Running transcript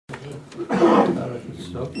I reckon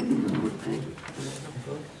so.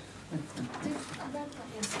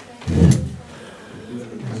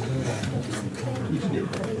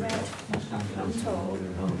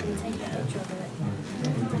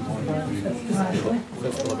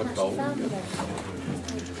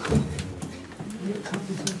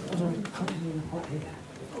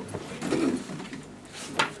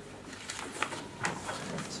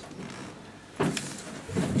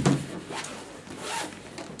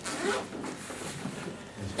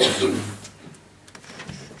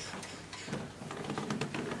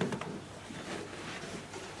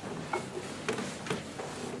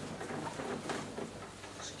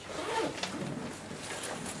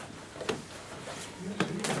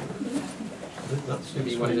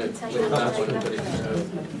 Maybe you wanted to with that one, but it's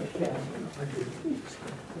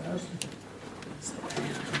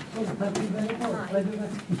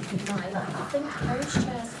I think Parish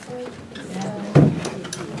Chair's free.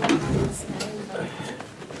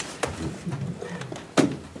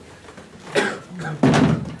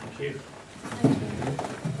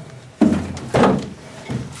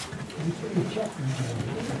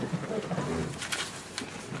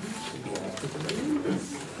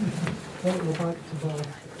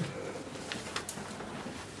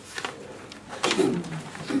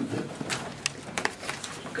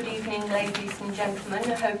 Good evening, ladies and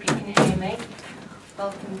gentlemen. I hope you can hear me.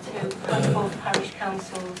 Welcome to Handforth Parish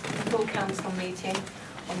Council's full council meeting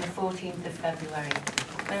on the 14th of February.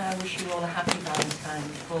 May I wish you all a happy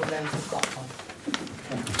Valentine's for all those who've got one.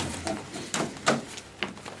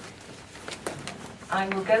 I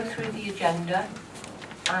will go through the agenda,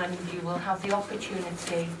 and you will have the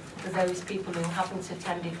opportunity for those people who haven't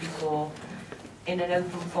attended before in an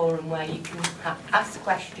open forum where you can ask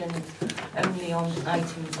questions only on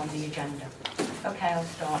items on the agenda. Okay, I'll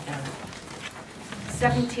start now.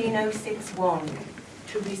 17061,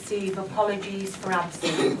 to receive apologies for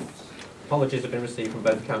absence. apologies have been received from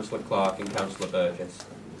both Councillor Clerk and Councillor Burgess.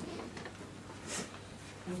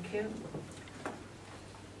 Thank you.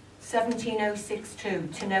 17062,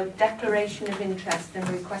 to note declaration of interest and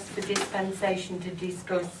request for dispensation to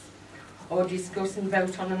discuss and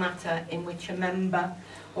vote on a matter in which a member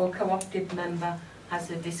or co-opted member has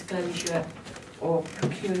a disclosure or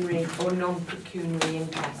pecuniary or non-pecuniary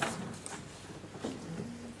interest.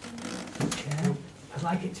 Chair, I'd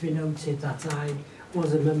like it to be noted that I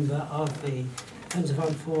was a member of the Friends of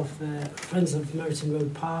Handforth, Friends of Merton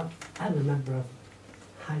Road Park, and a member of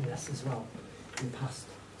Highness as well in the past.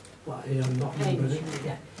 Well, I'm not a member of it.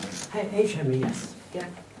 Yeah. HME, yes. Yeah,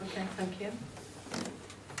 okay, thank you.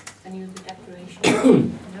 Any other declaration?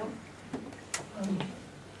 No?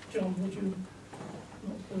 John, would you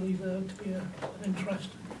not believe there to be an interest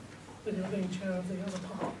with your being chair of the other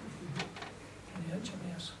part in the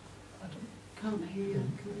HMES? Can't hear you.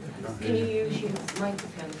 Can you use your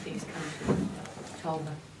microphone, please, Councillor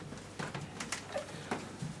Tolver?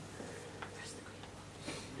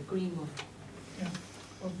 The green one. Yeah.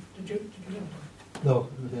 Well, did you hear it? No, I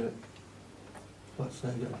didn't hear it. Let's say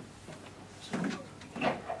again. So,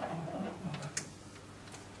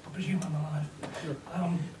 I presume I'm alive.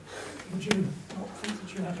 Would you not think that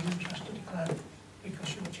you had an interest to declare because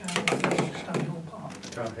you were chair of the Stanley Hall Park?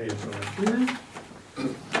 Can't hear you, sorry.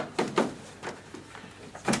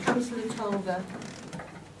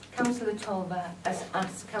 Councillor Tolver has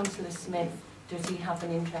asked Councillor Smith, does he have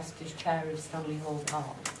an interest as chair of Stanley Hall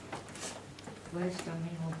Park? Where's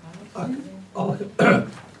Stanley Hall Park?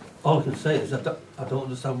 All I can say is I don't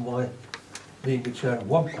understand why being the chair of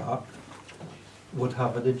one park would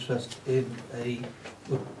have an interest in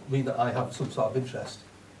would mean that I have some sort of interest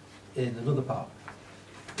in another park.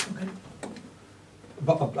 Okay.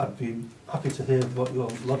 But I'd be happy to hear what your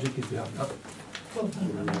logic is behind that. Well,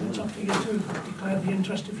 then, it's up to you to declare the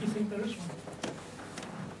interest if you think there is one.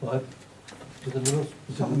 Why? Does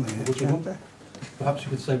anyone else? Perhaps you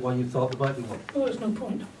could say why you thought there might be one. Well, there's no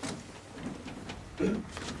point. Okay.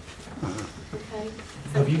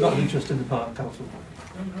 Have you got an interest in the park, Council?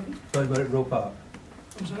 No, you haven't. Not in Merton Road Park?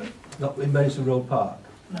 I'm sorry? Not in Mason Road Park?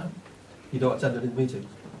 No. You don't attend any meetings?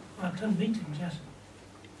 I attend meetings, yes.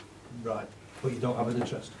 Right. But you don't have an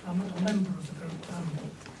interest? I'm not a member of the group.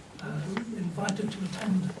 I'm invited to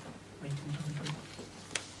attend meetings of the group.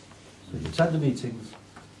 So you attend the meetings,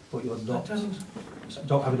 but you're not,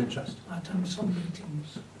 don't have an interest? I attend some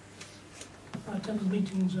meetings. I attend the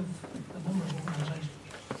meetings of a number of organisations.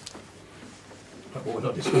 But we're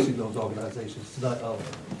not discussing those organisations tonight, are we?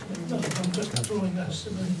 No, I'm just drawing that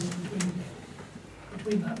similarity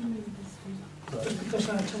between that. Right. Just because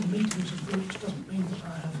I attend meetings of groups doesn't mean that I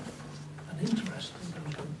have an interest in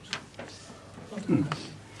those groups. Not in that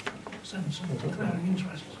sense of declaring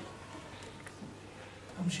interest.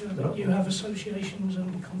 sure that you have associations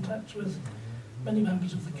and contacts with many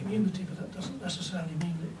members of the community, but that doesn't necessarily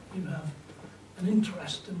mean that you have an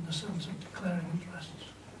interest in the sense of declaring interests.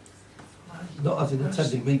 Not as in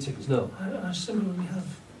attending meetings, no. I similarly have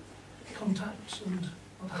contacts and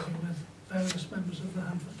what have you with various members of the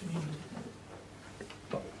Handforth community.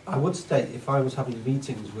 But I would state, if I was having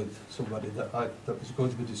meetings with somebody that was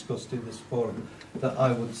going to be discussed in this forum, that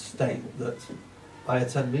I would state that I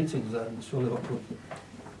attend meetings, and surely that would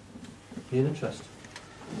be an interest.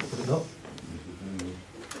 Would it not?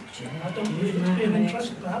 I don't believe it to be an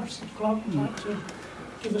interest. Perhaps the clerk would like to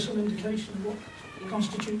give us an indication of what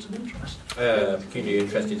constitutes an interest. Pecuniary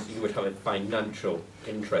interest is you would have a financial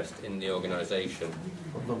interest in the organisation,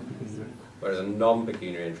 Or non-pecuniary? whereas a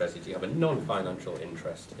non-pecuniary interest is you have a non-financial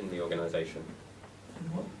interest in the organisation.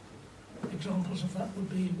 And what examples of that would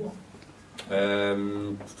be what?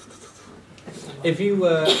 If you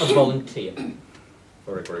were a volunteer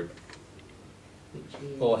for a group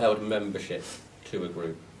or held membership to a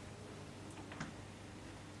group,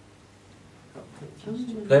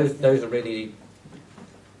 those are really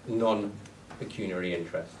non-pecuniary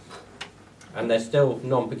interests. And they're still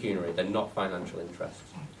non-pecuniary, they're not financial interests.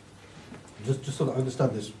 Just so that I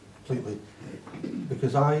understand this completely,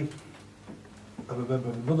 because I am a member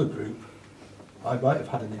of another group, I might have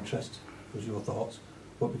had an interest, was your thoughts,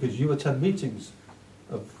 but because you attend meetings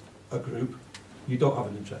of a group, you don't have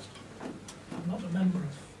an interest. I'm not a member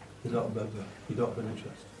of. You're not a member, you don't have an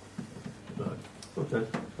interest. Right, okay.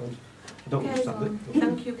 I don't understand it.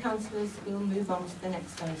 Thank you, councillors. We'll move on to the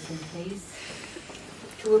next item, please.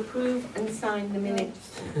 To approve and sign the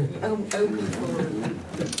minutes. Open forum.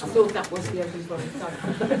 I thought that was the open forum. Sorry.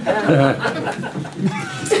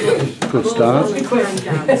 Good start.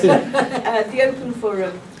 The open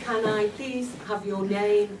forum. Can I please have your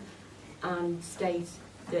name and state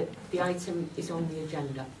that the item is on the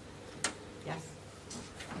agenda? Yes.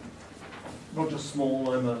 Roger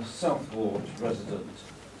Small, I'm a South Ward resident.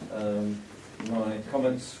 My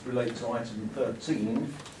comments relate to item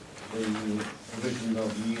 13, the provision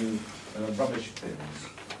of new rubbish bins.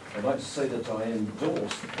 I'd like to say that I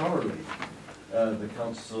endorse thoroughly the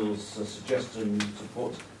council's suggestion to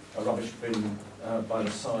put a rubbish bin by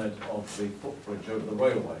the side of the footbridge over the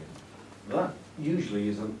railway. That usually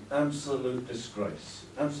is an absolute disgrace,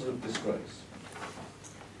 absolute disgrace.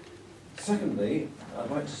 Secondly,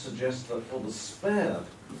 I'd like to suggest that for the spare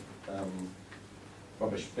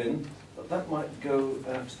rubbish bin, that might go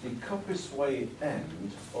at the Coppice Way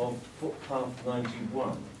end of footpath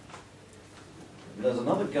 91. There's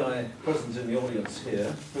another guy present in the audience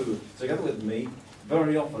here who, together with me,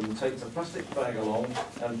 very often takes a plastic bag along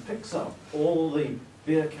and picks up all the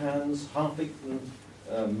beer cans, half-eaten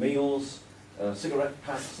meals, cigarette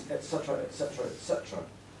packs, etc., etc., etc.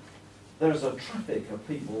 There's a traffic of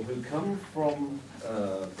people who come from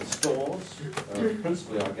the stores,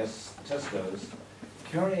 principally, I guess, Tesco's,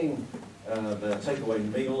 carrying their takeaway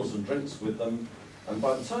meals and drinks with them, and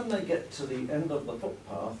by the time they get to the end of the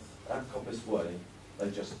footpath at Coppice Way,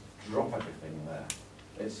 they just drop everything there.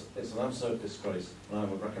 It's an absolute disgrace, and I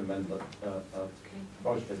would recommend that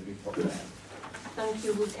rubbish bin be put there. Thank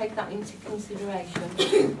you. We'll take that into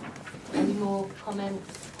consideration. Any more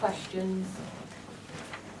comments, questions?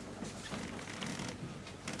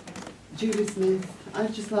 Julie Smith,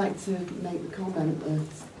 I'd just like to make the comment that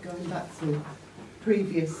going back to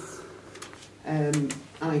previous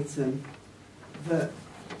item, that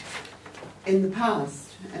in the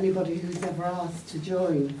past, anybody who's ever asked to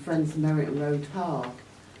join Friends of Merriton Road Park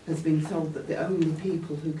has been told that the only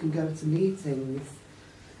people who can go to meetings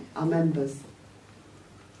are members.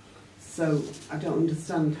 So I don't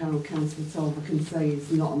understand how Councillor Tolver can say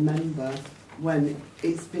he's not a member when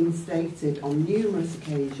it's been stated on numerous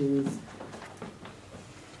occasions,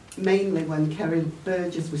 mainly when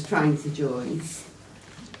Burgess was trying to join,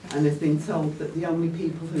 and has been told that the only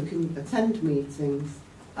people who can attend meetings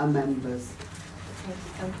are members.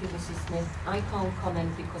 Thank you, Mrs. Smith. I can't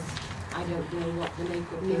comment because I don't know what the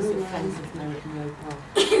makeup is of Friends of Merriton Road Park.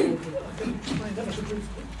 I can explain that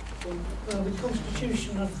briefly. The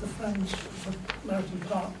constitution of the Friends of Merriton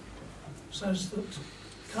Park says that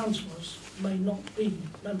councillors may not be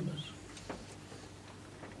members.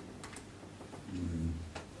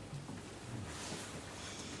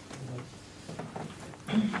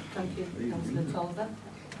 Thank you, Councillor Tolver.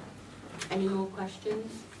 Any more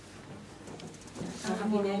questions? So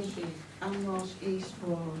have your name, please. I'm Walsh, East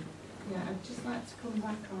Ward. Yeah, I'd just like to come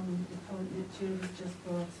back on the point that Julie's just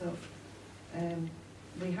brought up.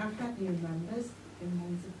 We have had new members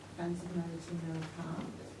in Friends of Merriton Road Park,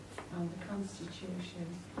 and the Constitution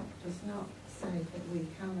does not say that we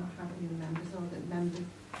cannot have new members or that members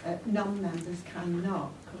non-members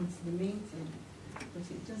cannot come to the meeting, but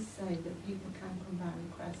it does say that people can come by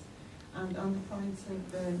request. And on the point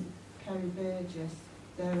of Kerry Burgess,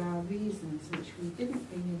 there are reasons which we didn't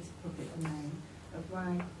bring into public domain of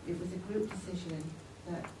why it was a group decision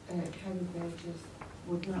that Kerry Burgess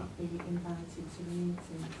would not be invited to the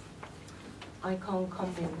meeting. I can't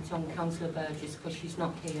comment on Councillor Burgess because she's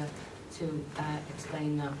not here to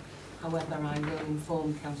explain that. However, I will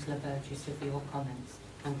inform Councillor Burgess of your comments.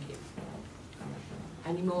 Thank you.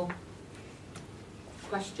 Any more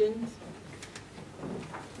questions?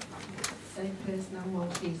 Same person and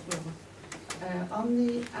Maltese rule. On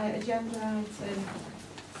the agenda item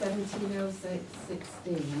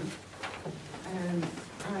 170616,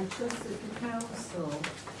 I trust that the council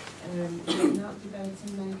will not debate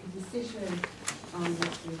and make a decision on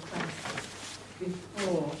this request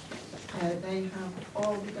before they have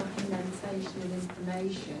all the documentation and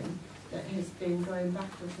information that has been going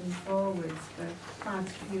backwards and forwards for quite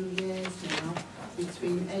a few years now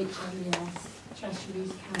between HMES, Cheshire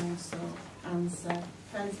East Council, ANSA,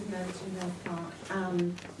 Friends of Merton Road Park and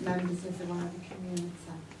members of the wider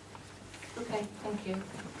community. Okay, thank you.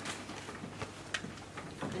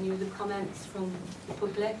 Any other comments from the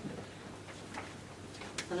public?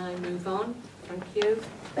 Can I move on? Thank you.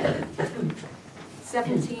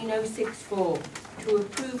 17064, to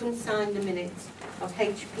approve and sign the minutes of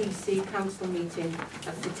HPC Council meeting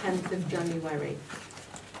of the 10th of January.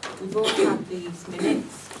 We've all had these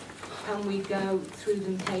minutes. Can we go through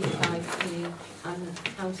them page by page? And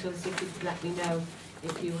councillors, if you could let me know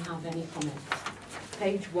if you have any comments.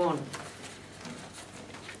 Page 1.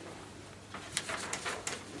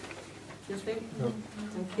 Nothing? No.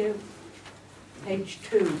 Thank you. Page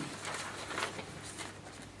 2.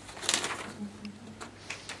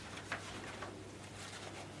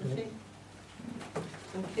 Nothing?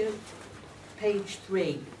 Thank you. Page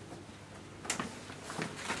 3.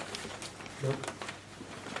 No.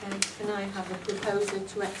 Okay, can I have a proposer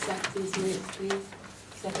to accept these minutes, please?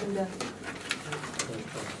 Seconder.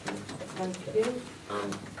 Thank you. Are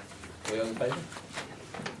we all in favour?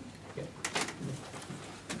 Yeah.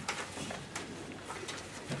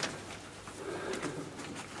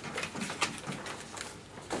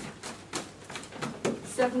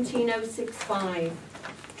 17065,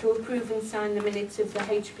 to approve and sign the minutes of the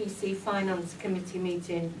HPC Finance Committee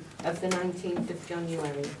meeting of the 19th of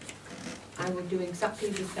January. I will do exactly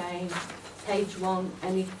the same. Page 1,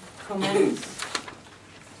 any comments?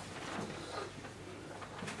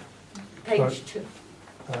 Page 2.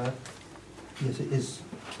 Yes, it is.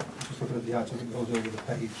 I'm just looking at the item that goes over the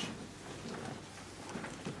page,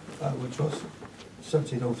 which was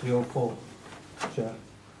 170304, Chair.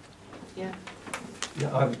 Yeah.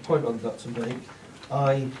 Yeah, I have a point on that to make.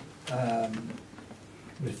 I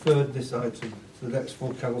referred this item to the next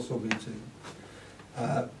full council meeting.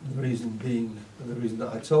 The reason being, and the reason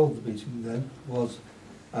that I told the meeting then, was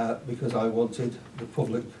because I wanted the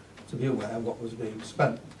public to be aware of what was being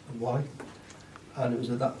spent and why. And it was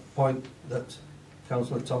at that point that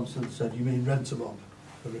Councillor Thompson said, "You mean rent-a-mob,"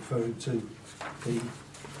 referring to the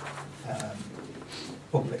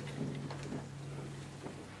public.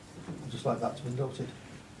 I'd just like that to be noted,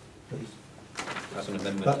 please. That's an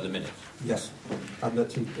amendment to the minutes. Yes, and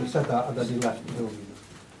that he said that and then he left the building.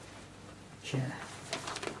 Chair,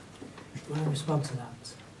 will I respond to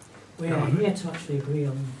that? We are here to actually agree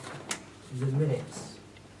on the minutes,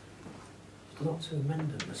 not to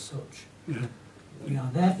amend them as such. Yeah. We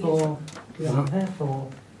are therefore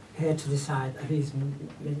here to decide are these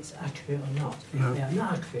minutes accurate or not. Yeah. If they are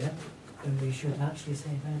not accurate, then we should actually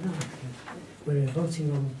say they're not accurate. We're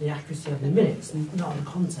voting on the accuracy of the minutes, not on the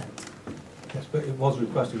content. Yes, but it was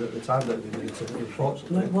requested at the time that we needed to,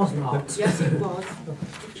 unfortunately. No, it was not. Yes, it was.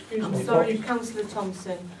 Excuse I'm me. sorry, Councillor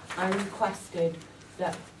Thompson, I requested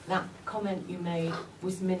that that comment you made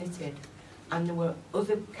was minuted, and there were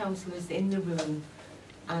other councillors in the room,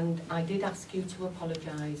 and I did ask you to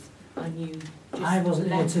apologise, and you just I wasn't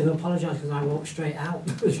here left. to apologise because I walked straight out,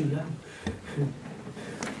 as you know.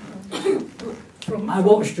 I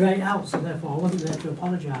walked straight out, so therefore I wasn't there to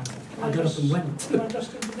apologise. I got up and went. Can I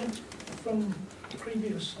just intervene from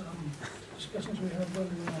previous discussions we had when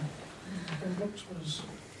Brooks was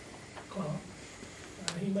clerk?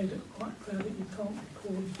 He made it quite clear that you can't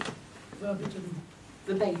record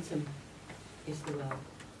Verbatim is the word.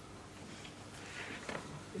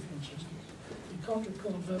 if you're interested. You can't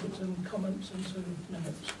record verbatim comments into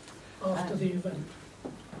minutes after the event.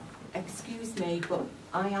 Excuse me, but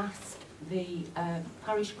I asked the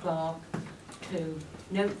parish clerk to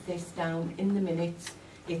note this down in the minutes.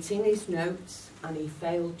 It's in his notes and he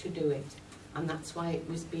failed to do it. and that's why it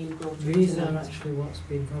was being brought up. These are tonight. actually what's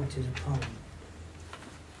been voted upon,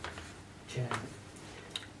 Chair.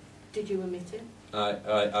 Did you omit it?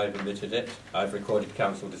 I've omitted it. I've recorded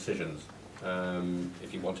council decisions.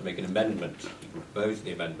 If you want to make an amendment, you can propose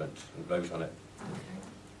the amendment and vote on it. Okay.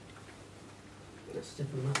 It's a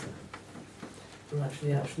different matter. We're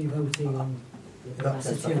actually voting on the In that case,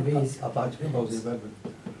 capacity of these. I'd like to propose the amendment,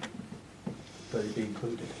 that it be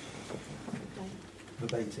included, Okay.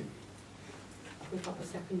 verbatim. We've got a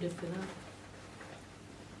seconder for that.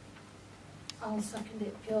 I'll second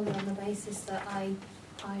it purely on the basis that I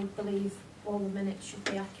believe all the minutes should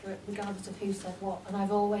be accurate regardless of who said what, and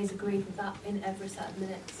I've always agreed with that in every set of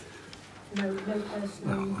minutes. No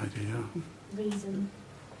personal reason.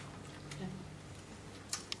 Okay.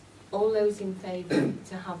 All those in favour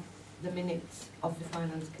to have the minutes of the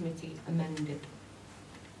Finance Committee amended?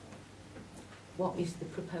 What is the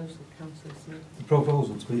proposal, Councillor Smith? The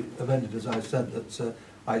proposal to be amended, as I said, that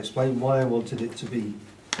I explained why I wanted it to be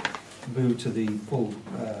moved to the full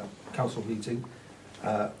council meeting,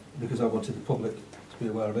 because I wanted the public to be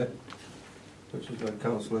aware of it, which is when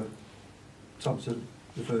Councillor Thompson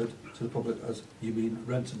referred to the public as you mean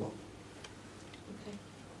rentable. Okay,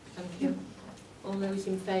 thank you. All those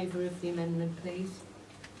in favour of the amendment, please.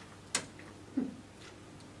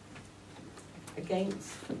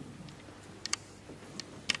 Against?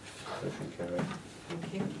 Motion carried.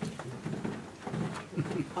 Thank you.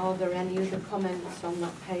 Are there any other comments on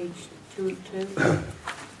that page 202?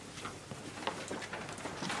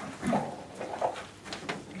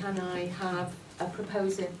 Can I have a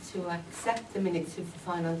proposer to accept the minutes of the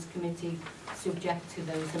Finance Committee subject to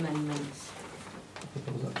those amendments?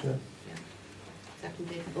 Propose that, Chair.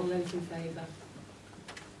 Seconded. All those in favour?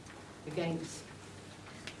 Against?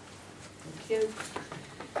 Thank you.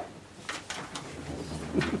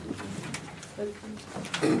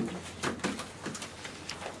 Spoken.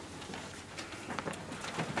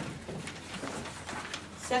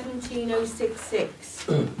 17066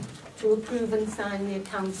 to approve and sign the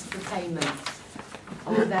accounts for payments.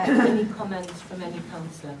 Are there any comments from any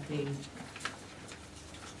councillor, please?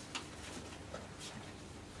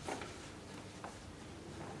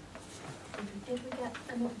 Did we get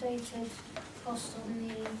an updated cost on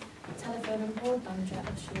the telephone and broadband yet,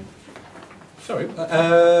 actually? Sorry. It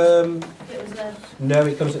was a... No,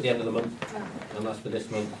 it comes at the end of the month, Oh, and that's for this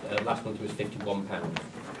month. Last month it was £51. oh.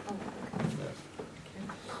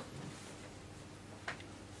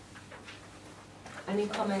 Any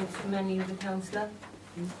comments from any of the councillor?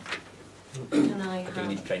 Can I I think you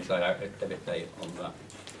need have, to change that out, debit date on that.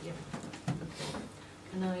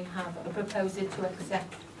 can I have a proposer to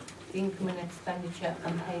accept the income and expenditure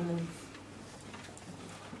and payments?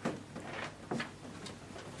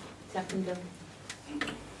 Seconder.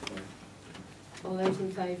 All those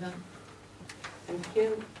in favour? Thank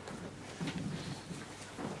you.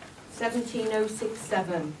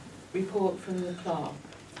 17067, report from the clerk.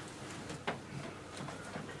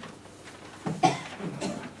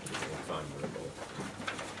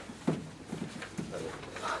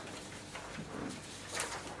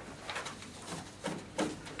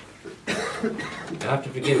 You have to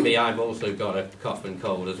forgive me, I've also got a cough and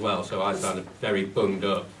cold as well, so I sound very bunged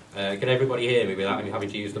up. Can everybody hear me without me having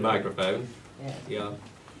to use the microphone? Yeah.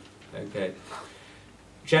 Okay.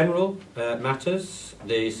 General matters.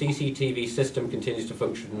 The CCTV system continues to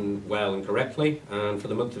function well and correctly, and for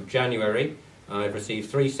the month of January I've received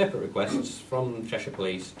 3 separate requests from Cheshire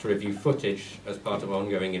Police to review footage as part of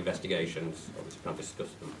ongoing investigations. Obviously can't discuss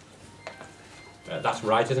them. That's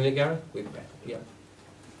right, isn't it, Gareth? Yeah.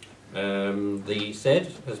 The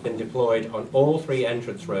SID has been deployed on all 3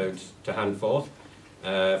 entrance roads to Handforth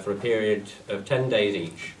for a period of 10 days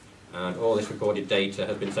each, and all this recorded data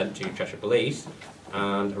has been sent to Cheshire Police,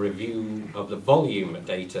 and a review of the volume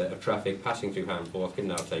data of traffic passing through Handforth can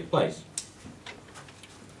now take place.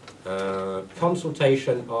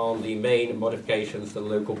 Consultation on the main modifications to the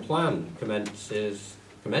local plan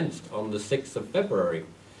commenced on the 6th of February.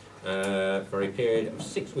 For a period of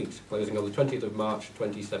 6 weeks, closing on the 20th of March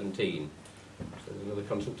 2017. So there's another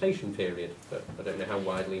consultation period, but I don't know how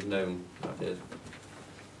widely known that is.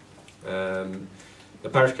 The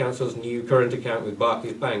Parish Council's new current account with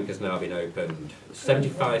Barclays Bank has now been opened.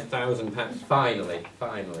 £75,000, finally,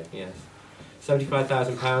 yes.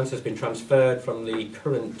 £75,000 has been transferred from the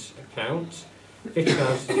current account. £50,000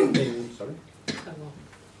 has been, sorry?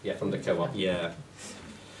 Yeah, from the co-op, yeah.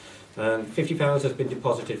 £50 has been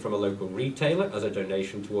deposited from a local retailer as a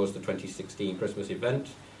donation towards the 2016 Christmas event,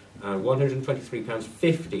 and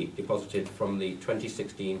 £123.50 deposited from the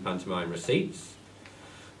 2016 pantomime receipts.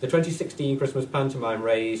 The 2016 Christmas pantomime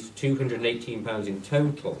raised £218 in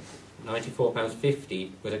total,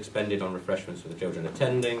 £94.50 was expended on refreshments for the children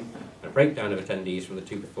attending, and a breakdown of attendees from the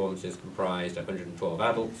two performances comprised 112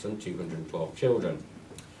 adults and 212 children.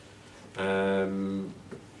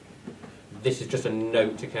 This is just a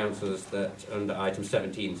note to councillors that under item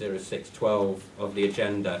 17.06.12 of the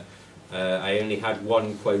agenda, I only had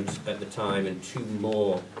one quote at the time and two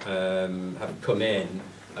more have come in.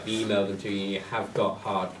 I've emailed them to you. You have got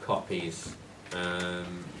hard copies.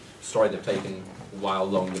 Sorry they've taken a while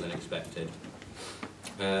longer than expected.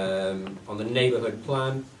 On the neighbourhood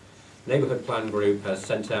plan group has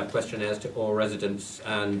sent out questionnaires to all residents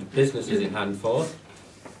and businesses in Handforth.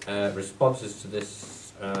 Responses to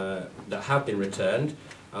this that have been returned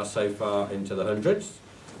are so far into the hundreds.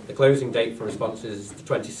 The closing date for responses is the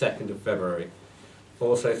 22nd of February.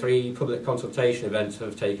 Also, 3 public consultation events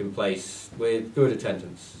have taken place with good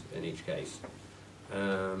attendance in each case.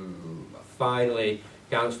 Finally,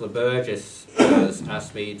 Councillor Burgess has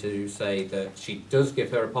asked me to say that she does give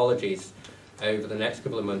her apologies over the next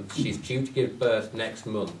couple of months. She's due to give birth next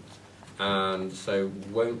month, and so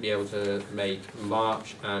won't be able to make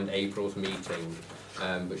March and April's meeting,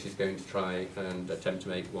 but she's going to try and attempt to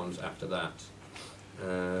make ones after that.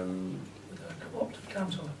 Co-opted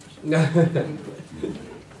council.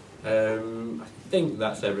 I think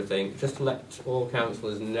that's everything. Just to let all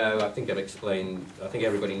councillors know, I think I've explained, I think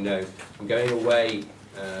everybody knows, I'm going away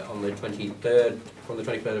on the 23rd, from the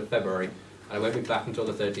 23rd of February, and I won't be back until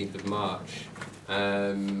the 13th of March.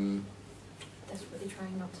 Desperately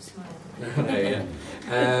trying not to smile. I know, yeah.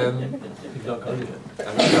 You've not got it yet. I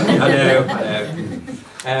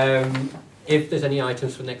know. If there's any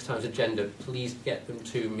items for next time's agenda, please get them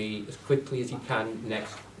to me as quickly as you can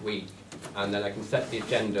next week, and then I can set the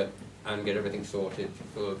agenda and get everything sorted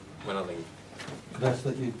for when I leave. Can I ask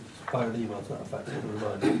that you fire an email to that effect as a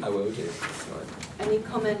reminder? I will do. Right. Any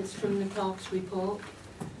comments from the clerk's report?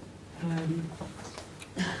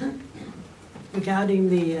 Regarding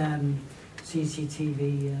the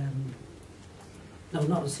CCTV, no,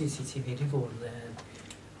 not the CCTV, the other one,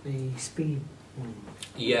 the speed one.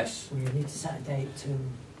 Yes. We need to set a date to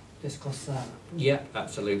discuss that. Yeah,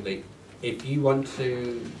 absolutely. If you want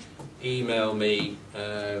to email me,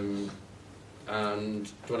 and do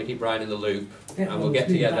you want to keep Brian in the loop, Yeah, and we'll get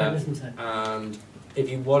together. Isn't it? And if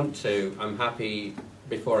you want to, I'm happy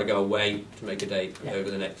before I go away to make a date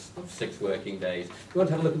over the next 6 working days. If you want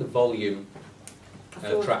to have a look at the volume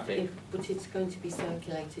traffic. But it's going to be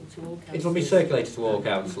circulated to all councillors. It will be circulated to all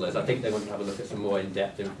councillors. I think they want to have a look at some more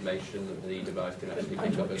in-depth information that the device can actually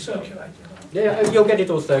pick up as well. Yeah, you'll get it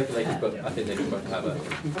all circulated, but I think they just want to have a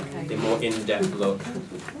more in-depth look,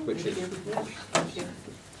 which is... Thank you.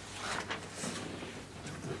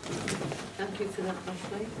 Thank you for that,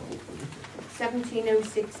 Ashley.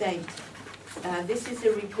 17068. This is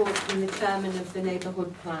a report from the chairman of the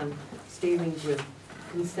Neighbourhood Plan Steering Group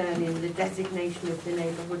concerning the designation of the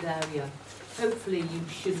neighbourhood area. Hopefully you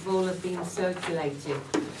should all have been circulated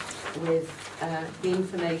with the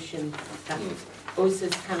information that us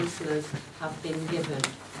as councillors have been given.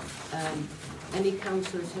 Any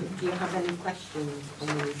councillors, do you have any questions on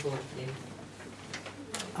the report, please?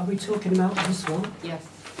 Are we talking about this one? Yes.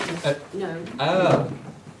 No. Oh,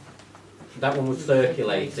 that one was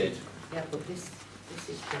circulated. Yeah, but this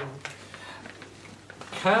is the one.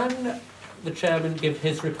 Can the chairman give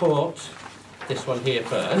his report, this one here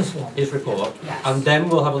first, This one? his report, Yes. and then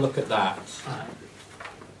we'll have a look at that.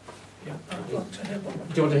 Yeah, I'd like to hear what...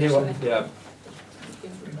 Do you want to hear what? Yeah.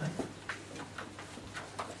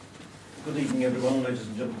 Good evening, everyone, ladies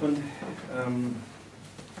and gentlemen.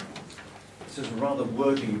 This is a rather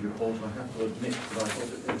wordy report, I have to admit, but I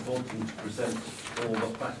thought it important to present all the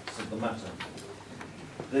facts of the matter.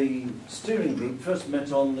 The steering group first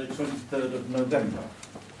met on the 23rd of November.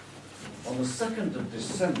 On the 2nd of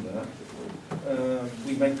December,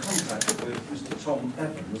 we made contact with Mr. Tom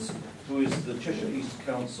Evans, who is the Cheshire East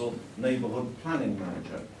Council Neighbourhood Planning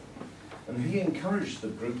Manager. And he encouraged the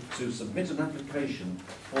group to submit an application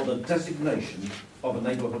for the designation of a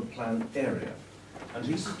neighbourhood plan area. And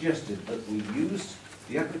he suggested that we use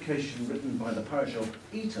the application written by the parish of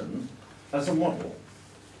Eton as a model.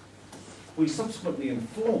 We subsequently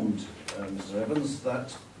informed Mr. Evans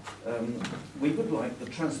that we would like the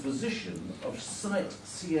transposition of site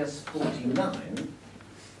CS49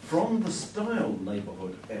 from the Style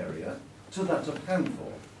neighbourhood area to that of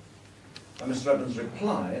Handforth. And Mr. Evans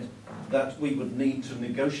replied that we would need to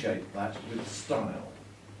negotiate that with Style.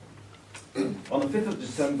 On the 5th of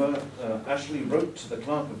December, Ashley wrote to the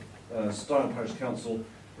Clerk of Style Parish Council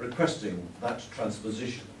requesting that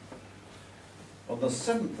transposition. On the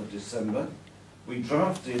 7th of December, we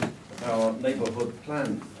drafted our neighbourhood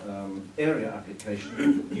plan area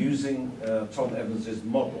application using Tom Evans's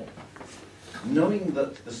model. Knowing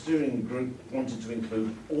that the steering group wanted to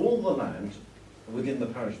include all the land within the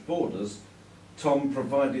parish borders, Tom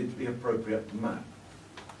provided the appropriate map.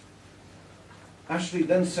 Ashley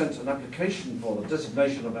then sent an application for the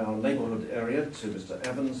designation of our neighbourhood area to Mr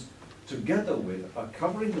Evans, together with a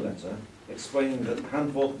covering letter explaining that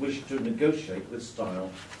Handforth wished to negotiate with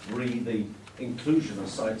Style re the inclusion of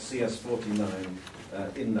site CS49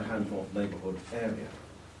 in the Handforth neighbourhood area.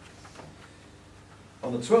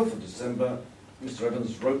 On the 12th of December, Mr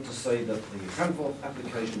Evans wrote to say that the Handforth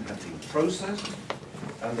application had been processed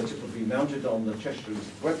and that it would be mounted on the Cheshire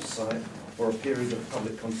website for a period of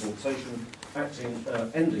public consultation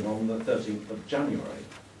ending on the 13th of January.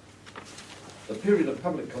 The period of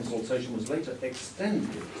public consultation was later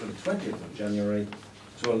extended to the 20th of January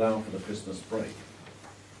to allow for the Christmas break.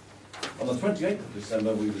 On the 28th of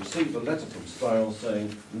December, we received a letter from Style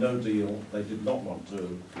saying no deal, they did not want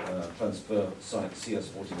to transfer site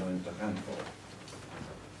CS49 to Handforth.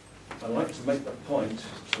 I'd like to make the point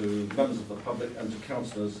to members of the public and to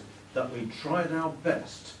councillors that we tried our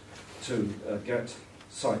best to get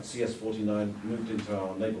site CS49 moved into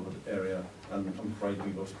our neighbourhood area, and I'm afraid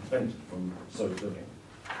we were prevented from so doing.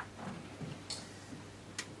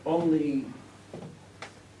 On the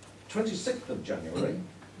 26th of January,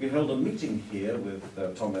 we held a meeting here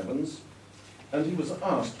with Tom Evans, and he was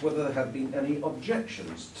asked whether there had been any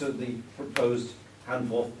objections to the proposed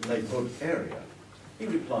Handforth neighbourhood area. He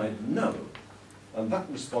replied no, and that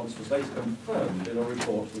response was later confirmed in a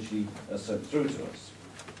report which he sent through to us.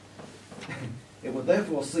 It would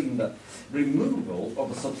therefore seem that removal of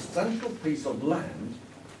a substantial piece of land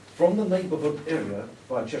from the neighbourhood area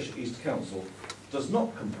by Cheshire East Council does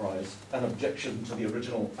not comprise an objection to the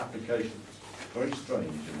original application. Very strange,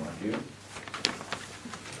 in my view.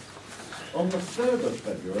 On the 3rd of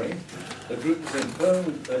February, the group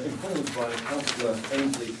was informed by Councillor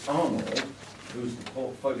Ainsley Arnold, who's the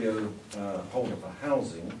portfolio holder for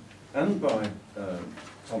housing, and by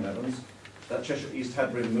Tom Evans, that Cheshire East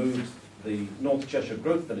had removed the North Cheshire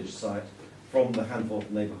Growth Village site from the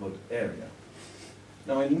Handforth neighbourhood area.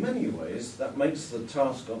 Now, in many ways, that makes the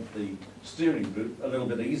task of the steering group a little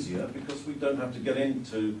bit easier, because we don't have to get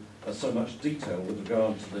into so much detail with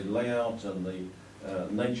regard to the layout and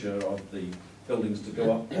the nature of the buildings to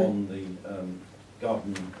go up on the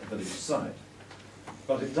Garden Village site.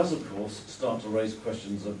 But it does, of course, start to raise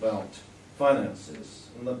questions about finances.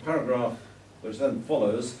 And the paragraph which then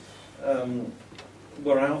follows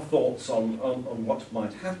were our thoughts on what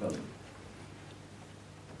might happen.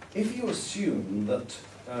 If you assume that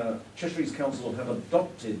Cheshire East Council have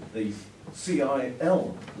adopted the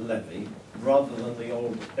CIL levy rather than the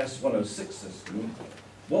old S106 system,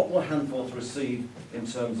 what will Handforth receive in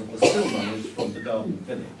terms of the still monies from the Garden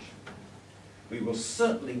Village? We will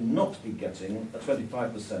certainly not be getting a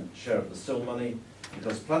 25% share of the still money,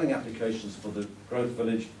 because planning applications for the Growth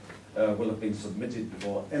Village will have been submitted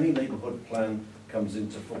before any neighbourhood plan comes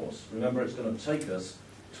into force. Remember, it's going to take us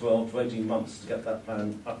 12 to 18 months to get that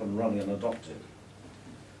plan up and running and adopted.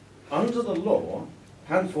 Under the law,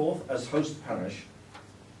 Handforth, as host parish,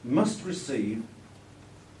 must receive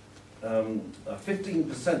a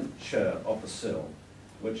 15% share of the SIL,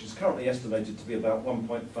 which is currently estimated to be about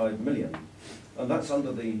 1.5 million. And that's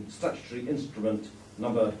under the statutory instrument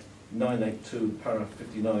number 982, para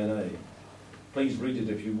 59A. Please read it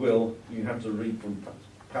if you will. You have to read from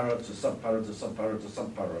para to subpara to subpara to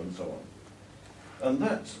subpara and so on. And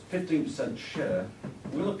that 15% share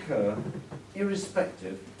will occur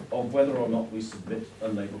irrespective of whether or not we submit a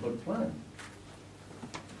neighbourhood plan.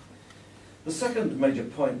 The second major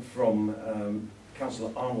point from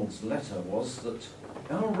Councillor Arnold's letter was that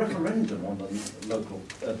our referendum on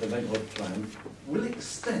the neighbourhood plan will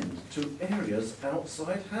extend to areas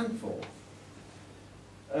outside Handforth.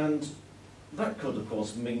 And that could, of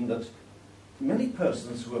course, mean that many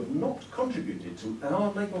persons who have not contributed to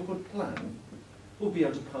our neighbourhood plan will be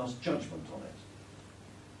able to pass judgment on it.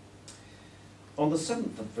 On the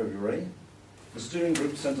 7th of February, the steering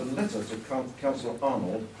group sent a letter to Councillor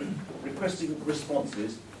Arnold requesting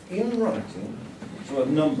responses in writing to a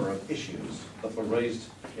number of issues that were raised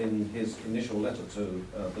in his initial letter to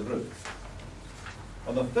the group.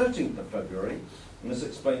 On the 13th of February, and this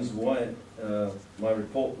explains why my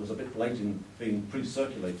report was a bit late in being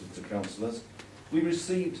pre-circulated to councillors, we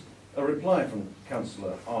received a reply from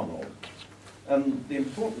Councillor Arnold, and the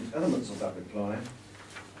important elements of that reply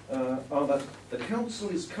are that the council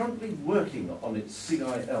is currently working on its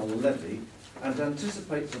CIL levy and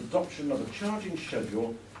anticipates adoption of a charging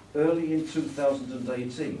schedule early in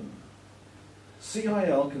 2018.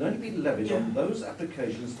 CIL can only be levied on those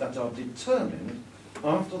applications that are determined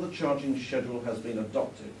after the charging schedule has been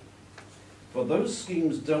adopted. For those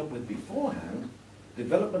schemes dealt with beforehand,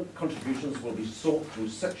 development contributions will be sought through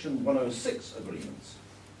Section 106 agreements.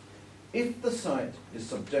 If the site is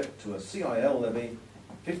subject to a CIL levy,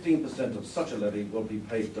 15% of such a levy will be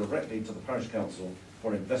paid directly to the Parish Council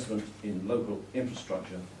for investment in local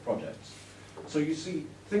infrastructure projects. So you see,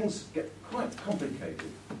 things get quite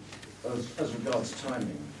complicated as regards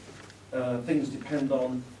timing. Things depend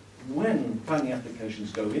on when planning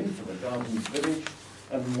applications go in for the Gardens Village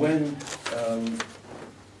and when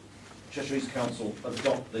Cheshire East Council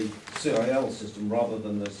adopt the CIL system rather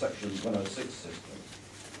than the Section 106 system.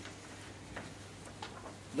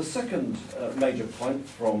 The second major point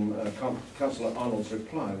from Councillor Arnold's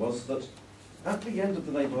reply was that at the end of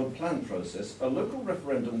the neighbourhood plan process, a local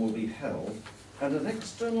referendum will be held and an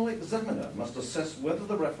external examiner must assess whether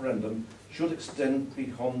the referendum should extend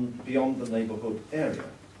beyond the neighbourhood area.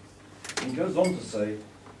 He goes on to say,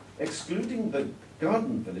 excluding the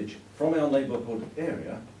garden village from our neighbourhood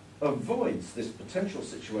area avoids this potential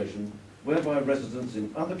situation whereby residents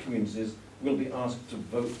in other communities will be asked to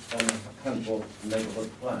vote on the Handforth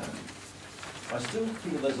neighbourhood plan. I still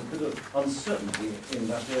feel there's a bit of uncertainty in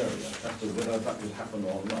that area as to whether that will happen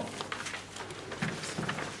or not.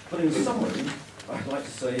 But in summary, I'd like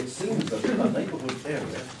to say it seems that our neighbourhood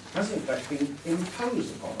area has in fact been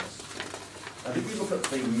imposed upon us. And if you look at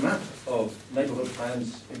the map of neighbourhood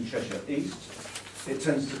plans in Cheshire East, it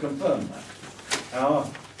tends to confirm that. Our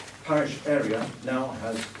parish area now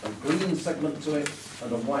has a green segment to it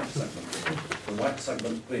and a white segment to it. The white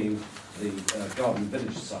segment being the Garden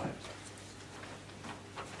Village site.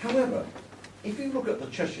 However, if you look at the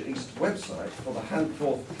Cheshire East website for the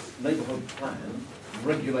Handforth Neighbourhood Plan,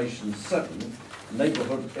 Regulation 7,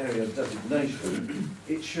 Neighbourhood Area Designation,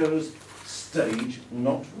 it shows stage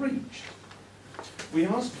not reached. We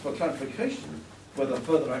asked for clarification whether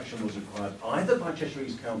further action was required either by Cheshire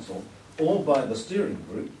East Council or by the steering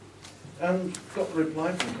group, and got the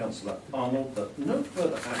reply from Councillor Arnold that no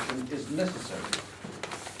further action is necessary.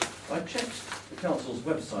 I checked the Council's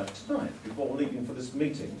website tonight before leaving for this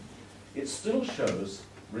meeting. It still shows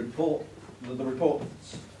the report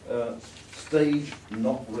stage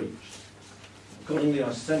not reached. Accordingly,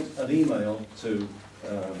 I sent an email to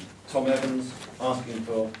Tom Evans asking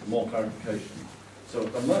for more clarification. So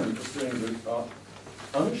at the moment, the steering group are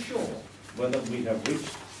unsure whether we have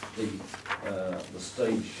reached the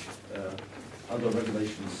stage under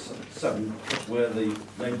Regulation 7 where the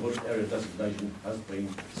neighbourhood area designation has been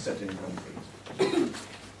set in concrete.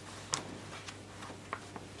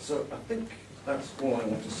 So I think that's all I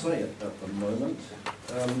want to say at the moment.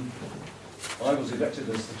 I was elected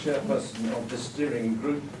as the chairperson of this steering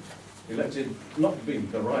group. Elected, not to be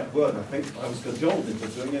the right word, I think. I was cajoled into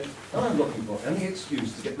doing it, and I'm looking for any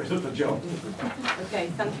excuse to get rid of the job. Okay,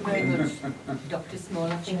 thank you very much, Dr. Small.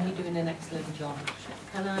 I think you're doing an excellent job.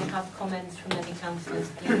 Can I have comments from any councillors,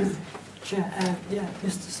 please? Chair, yeah,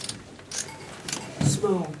 Mr.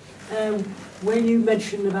 Small. When you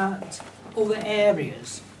mentioned about other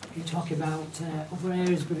areas, you talk about other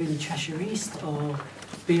areas within Cheshire East or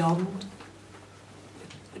beyond?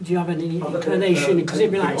 Do you have any inclination? Because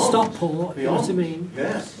it'd be like Stockport, you know what I mean?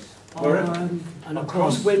 Yes. Or, and of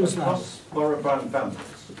course Winslow. Across borough boundaries.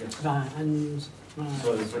 Yes. Right, and... Right.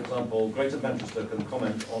 So, for example, Greater Manchester can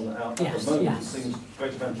comment on our... Yes, at the moment, yes. it seems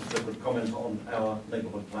Greater Manchester could comment on our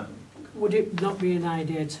neighbourhood plan. Would it not be an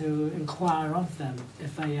idea to inquire of them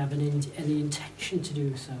if they have any intention to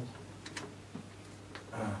do so?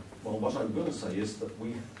 Well, what I'm going to say is that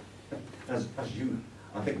we, as you,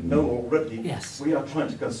 I think, know already, Yes. we are trying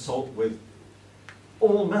to consult with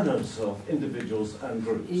all manners of individuals and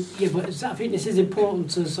groups. Yeah, but I think this is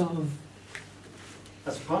important to sort of...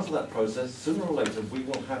 As part of that process, sooner or later, we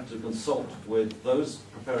will have to consult with those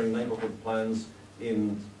preparing neighbourhood plans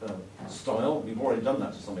in style. We've already done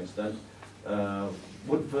that to some extent.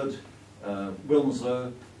 Woodford,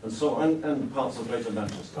 Wilmslow, and so on, and parts of Greater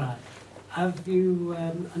Manchester. Right. Have you,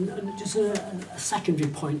 and just a secondary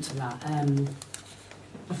point to that,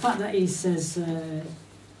 the fact that he says that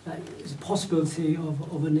there's a possibility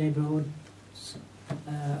of other neighbourhoods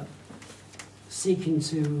seeking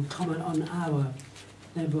to comment on our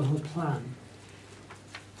neighbourhood plan,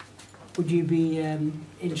 would you be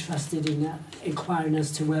interested in inquiring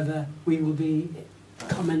as to whether we will be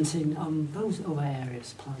commenting on those other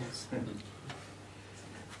areas' plans?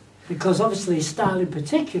 Because obviously Style in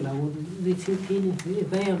particular wouldn't be too keen if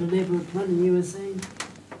they had a neighbourhood plan and you were saying...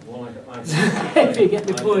 Well, if you get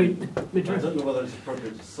the point. I don't know whether it's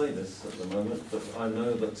appropriate to say this at the moment, but I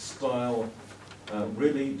know that Style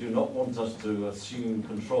really do not want us to assume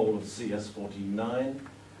control of CS49,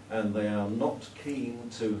 and they are not keen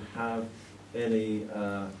to have any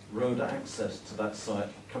road access to that site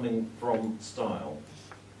coming from Style.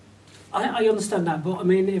 I understand that, but I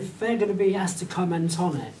mean, if they're going to be asked to comment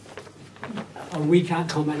on it, and we can't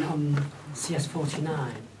comment on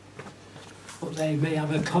CS49, but they may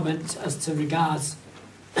have a comment as to regards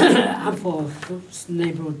Handforth's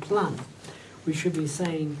neighbourhood plan, we should be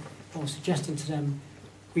saying or suggesting to them,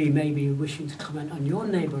 we may be wishing to comment on your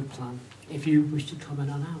neighbourhood plan if you wish to comment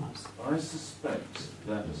on ours. I suspect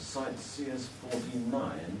that site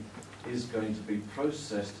CS49 is going to be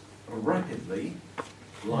processed rapidly,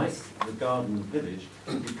 like the Garden Village,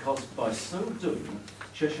 because by so doing,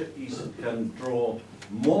 Cheshire East can draw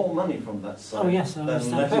more money from that site Oh yes, I than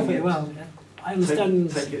understand letting perfectly it well. Yeah. I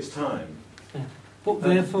understand. take its time. Yeah. But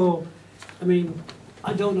therefore, I mean,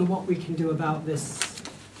 I don't know what we can do about this,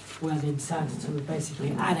 where they decided to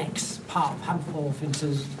basically annex part of Handforth into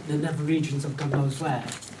the nether regions of God knows where.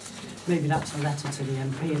 Maybe that's a letter to the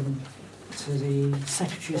MP and to the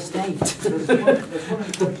Secretary of State. There's one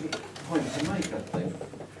important point to make, I think,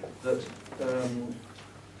 that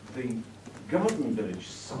the Garden Village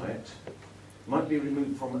site might be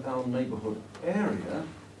removed from our neighbourhood area,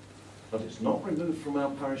 but it's not removed from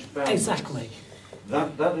our parish boundaries. Exactly.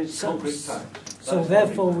 That is concrete fact. So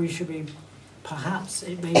therefore we should be, perhaps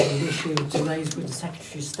it may be an issue to raise with the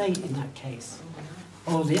Secretary of State in that case,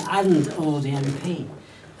 or the MP,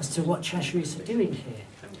 as to what Cheshire East are doing here,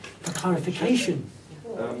 for clarification.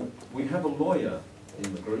 We have a lawyer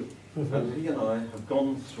in the group, and he and I have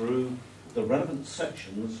gone through the relevant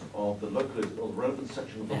sections of the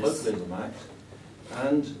Localism Act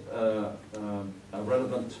and a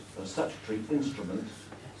relevant statutory instrument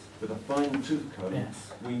with a fine-tooth comb.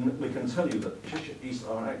 Yes. We can tell you that Cheshire East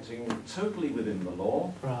are acting totally within the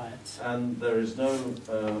law, Right. and there is no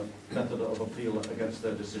method of appeal against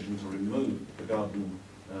their decision to remove the Garden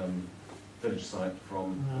Village site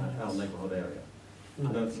from our neighbourhood area.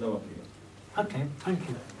 Right. No appeal. Okay, thank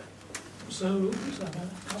you. So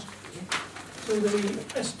the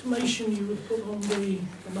estimation you would put on the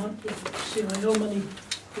amount of CIO money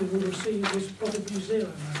we will receive is probably zero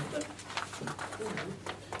now.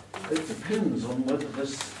 It depends on whether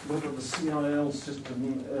the CIL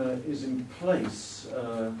system is in place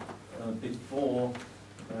before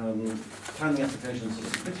planning applications are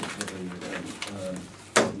submitted for the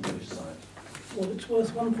Garden Village site. Well, it's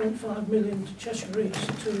worth 1.5 million to Cheshire East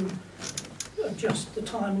to adjust the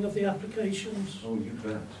timing of the applications Oh, you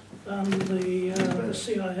bet. and the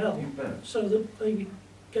CIL, You bet. so that they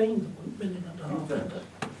gain the 1.5 million. You bet.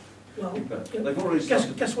 Well, You bet. They've already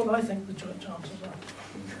started. guess what I think the chances are.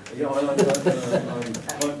 Yeah, I'm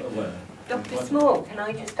quite aware. Dr. Small, can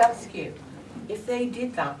I just ask you, if they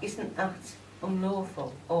did that, isn't that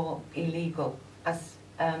unlawful or illegal? As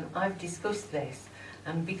I've discussed this,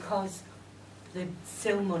 and because the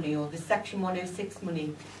SIL money or the Section 106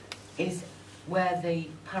 money is where the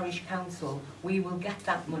parish council, we will get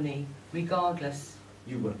that money regardless.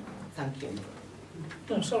 You will. Thank you.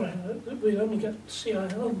 No, sorry, we only get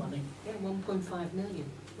CIL money. Yeah, 1.5 million.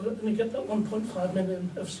 We'll only get that 1.5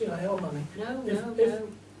 million of CIL money. No, If- no, if- no,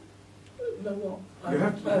 No, what? You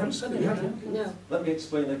have to- I haven't said you it have yet. to- no. Let me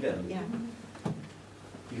explain again. Yeah.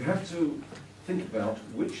 You have to think about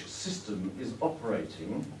which system is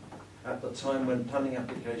operating at the time when planning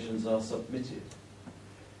applications are submitted.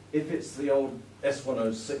 If it's the old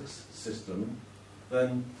S106 system,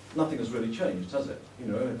 then nothing has really changed, has it? You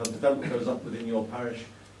know, if a development goes up within your parish,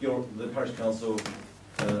 the parish council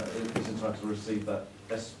is entitled to receive that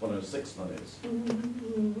S106 monies.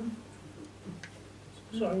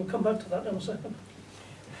 Sorry, we'll come back to that in a second.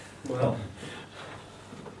 Well,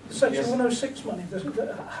 Section yes. 106 money,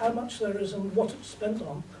 how much there is and what it's spent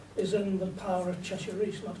on is in the power of Cheshire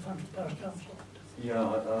East, not of Handforth Parish Council. yeah,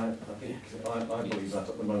 I think I believe that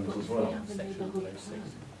at the moment as We well. have a neighbourhood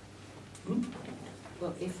plan.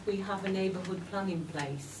 Well, if we have a neighbourhood plan in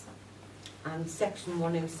place and Section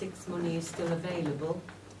 106 money is still available,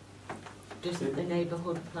 doesn't the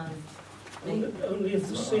neighbourhood plan make... Only if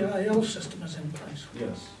the CIL system is in place.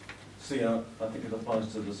 Yes. I think it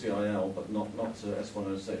applies to the CIL, but not to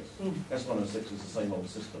S106. S106 is the same old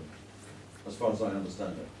system, as far as I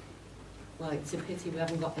understand it. Well, it's a pity we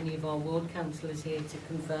haven't got any of our ward councillors here to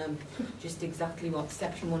confirm just exactly what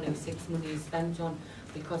Section 106 money is spent on,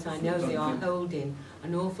 because I know they are holding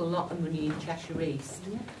an awful lot of money in Cheshire East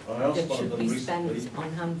I asked that one of should them be recently.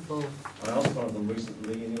 spent on Handforth. I asked one of them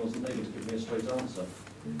recently, and he wasn't able to give me a straight answer.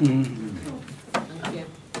 Thank you.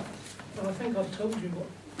 Well, I think I've told you what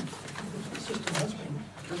the system has been.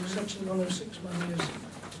 Section 106 money is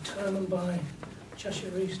determined by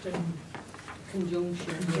Cheshire East in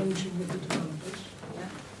Conjunction. conjunction with the developers, Yeah.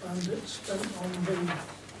 and it's spent on the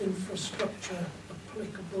infrastructure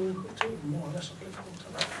applicable to, more or less applicable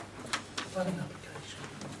to that planning application,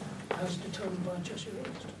 as determined by Cheshire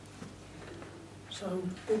East. So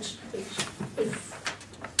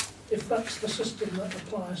if that's the system that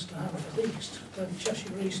applies to Handforth East, then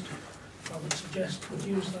Cheshire East, I would suggest, would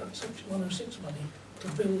use that Section 106 money to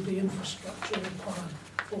build the infrastructure required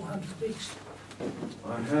for Handforth East.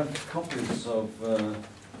 I have copies of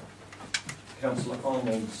Councillor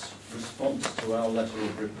Arnold's response to our letter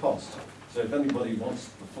of riposte. So if anybody wants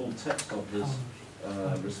the full text of this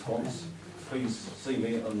response, please see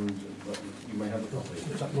me and you may have a copy.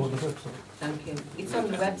 Is that more on the website? Thank you. It's on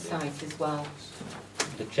the website as well.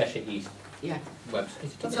 The Cheshire East Yeah. website.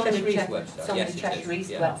 It's on the Cheshire East Cheshire, website. it's on Yes, the it Cheshire is. East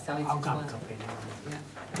Yeah. website I'll as grab well. a copy now. Yeah.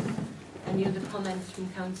 Any other comments from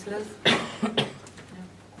councillors? No.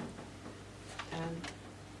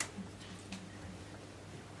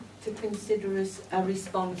 To consider a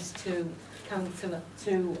response to Councillor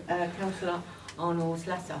Arnold's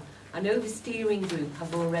letter. I know the steering group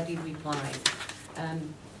have already replied,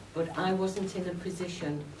 but I wasn't in a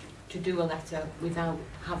position to do a letter without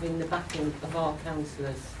having the backing of our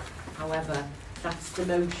councillors. However, that's the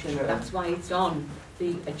motion, Sure. that's why it's on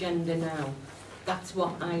the agenda now. That's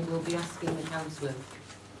what I will be asking the councillors.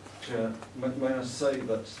 Chair, may I say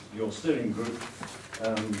that your steering group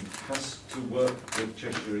has to work with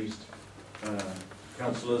Cheshire East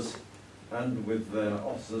councillors and with their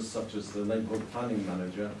officers such as the neighbourhood planning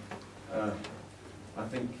manager. I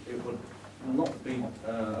think it would not be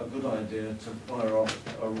a good idea to fire off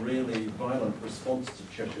a really violent response to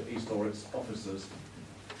Cheshire East or its officers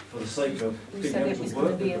for the sake of You being said able it was to going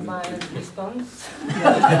work to be a with them. violent response. I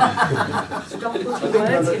Stop think putting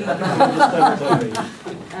words in my mouth. understand, Tony.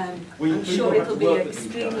 I'm We sure don't have it'll to be work an with these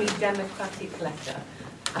extremely guys. democratic letter.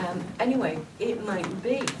 Anyway, it might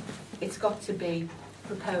be. It's got to be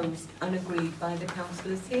proposed and agreed by the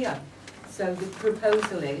councillors here. So the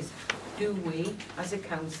proposal is, do we, as a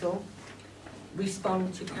council,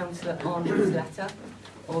 respond to Councillor Arnold's letter,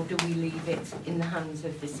 or do we leave it in the hands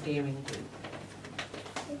of the steering group?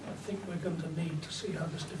 I think we're going to need to see how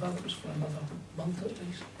this develops for another month at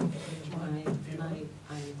least. Is my view on it.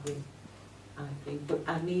 I agree. I think, but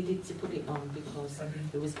I needed to put it on because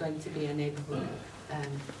there was going to be a neighbourhood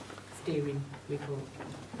steering report.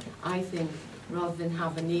 I think rather than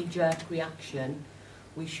have a knee-jerk reaction,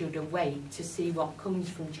 we should await to see what comes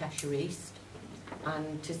from Cheshire East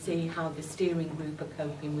and to see how the steering group are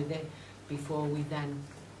coping with it before we then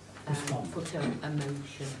put a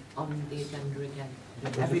motion on the agenda again.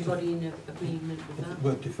 Everybody in agreement with that?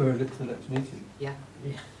 We'll defer it to the next meeting. Yeah.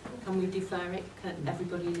 Yeah. Can we defer it? Can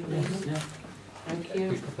everybody in agreement? Yeah. Thank Who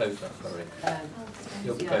you. proposed that, sorry?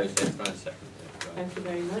 You'll Yeah. propose it, Brian second. Right. Thank you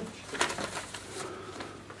very much.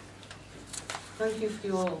 Thank you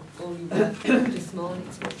for all your work this morning.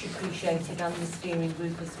 It's much appreciated, and the steering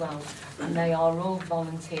group as well. And they are all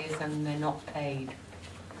volunteers and they're not paid.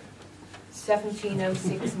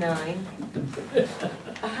 17069.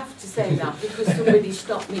 I have to say that because somebody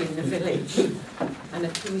stopped me in the village and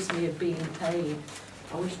accused me of being paid.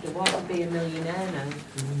 I wish there was to be a millionaire now.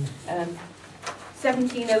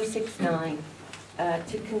 17069.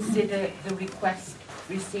 To consider the request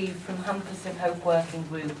received from Handforth of Hope Working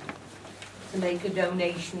Group to make a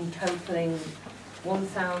donation totalling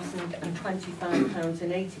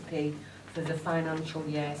 £1,025.80 for the financial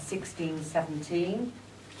year 16-17,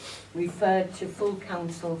 referred to full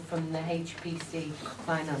council from the HPC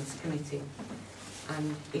Finance Committee.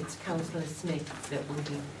 And it's Councillor Smith that will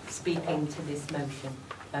be speaking to this motion.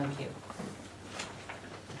 Thank you.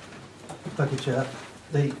 Thank you, Chair.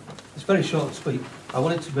 It's very short and sweet. I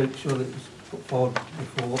wanted to make sure that it was put forward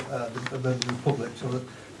before the members of the public so that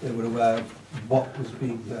they were aware of what was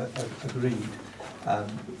being agreed.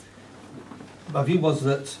 My view was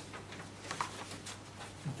that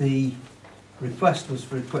the request was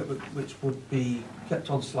for equipment which would be kept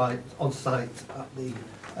on site at the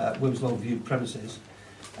Wilmslow View premises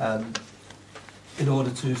in order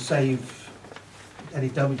to save any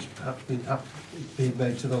damage perhaps being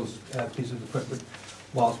made to those pieces of equipment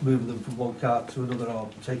whilst moving them from one cart to another or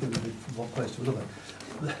taking them from one place to another.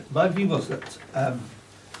 My view was that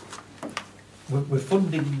we're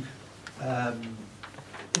funding,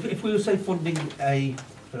 if we were say funding a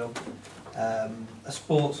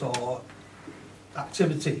sports or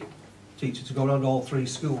activity teacher to go around all 3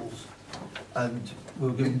 schools and we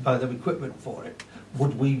were buy them equipment for it,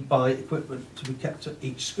 would we buy equipment to be kept at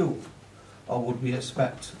each school, or would we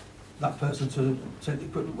expect that person to take the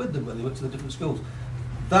equipment with them when they went to the different schools?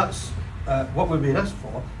 That's what we're being asked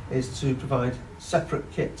for is to provide separate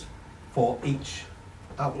kit for each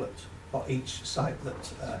outlet or each site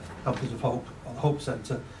that Handforth of Hope or the Hope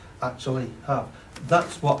Centre actually have.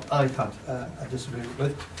 That's what I've had a disagreement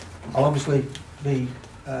with. I'll obviously be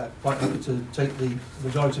quite happy to take the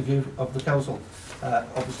majority view of the council,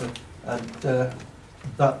 obviously, and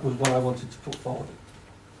that was what I wanted to put forward.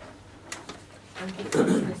 Thank you,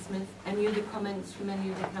 Councillor Smith. Any other comments from any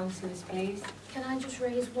of the councillors, please? Can I just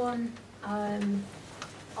raise one, on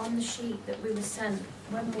the sheet that we were sent,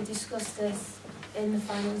 when we discussed this in the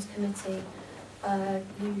Finance Committee,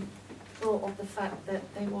 you brought up the fact that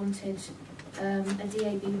they wanted a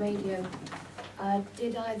DAB radio.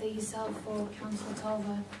 Did either yourself or Councillor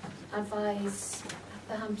Tolver advise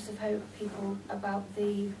the Handforth of Hope people about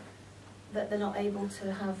that they're not able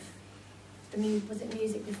to have the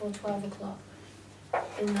music before 12 o'clock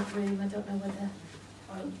in that room? I don't know whether...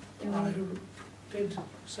 I did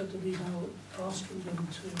send an email asking them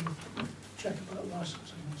to check about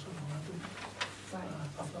licensing and so on. Right.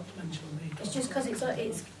 I've not mentioned the... It's just because it's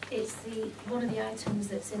one of the items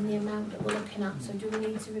that's in the amount that we're looking at, so do we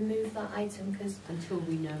need to remove that item? Because until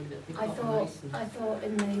we know that we've I got a thought licence.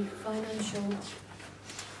 in the financial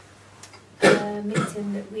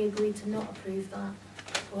meeting that we agreed to not approve that,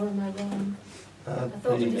 or am I wrong? I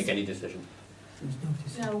thought We didn't make any decision.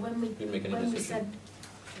 No, when we Didn't make any when we decision. said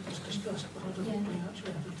It was discussed, but I don't think we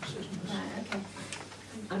actually had a decision. right, okay.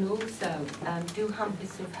 And also, do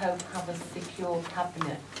Handforth of Hope have a secure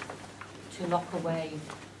cabinet to lock away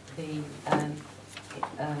the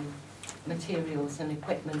materials and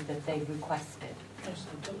equipment that they've requested? Yes,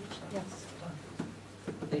 they told us that. Yes.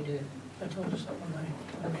 They do. They told us that when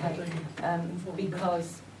they... Okay,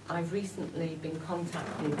 because I've recently been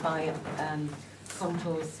contacted by a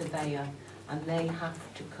contour surveyor, and they have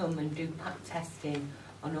to come and do pack testing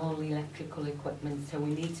on all the electrical equipment, so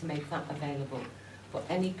we need to make that available. But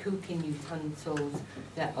any cooking utensils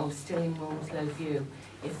that are still in Walmslow View,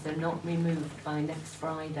 if they're not removed by next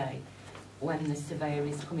Friday, when the surveyor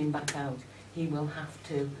is coming back out, he will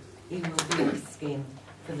be asking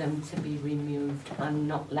for them to be removed and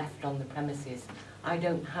not left on the premises. I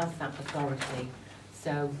don't have that authority,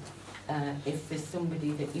 so if there's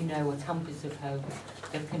somebody that you know at Handforth of Hope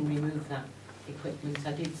that can remove that equipment.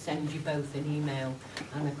 I did send you both an email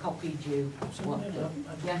and I copied you.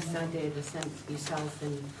 Yes, I did. I sent yourself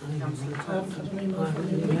and Councillor Thompson.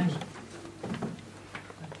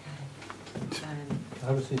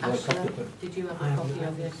 I received my copy of it. Did you have a copy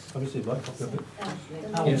of it? I received my copy of it.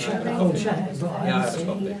 I'll check, but I Yeah, I haven't have a seen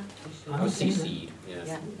copy. it. I was CC'd,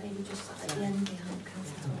 Yeah. Maybe just at the end behind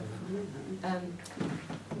Councillor.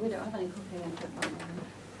 We don't have any cooking equipment.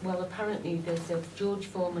 Well, apparently there's a George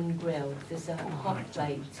Foreman grill, there's a hot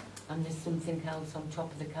plate, and there's something else on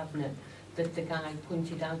top of the cabinet that the guy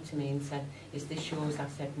pointed out to me and said, "Is this yours?" I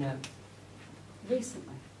said no.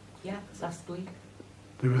 Recently? Yeah, last week.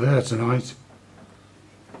 They were there tonight.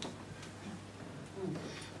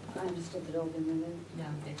 I understood they'd all been removed. No,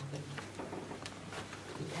 they haven't.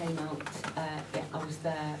 He came out, yeah, I was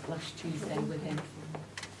there last Tuesday with him.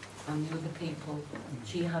 And the other people,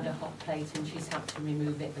 she had a hot plate and she's had to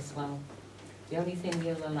remove it as well. The only thing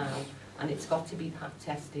he'll allow, and it's got to be pack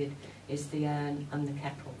tested, is the urn and the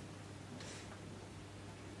kettle.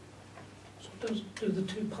 So do the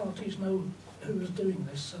two parties know who is doing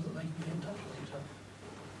this so that they can be in touch with each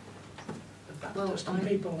other? The pack testing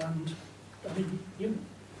people and, I mean,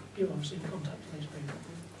 you're obviously in contact with these people.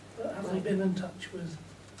 But have they been in touch with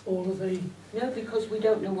all of the... No, because we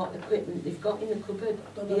don't know what equipment they've got in the cupboard.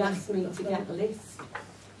 He asked me to get a list.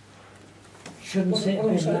 Shouldn't it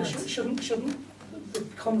be that? Shouldn't the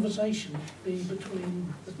conversation be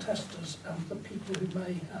between the testers and the people who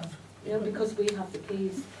may have... You know, because we have the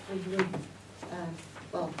keys. What do you mean?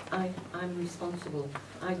 Well, I'm responsible.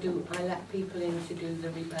 I let people in to do the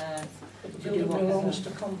repairs. But the to do building what belongs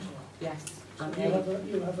they're- to Cllr. Yes. So and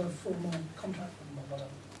you have a formal contract with them or whatever?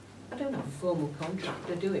 I don't have a formal contract.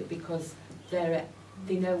 I do it because they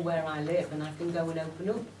know where I live and I can go and open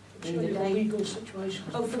up in the Surely the day. legal situation...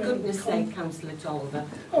 Oh, for goodness sake, Councillor Tolver.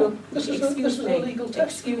 Oh, Look, this is a legal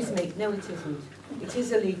test. Excuse me. No, it isn't. It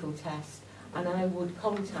is a legal test, and I would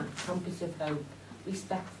contact Handforth of Hope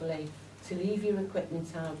respectfully to leave your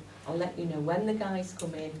equipment out. I'll let you know when the guys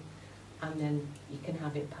come in, and then you can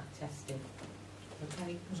have it pack tested.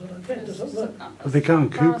 Okay? Is that okay? Does that work? But they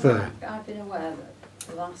can't cook there. I've been aware that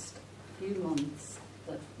the last few months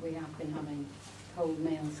that we have been having cold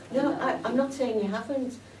meals. No, I'm not saying you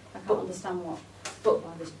haven't. I can't but- understand why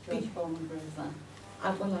this George Foreman grill is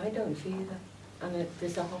there. Well, I don't either. And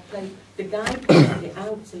there's a hot plate. The guy pointed it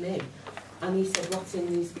out to me And he said, what's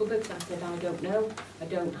in these cupboards? I said, I don't know. I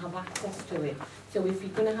don't have access to it. So if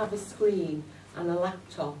you're going to have a screen and a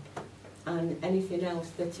laptop and anything else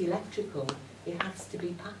that's electrical, it has to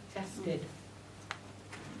be pack tested.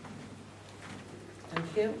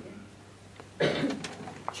 Thank you.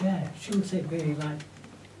 Chair, shouldn't it be, like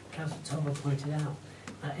Councillor Tolver pointed out,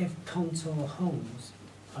 that if Contour Homes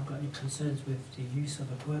have got any concerns with the use of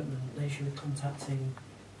equipment, they should be contacting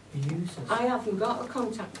the users? I haven't got a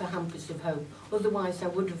contact for Handforth of Hope, otherwise I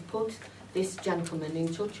would have put this gentleman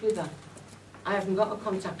in touch with her. I haven't got a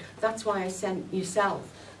contact. That's why I sent yourself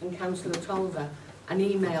and Councillor Tolver an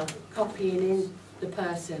email copying in the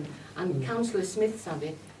person, and Councillor Smith's had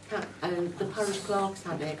it, and the parish clerk's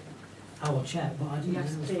had it. I will check, but I didn't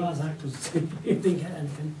Yes, know, as far as I could see, you didn't get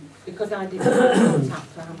anything. Because I didn't have a contact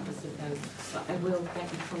for Handforth of Hope, but I will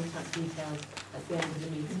get your contact details at the end of the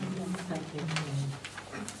meeting. Thank you.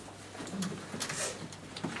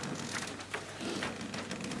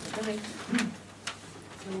 Right.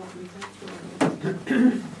 So what we go to?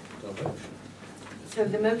 So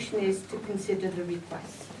the motion is to consider the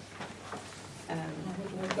request. I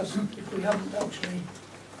would like us, if we haven't actually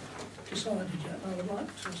decided yet, I would like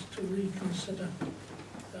us to reconsider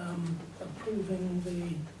approving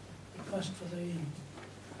the request for the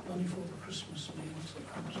money for the Christmas meals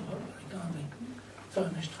regarding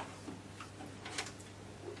furnished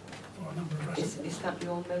for a number of residents. Is that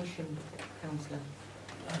your motion, Councillor?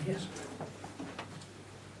 Yes.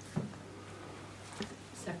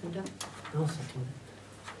 Seconder? I'll second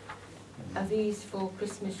it. Are these for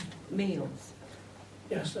Christmas meals?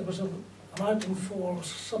 Yes, there was an item for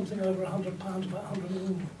something over £100, about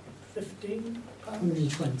 £115.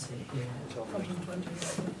 120, yeah. 120.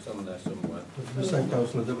 Some there somewhere. The same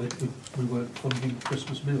councillor that we weren't funding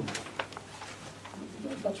Christmas meal.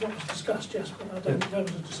 That's what was discussed, yes, but I don't think there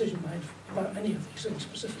was a decision made about any of these things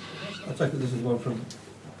specifically. I take it this is one from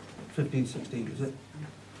 15-16, is it?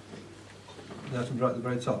 The item right at the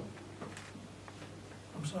very top.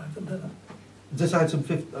 I'm sorry, I couldn't hear that. This item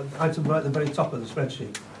right at the very top of the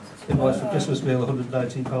spreadsheet. Invoice for Christmas meal,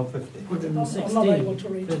 £119.50. I'm not able to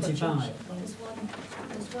read 35. There's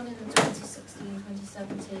one in the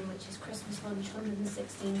 2016-2017, which is Christmas lunch,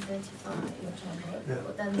 116.35. Yeah.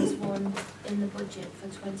 But then there's one in the budget for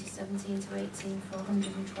 2017 to 18 for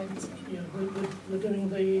 120. Yeah, we're doing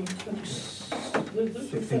the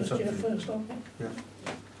first year first, aren't we? Yeah.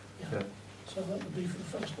 Yeah. So that would be for the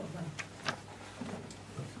first one then.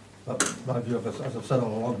 But my view of it, as I've said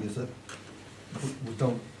all along, is that we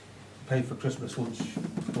don't pay for Christmas lunch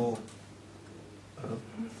for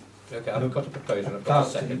Okay, I've got a proposal, I've got a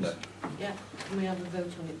seconder. Yeah, can we have a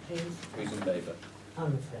vote on it, please? Who's in favour?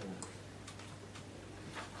 I'm in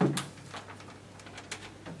favour.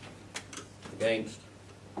 Against?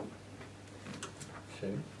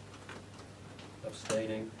 2.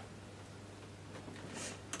 Abstaining?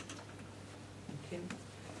 Thank you.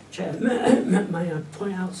 Chair, may I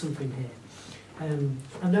point out something here?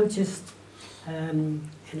 I noticed in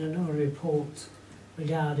another report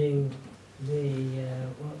regarding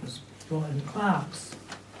what was brought in Clerk's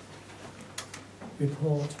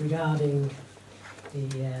report regarding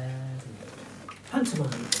the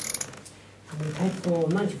pantomime. And we paid for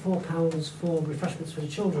 £94 for refreshments for the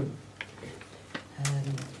children,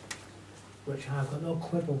 which I've got no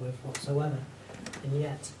quibble with whatsoever, and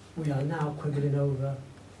yet we are now quibbling over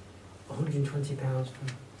 £120 for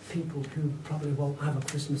people who probably won't have a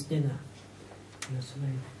Christmas dinner. You know what I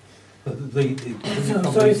mean? the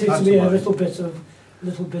So it seems to be a little bit of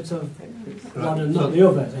one and not the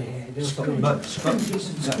other.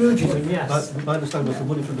 Scroogism, yes. My understanding was the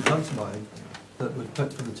money from the pantomime that was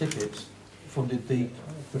put for the tickets funded the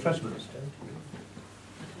refreshments.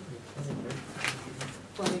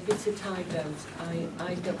 Well, if it's a tie vote,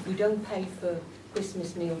 we don't pay for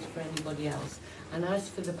Christmas meals for anybody else. And as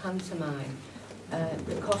for the pantomime,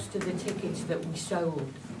 the cost of the tickets that we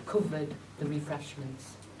sold covered the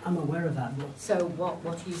refreshments. I'm aware of that, but So what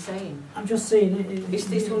are you saying? I'm just saying it. Is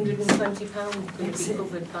this £120 going to be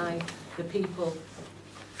covered by the people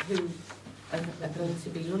who are going to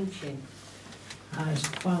be lunching? As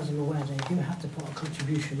far as I'm aware, they do have to put a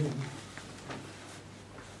contribution in.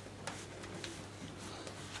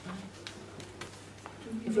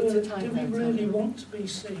 If it's a tie Do we vote, really want to be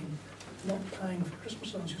seen not paying for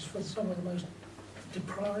Christmas lunches for some of the most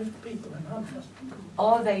deprived people in Handforth?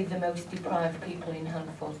 Are they the most deprived people in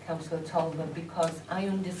Handforth, Councillor Tolver? Because I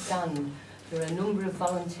understand there are a number of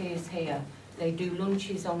volunteers here. They do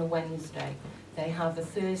lunches on a Wednesday. They have a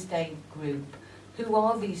Thursday group. Who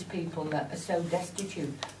are these people that are so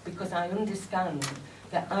destitute? Because I understand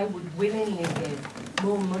that I would willingly give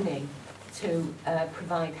more money to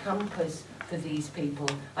provide hampers for these people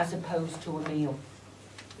as opposed to a meal.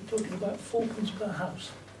 We're talking about £4 per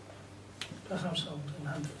house, per household in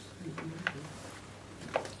Handforth.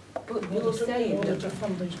 But In you're order to- saying in order that to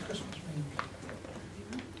fund these Christmas meals.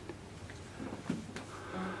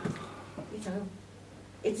 you know,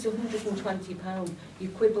 it's £120. You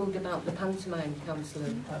quibbled about the pantomime,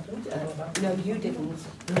 Councillor. I don't know about No, you didn't. No,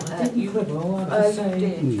 I didn't you- quibble, I Oh, just you say,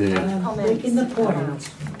 did. Yeah. Comments making the point about-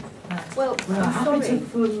 that Well, we're I'm happy sorry. to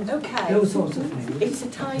fund Okay. those sorts of things. It's a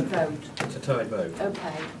tie vote. It's a tied vote.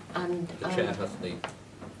 Okay, and The chair has the...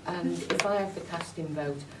 and if I have the casting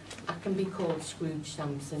vote, I can be called Scrooge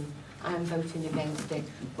Samson. I am voting against it.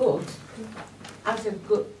 But as a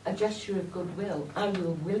gesture of goodwill, I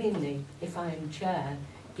will willingly, if I am chair,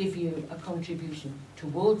 give you a contribution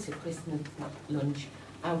towards a Christmas lunch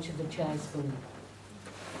out of the chair's fund.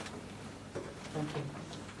 Thank you.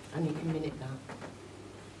 And you can minute that.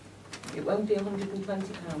 It won't be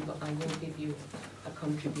 £120, but I will give you a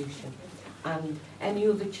contribution. And any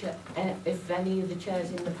other if any of the chairs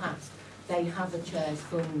in the past, they have a chairs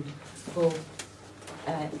fund for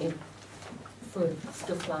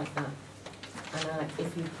stuff like that. And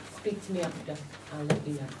if you speak to me after, I'll let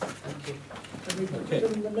you know. Thank you. Have we put it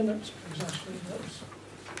in the minutes, please, Ashley? That's,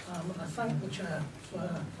 I thank the chair for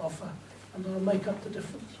her offer, and I'll make up the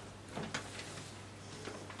difference.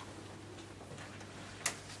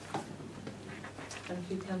 Thank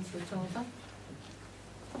you, Councillor Tolver.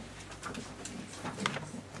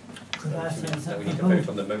 Could I say, is No, that we need to for vote both,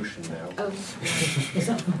 on the motion now. Oh, is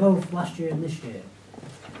that for both last year and this year?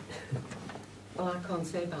 well, I can't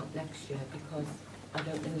say about next year because I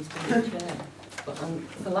don't know who's going to be chair. But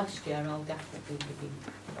for last year, I'll definitely give you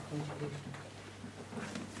a contribution.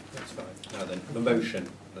 That's fine. Now then, the motion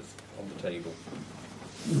that's on the table.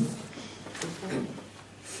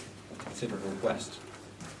 Consider a request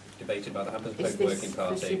debated by the Handforth Is Folk this Working for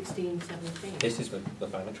Party. 16-17? This is for the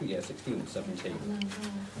financial year 16-17.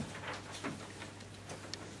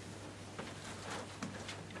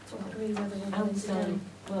 To agree whether we're going to Outside, do.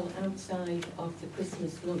 well, outside of the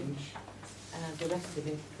Christmas lunch, the rest of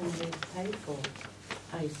it can be paid for,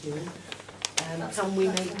 I assume. Can we That's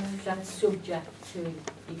make the motion. that subject to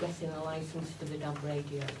you getting a licence for the DAB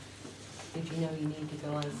radio? Did you know you needed a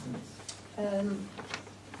licence?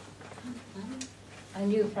 I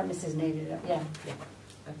knew premises needed it, yeah. Yeah.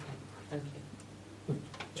 Okay, thank you.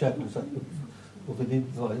 Chairman, is that, will they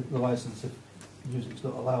need the licence if music's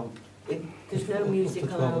not allowed? There's no Up to music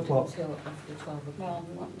 12 allowed o'clock. until after 12 o'clock.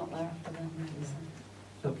 Well, not there after that,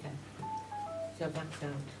 Okay. So that's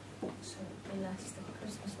out. So it'll be less the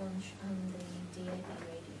Christmas lunch and the DAB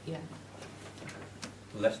radio. Yeah,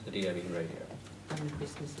 Less the DAB radio. and the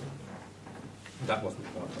Christmas lunch. That wasn't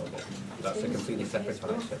part of it. That's a completely separate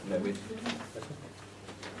item. No, it's...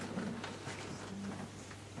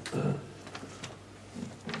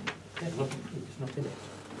 It's not in it.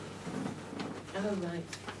 Oh, right, okay.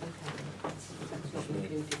 That's not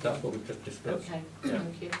included. That's what we've just discussed. Okay, Yeah.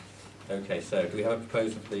 thank you. Okay, so do we have a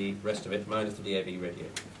proposal for the rest of it, minus the DAB radio?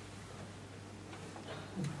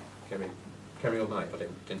 Kerry or Mike? I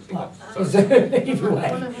didn't see that. Is Sorry. there either One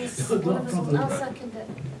way? of us, Not one a of us, problem. I'll second it.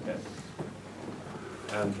 Okay.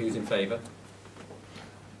 And who's in favour?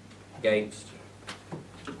 Against?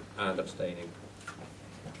 And abstaining?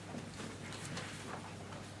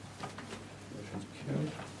 Motion's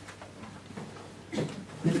carried.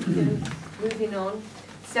 Moving on,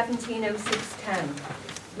 170610.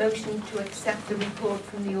 Motion to accept the report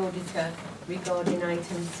from the auditor regarding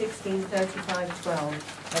item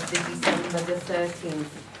 163512 of the December the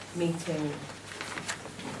 13th meeting.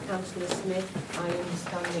 Councillor Smith, I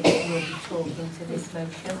understand that you will be talking to this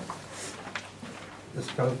motion. This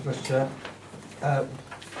Mr. Chair.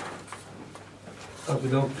 As we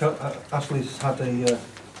know, Ashley's had a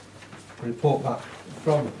report back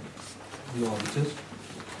from the auditors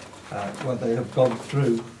where they have gone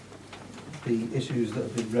through the issues that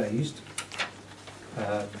have been raised.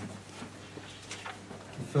 The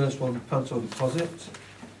first one, panto deposit.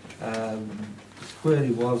 The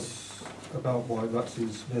query was about why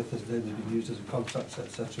Maxine Smith's name has been used as a contact,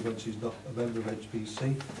 etc., when she's not a member of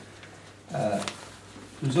HBC. The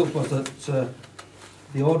result was that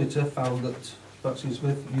the auditor found that Maxine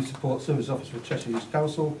Smith, Youth Support Service Officer for Cheshire East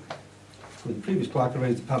Council, with the previous clerk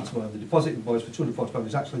arranged the pantomime. The deposit invoice for £240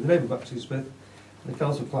 is actually the name of Maxine Smith, and the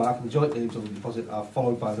council clerk and the joint names on the deposit are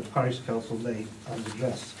followed by the parish council name and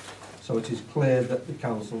address. So it is clear that the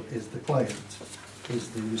council is the client, is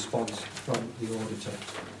the response from the auditor.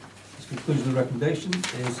 This conclusion of the recommendation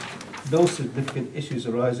is no significant issues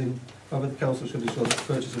arising. However, the council should ensure that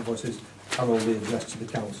purchase invoices are only addressed to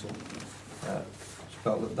the council. She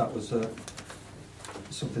felt that that was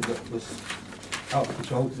something that was out of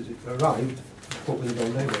control because it arrived put with a no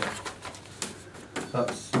name on it.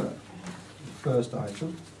 That's the first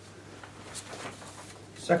item.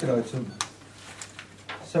 Second item,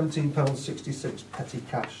 £17.66 petty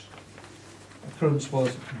cash. Occurrence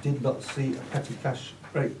was did not see a petty cash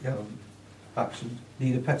breakdown action,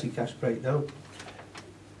 need a petty cash breakdown.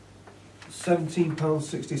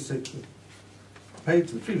 £17.66 paid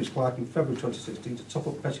to the previous clerk in February 2016 to top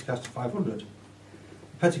up petty cash to 500. The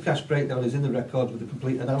petty cash breakdown is in the record with a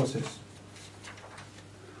complete analysis.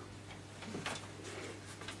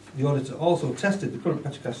 The auditor also tested the current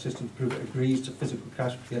petty cash system to prove it agrees to physical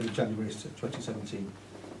cash at the end of January 2017.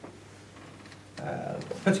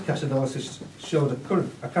 Petty cash analysis showed a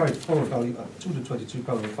carried forward value at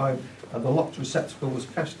 £222.05 and the locked receptacle was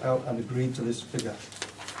cashed out and agreed to this figure.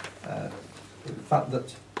 The fact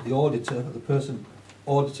that the auditor, the person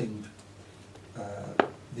auditing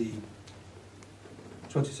the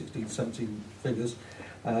 2016-17 figures,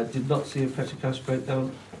 did not see a petty cash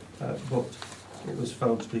breakdown, but it was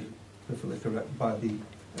found to be perfectly correct by the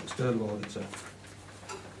external auditor.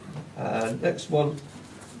 Next one,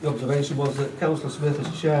 the observation was that Councillor Smith,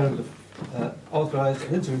 as chair, authorised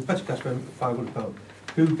an interim petty cash payment of £500.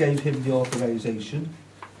 Who gave him the authorisation?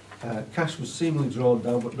 Cash was seemingly drawn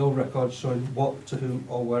down, but no record showing what, to whom,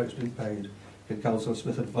 or where it's been paid. Can Councillor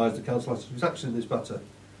Smith advise the council as to his action in this matter,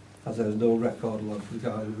 as there is no record lodged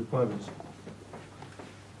regarding the requirements?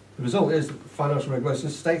 The result is that the financial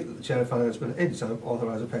regulations state that the chair of finance may at any time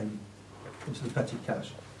authorise a payment into the petty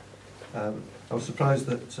cash. I was surprised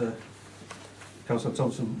that Councillor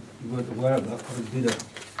Thompson, you weren't aware of that, having been a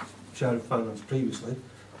chair of finance previously.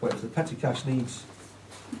 But if the petty cash needs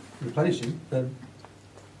replenishing, then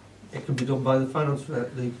it can be done by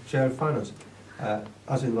the chair of finance,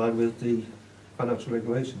 as in line with the financial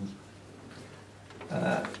regulations.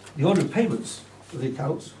 The order of payments for the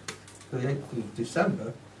accounts for the 8th of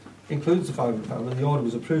December includes the £500, and the order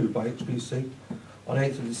was approved by HPC on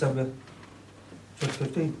 8th of December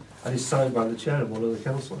 2015 and is signed by the chair and one other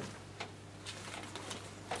councillor.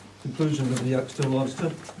 Conclusion of the external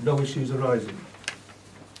auditor, no issues arising.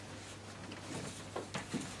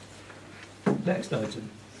 Next item,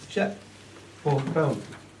 cheque, £400.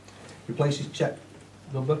 Replaces cheque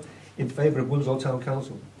number in favour of Wilmslow Town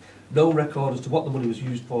Council. No record as to what the money was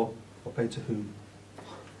used for or paid to whom.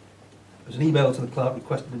 There's an email to the clerk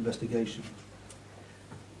requesting investigation.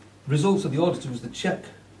 The results of the auditor was the cheque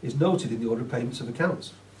is noted in the order of payments of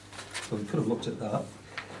accounts. So we could have looked at that.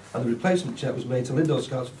 And the replacement cheque was made to Lindo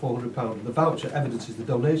Scouts for £400. And the voucher evidences the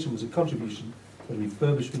donation was a contribution for the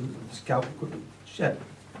refurbishment of the Scout equipment shed.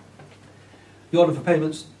 The order for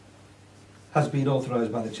payments has been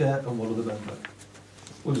authorised by the chair and one other member.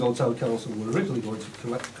 Wilmslow Town Council were originally going to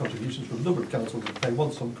collect contributions from a number of councils and pay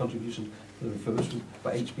one sum contribution for the refurbishment,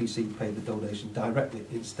 but HBC paid the donation directly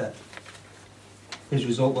instead. His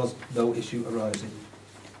result was no issue arising.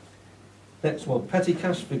 Next one, petty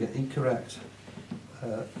cash figure incorrect.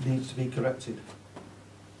 Needs to be corrected,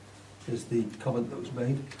 is the comment that was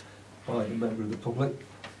made by a member of the public.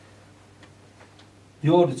 The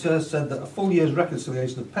auditor said that a full year's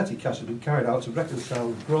reconciliation of petty cash had been carried out to reconcile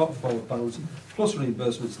the brought forward balance plus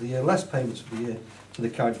reimbursements of the year, less payments for the year to the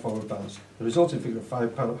carried forward balance. The resulting figure of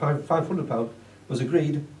 £500 was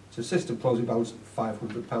agreed to system closing balance of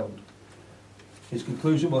 £500. His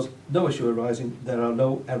conclusion was no issue arising, there are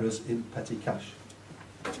no errors in petty cash.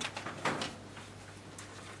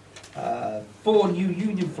 4 new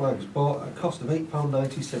Union flags bought at a cost of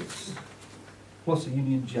 £8.96, plus a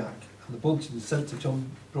Union Jack, and the bulletin sent to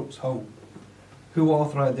John Brooks' home. Who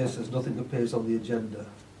authorised this, as nothing appears on the agenda?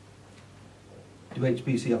 Do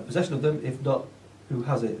HBC have possession of them? If not, who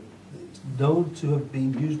has it? It's known to have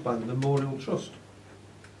been used by the Memorial Trust.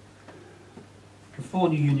 The 4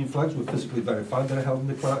 new Union flags were physically verified. They are held in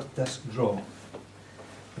the clerk's desk drawer.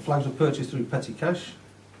 The flags were purchased through petty cash.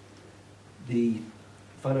 The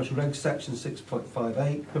Financial Regs section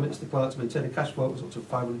 6.58 permits the clerk to maintain a cash flow up to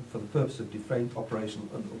 £500 for the purpose of defraying operational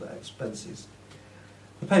and other expenses.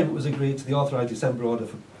 The payment was agreed to the authorised December order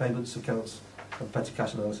for payments, accounts and petty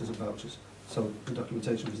cash analysis and vouchers. So the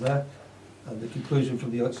documentation was there, and the conclusion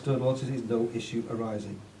from the external auditors is no issue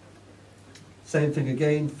arising. Same thing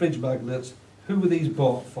again, fridge magnets. Who were these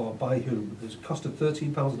bought for, by whom? There's a cost of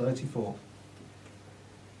 £13.94.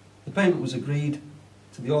 The payment was agreed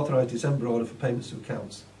to the authorised December order for payments of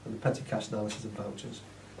accounts and the petty cash analysis and vouchers.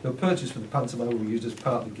 They were purchased for the pantomime were used as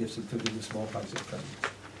part of the gifts, including the small bags of presents.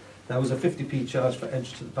 There was a 50p charge for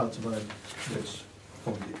entry to the pantomime, which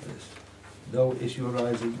funded this. No issue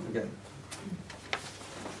arising again.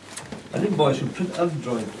 An invoice from Print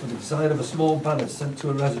Android for the design of a small banner sent to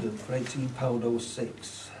a resident for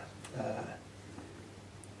 £18.06.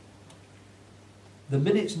 The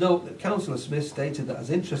minutes note that Councillor Smith stated that as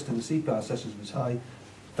interest in the CPR sessions was high,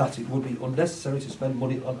 that it would be unnecessary to spend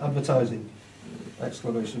money on advertising!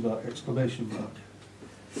 Exclamation mark, exclamation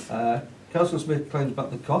mark. Councillor Smith claims back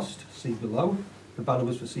the cost, see below. The banner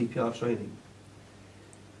was for CPR training.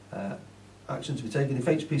 Action to be taken. If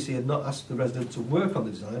HPC had not asked the resident to work on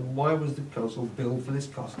the design, why was the council billed for this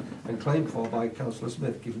cost and claimed for by Councillor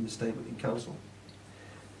Smith, given the statement in council?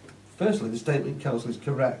 Firstly, the statement in council is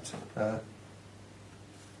correct. The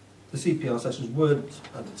CPR sessions weren't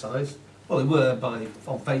advertised. Well, they were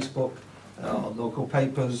on Facebook, on local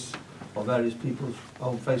papers, on various people's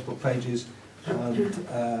own Facebook pages, and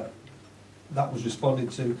that was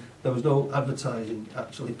responded to. There was no advertising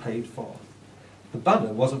actually paid for. The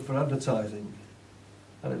banner wasn't for advertising,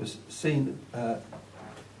 and it was seen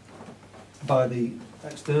by the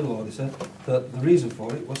external auditor that the reason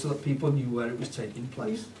for it was so that people knew where it was taking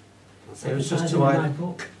place. It was just to my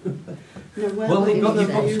book. well, they got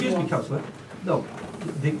the excuse me, Councillor. No,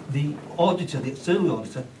 the auditor, the external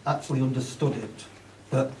auditor, actually understood it,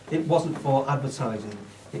 that it wasn't for advertising.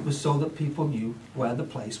 It was so that people knew where the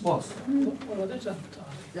place was. Well, it is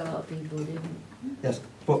advertising. A lot of people didn't. Yes,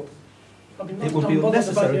 but I mean, it would be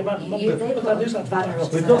unnecessary. But that is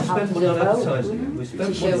advertising. We've not spent money on advertising. We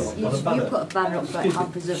spent money on a You banner. put a banner up for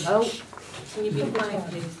Hampers of Hope. Can you be quiet,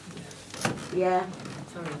 please? Yeah.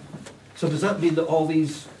 Sorry. So does that mean that all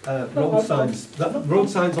these road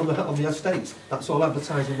signs on the estates, that's all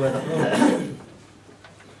advertising where that road is?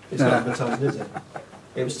 It's not advertising, is it?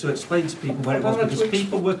 It was to explain to people where it was, because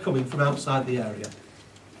people were coming from outside the area.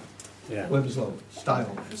 Yeah. Wilmslow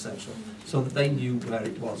style, etc. So that they knew where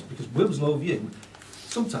it was. Because Wilmslow View,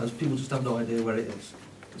 sometimes people just have no idea where it is.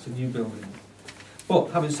 It's a new building. But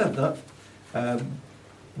having said that,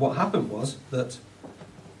 what happened was that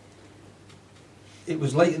it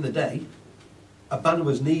was late in the day. A banner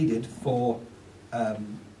was needed for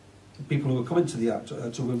people who were coming to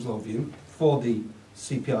to Wilmslow View for the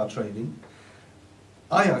CPR training.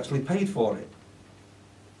 I actually paid for it,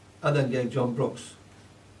 and then gave John Brooks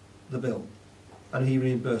the bill, and he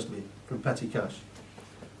reimbursed me from petty cash.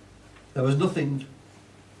 There was nothing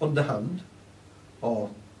underhand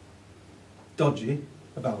or dodgy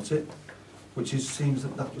about it, which seems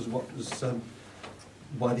that was what was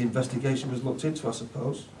why the investigation was looked into, I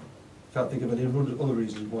suppose. Can't think of any other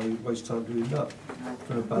reasons why you waste time doing that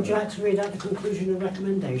for a banner. Would you like to read out the conclusion and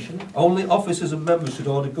recommendation? Only officers and members should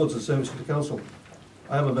order goods and services to the council.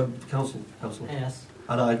 I am a member of the council, Yes.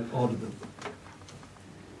 and I ordered them.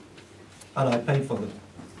 And I paid for them.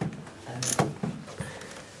 I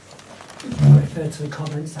refer to the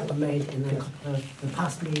comments that were made in the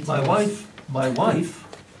past meetings. My wife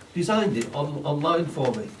designed it online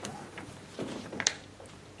for me.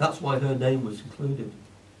 That's why her name was included.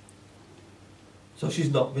 So she's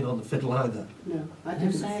not been on the fiddle either. No, I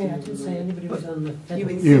didn't say anybody was on the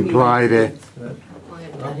fiddle. You implied it.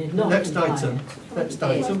 I did not Next imply item. it. Next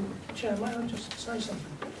item. Chair, may I just say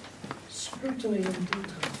something? Scrutiny in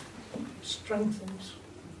detail strengthens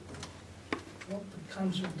what the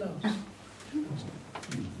council does.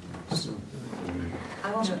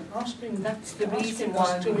 That's the reason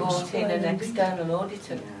why we brought in an external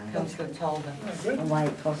auditor, Councillor Tolver. And why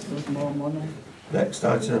it cost us more money. Next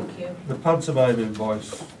item. Thank you. The pantomime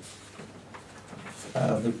invoice.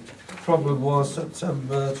 The problem was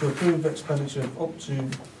September to approve expenditure of up to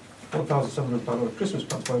 £1,700 on a Christmas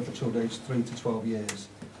pantomime for children aged 3 to 12 years.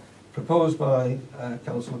 Proposed by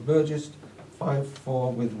Councillor Burgess,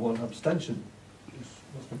 5-4 with 1 abstention.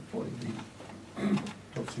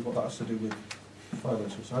 Don't see what that has to do with the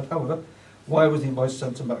financial side. However, why was the invoice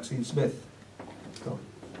sent to Maxine Smith? No.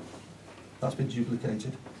 That's been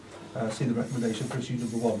duplicated. See the recommendation for issue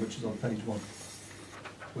number 1, which is on page 1,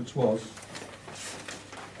 which was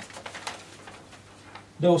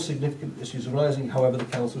no significant issues arising. However, the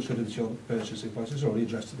council should ensure that the purchase invoice is already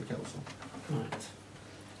addressed to the council. Right.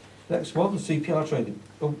 Next one, the CPR training.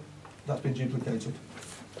 Oh, that's been duplicated.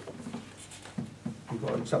 We've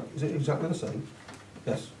got is it exactly the same?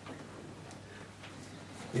 Yes.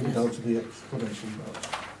 Even down to the exclamation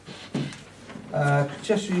mark.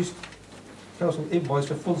 Cheshire East Council invoice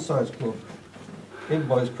for Fun Size Club.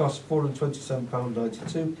 Invoice costs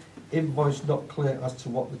 £427.92. Invoice not clear as to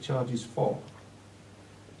what the charge is for.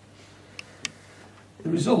 The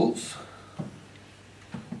results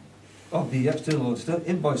of the external auditor,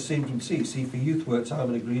 invoice seen from CEC for youth work time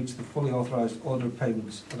and agreed to the fully authorised order of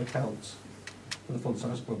payments and accounts for the Fun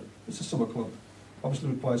Size Club. It's a summer club. obviously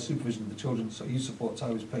requires supervision of the children, so youth support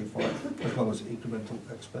time is paid for, as well as incremental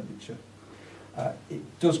expenditure.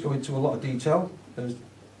 It does go into a lot of detail. It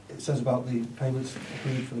says about the payments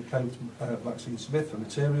agreed for the payment to Maxine Smith for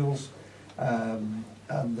materials, and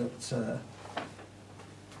that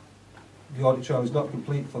the audit trail is not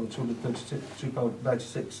complete for the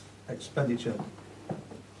 £232.96 expenditure,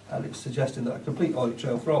 and it's suggesting that a complete audit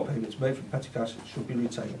trail for all payments made from petty cash should be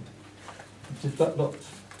retained. Did that not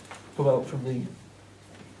come out from the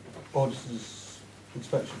auditor's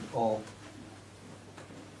inspection, or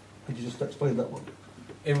could you just explain that one?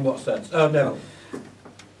 In what sense? Oh, no.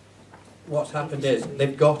 What's happened is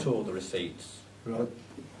they've got all the receipts, Right.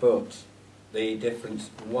 but the difference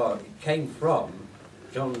was, it came from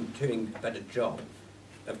John doing a better job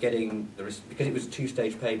of getting the because it was a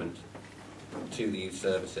two-stage payment to the youth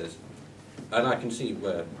services, and I can see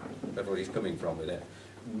where everybody's coming from with it.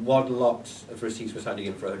 One lot of receipts was handing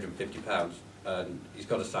in for £150, and he's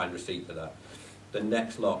got a signed receipt for that. The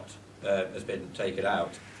next lot has been taken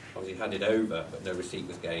out, obviously handed over, but no receipt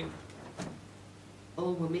was gained.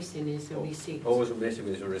 All we're missing is a receipt. All we're missing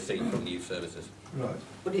is a receipt from the youth services. Right.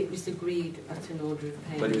 But it was agreed at an order of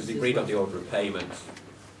payments. But it was agreed on the order of payments.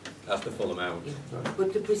 That's the full amount. Yeah. Right.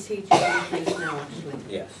 But the procedure is in place now, actually.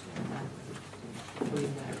 Yes.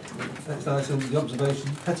 Next item, the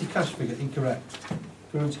observation, petty cash figure incorrect.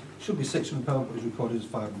 Current should be £600, but is recorded as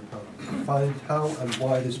 £500. Find how and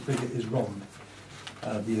why this figure is wrong.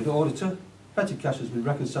 The auditor, petty cash has been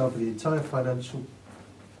reconciled for the entire financial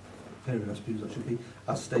period, I suppose that should be,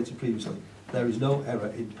 as stated previously. There is no error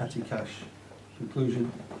in petty cash.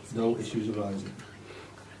 Conclusion, no issues arising.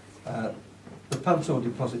 The Panto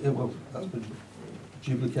deposit, well, that's been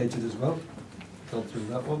duplicated as well. Gone through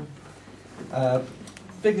that one.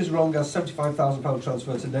 Figures wrong as £75,000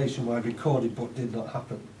 transfer to Nationwide recorded but did not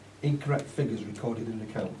happen. Incorrect figures recorded in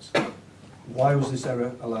accounts. Why was this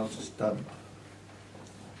error allowed to stand?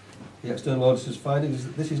 The external auditor's findings is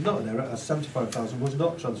that this is not an error, as £75,000 was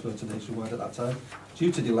not transferred to Nationwide at that time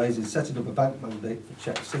due to delays in setting up a bank mandate for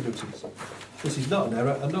cheque signatories. This is not an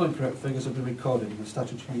error, and no incorrect figures have been recorded in the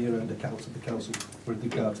statutory year-end accounts of the Council with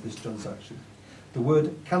regard to this transaction. The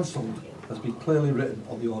word cancelled has been clearly written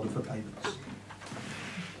on the order for payments.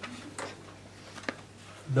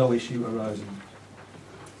 No issue arising.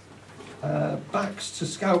 Backs to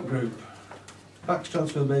Scout Group. Backs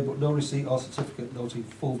transfer made but no receipt or certificate noting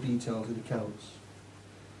full details in accounts.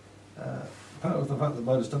 Part of the fact that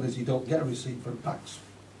my understanding is you don't get a receipt for a backs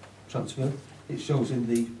transfer. It shows in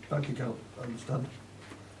the bank account, I understand.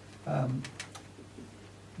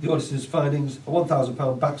 The auditor's findings, a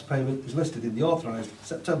 £1,000 backs payment is listed in the authorised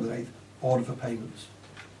September 8th order for payments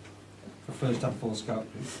for first Handforth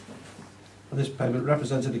Scout Group. And this payment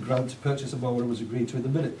represented a grant to purchase a mower and was agreed to in the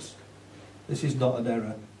minutes. This is not an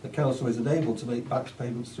error. The Council is enabled to make backs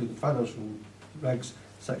payments through the financial regs,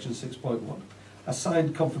 section 6.1. A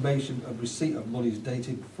signed confirmation of receipt of monies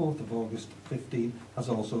dated 4th of August 15 has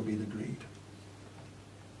also been agreed.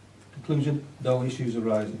 Conclusion, no issues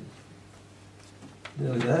arising.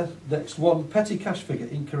 Nearly there. Next one, petty cash figure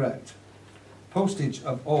incorrect. Postage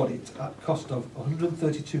of audit at cost of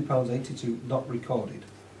 £132.82 not recorded.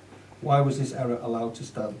 Why was this error allowed to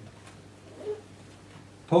stand?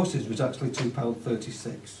 Postage was actually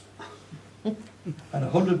 £2.36 and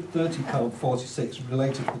 £130.46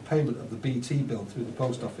 related to the payment of the BT bill through the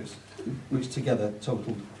post office, which together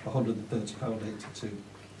totalled £130.82.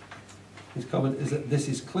 His comment is that this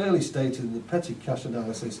is clearly stated in the petty cash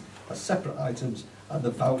analysis as separate items and the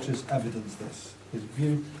vouchers evidence this. His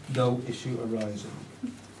view, no issue arising.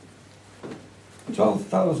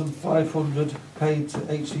 £12,500 paid to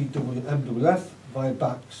HEWMWF via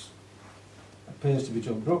backs. Appears to be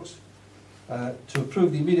John Brooks. To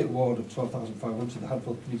approve the immediate award of £12,500 to the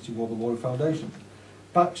Handforth Community War Memorial Foundation.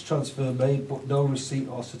 Backs transfer made but no receipt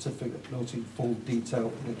or certificate noting full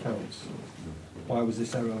detail in accounts. Why was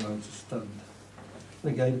this error allowed to stand?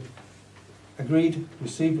 And again, agreed,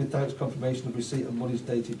 received with thanks confirmation of receipt and monies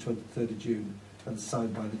dated 23rd of June and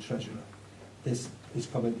signed by the Treasurer. His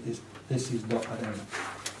comment is, this is not an error.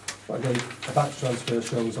 But again, a back transfer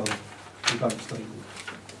shows on the bank statement.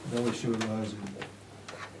 No issue arising.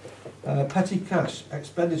 Petty cash,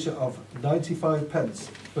 expenditure of 95p,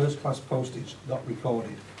 first class postage, not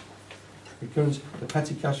recorded. Because the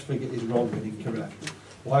petty cash figure is wrong and incorrect.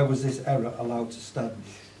 Why was this error allowed to stand?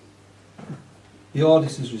 The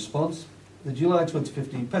auditor's response, the July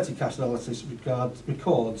 2015 petty cash analysis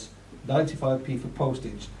records 95p for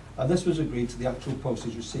postage, and this was agreed to the actual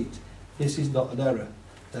postage receipt. This is not an error.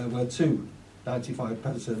 There were two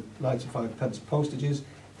 95p and 95p postages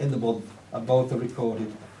in the month, and both are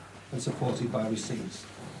recorded and supported by receipts.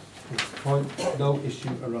 Point, no issue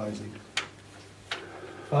arising.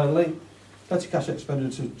 Finally, petty cash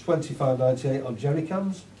expenditure £25.98 on jerry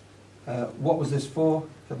cans. What was this for?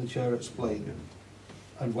 Can the chair explain?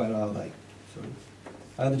 And where are they?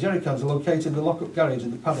 Sorry. The jerry cans are located in the lock-up garage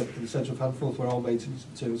in the paddock in the centre of Handforth where all maintenance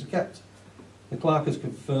materials are kept. The clerk has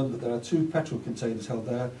confirmed that there are 2 petrol containers held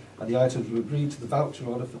there and the items were agreed to the voucher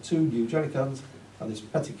order for 2 new jerry cans and this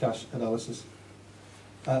petty cash analysis.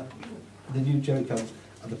 The new jerry cans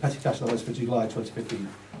and the petty cash analysis for July 2015.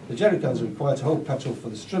 The jerry cans are required to hold petrol for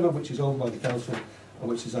the strimmer which is owned by the council and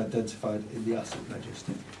which is identified in the asset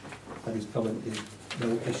register. And his comment is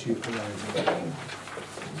no issue arising.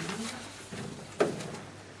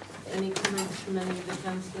 Any comments from any of the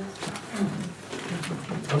councillors?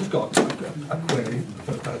 I've just got a query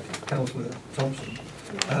for Councillor Thompson.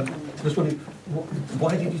 Just wondering,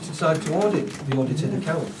 why did you decide to audit the audited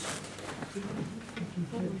accounts?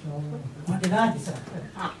 What did I decide?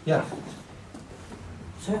 Yeah.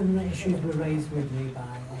 Certain issues were raised with me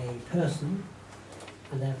by a person,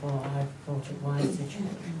 and therefore I thought it wise to check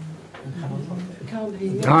and have a look. Can't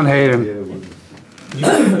hear you. Can't hear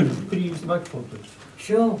him. Could you use the microphone, please?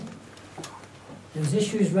 Sure. There was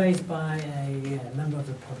issues raised by a member of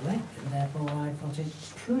the public, and therefore I thought it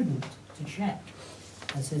prudent to check.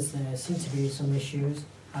 And since there seem to be some issues,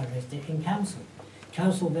 I raised it in council.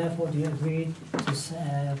 Council therefore agreed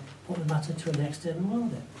to put the matter to an external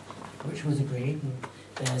audit, which was agreed,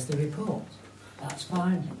 and there's the report. That's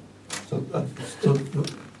fine. So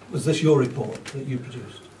was this your report that you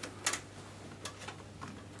produced?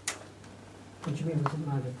 What do you mean was it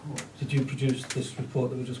my report? Did you produce this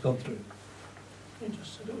report that we've just gone through? He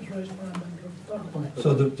just said it was raised by a member of the public.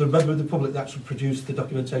 So the member of the public that actually produced the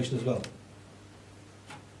documentation as well?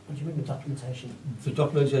 What do you mean the documentation? The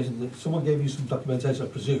documentation, that someone gave you some documentation, I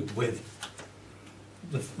presume, with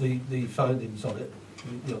the findings on it,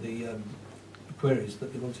 you know, the queries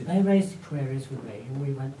that they wanted. They raised the queries with me, and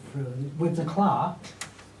we went through them with the clerk.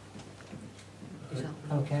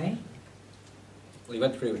 Okay. Well, you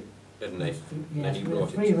went through it, didn't they? Yes, you the brought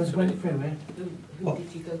it three of to us me. went through it. Who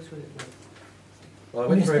did you go through it with? Well, I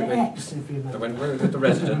went through it Mr. with, X, if you I remember. went through it with the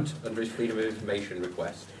resident under his freedom of information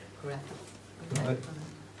request. Correct. Right.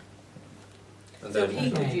 And So then, he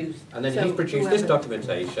produced. and then so he produced this whoever-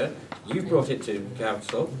 documentation, you brought it to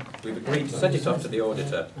council, we've agreed to send it off to the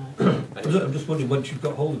auditor. And I'm just wondering, once you've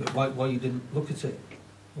got hold of it, why you didn't look at it?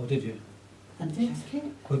 Or did you? And did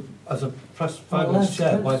Well, as a press Well, finance that's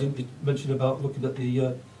chair, good. why didn't you mention about looking at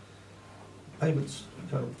the payments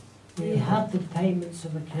account? we had the payments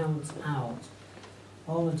of accounts out.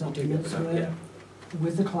 All the documents that, were yeah.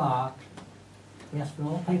 with the clerk. We asked for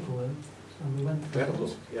all paperwork, and we went We through had a it.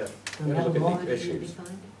 look, yeah. And We had a look lot- at the issues.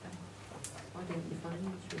 Why didn't you find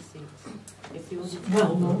those receipts? If the auditor...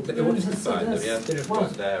 Well, no. But the auditor signed them, yeah, they just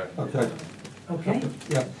weren't there. Okay, Okay.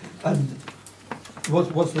 yeah. And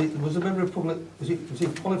was the member of public, was he a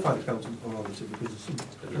qualified accountant or auditor? Because there's some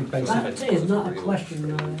pretty basic. That is not a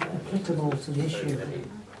question applicable to the issue.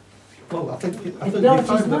 Well, I think No, you it is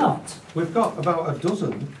find that not. we've got about a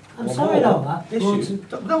dozen I'm or sorry more about that. issues.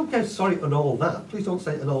 Don't get sorry and all that. Please don't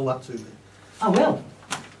say and all that to me. I will.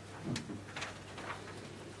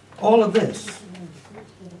 All of this,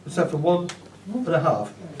 except for 1.5,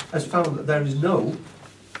 has found that there is no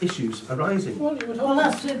issues arising. Well, you would Well,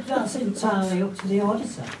 hope that's entirely up to the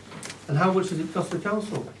auditor. And how much does it cost the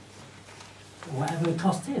council? Whatever the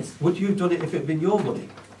cost is. Would you have done it if it had been your money?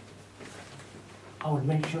 I would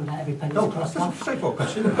make sure that every penny's No, crossed that's a off. straightforward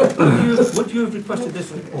question. Would you have requested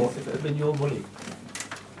this report if it had been your money?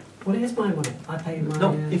 Well, it is my money. I pay my...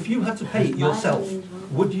 No, if you had to pay it yourself,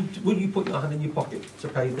 would you put your hand in your pocket to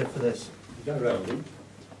pay for this?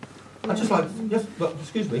 I'd just like, yes, but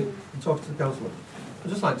excuse me, I'm talking to the councillor. I'd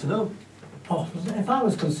just like to know. Oh, if I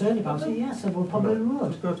was concerned about it, yes, I would probably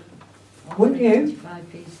would. Good. Wouldn't you?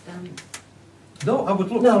 25p stamp. No, I would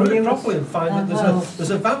look No, through you it would- properly and find that well- there's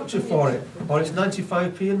a voucher for it, or it's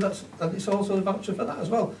 95p, and it's also a voucher for that as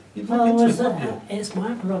well. You'd look Well, into it, wouldn't you? it's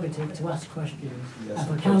my prerogative to ask questions. Yes, And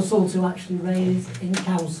for of council to actually raise in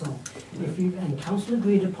council. If you, and council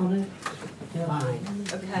agreed upon it, fine.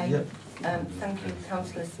 Okay. Yep. Thank you,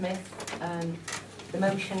 Councillor Smith. The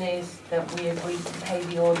motion is that we agree to pay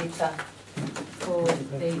the auditor for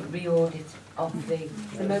the re-audit of the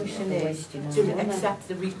motion is to accept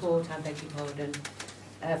the report, I beg your pardon,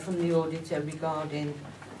 from the auditor regarding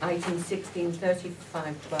item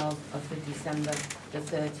 163512 of the December the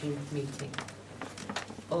 13th meeting.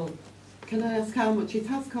 Oh, Can I ask how much it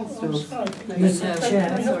has cost I'm us? sorry. please? No, Can I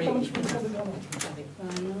have sorry, comments you from can the public on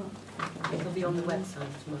it? it'll be on the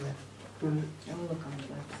website tomorrow. Right. I'll look on the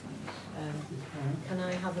website. Can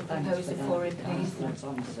I have a proposer for it, please?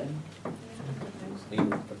 Thompson. You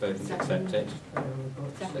propose to accept it?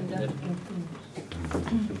 Seconded.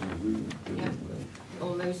 Yeah.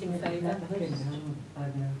 All those in favour?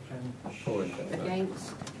 4 in favour.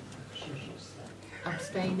 Against?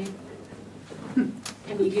 Abstaining?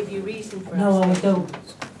 Can you give your reason for No, I abstaining?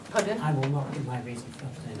 don't. Pardon? I will not give my reason for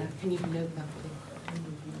abstaining. Can you note that, please?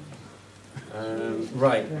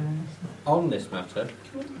 Right, on this matter,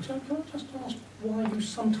 Can I just ask why you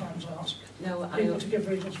sometimes ask No, people to give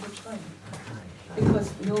reasons for abstaining?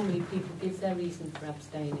 because normally people give their reason for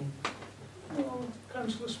abstaining. Well,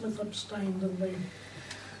 Councillor Smith abstained on the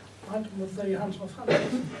item with the Handforth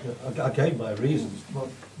Handforth. Yeah, I gave my reasons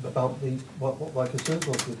about what my concern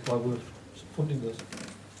was with why we're funding this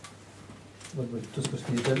when we discussed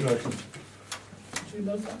the agenda item. Do you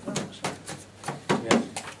know that now? yes,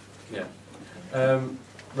 yeah.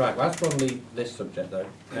 Right, whilst we're on this subject though,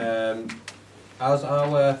 as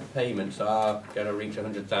our payments are going to reach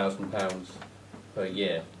 £100,000 per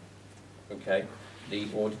year, okay, the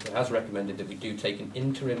auditor has recommended that we do take an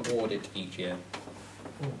interim audit each year.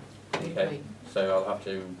 Okay, so I'll have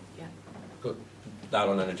to put that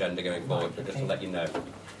on an agenda going forward, but just to let you know.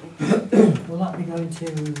 Will that be going to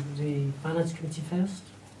the Finance Committee first?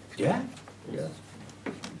 Yeah? Yeah.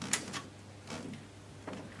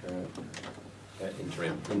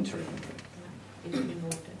 Interim. Interim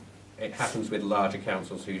audit. It happens with larger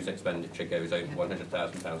councils whose expenditure goes over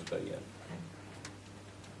 £100,000 per year.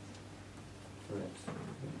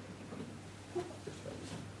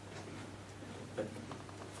 Thank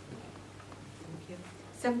you.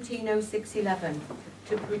 170611,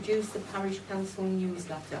 to produce the Parish Council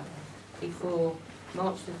newsletter before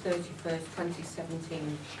March the 31st,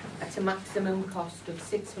 2017, at a maximum cost of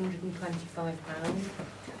 £625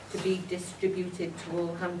 to be distributed to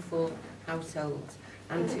all Handforth households,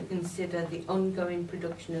 and to consider the ongoing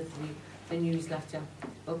production of the newsletter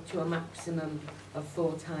up to a maximum of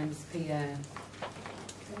 4 times per year.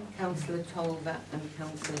 Councillor Tolver and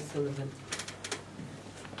Councillor Sullivan.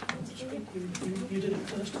 You did it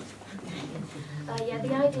first. Yeah,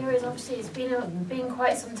 the idea is obviously it's been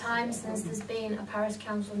quite some time since there's been a Parish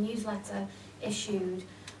Council newsletter issued.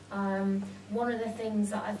 One of the things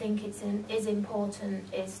that I think is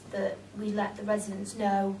important is that we let the residents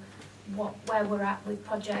know where we're at with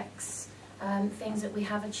projects, things that we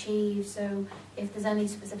have achieved. So if there's any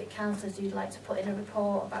specific councillors who'd like to put in a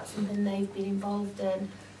report about something they've been involved in.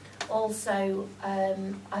 Also,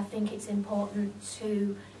 I think it's important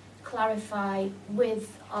to clarify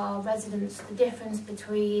with our residents the difference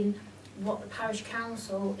between what the parish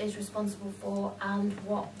council is responsible for and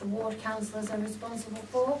what the ward councillors are responsible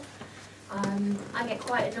for. I get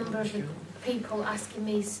quite a number of people asking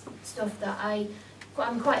me stuff that I'm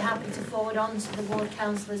quite happy to forward on to the ward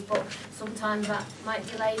councillors, but sometimes that might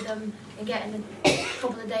delay them in getting a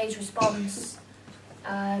couple of days response.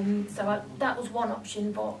 That was one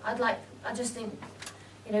option, but I just think,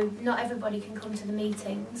 you know, not everybody can come to the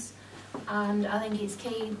meetings, and I think it's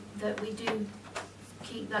key that we do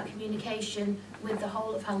keep that communication with the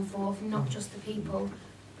whole of Handforth, not just the people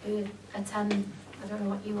who attend. I don't know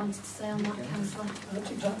what you wanted to say on that, Councillor.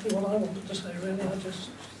 That's exactly what I wanted to say, really. I just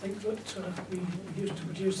think that we used to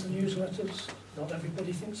produce the newsletters. Not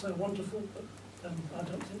everybody thinks they're wonderful, but I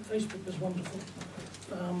don't think Facebook is wonderful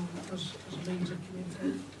as a means of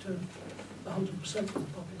communicating to 100% of the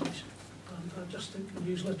population. And I just think the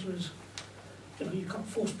newsletter is, you know, you can't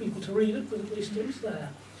force people to read it, but at least it's there.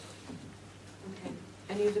 Okay.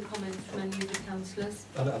 Any other comments from any of the councillors?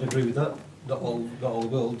 I'd agree with that. Not all the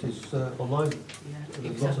world is online.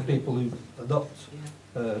 There's lots of people who are not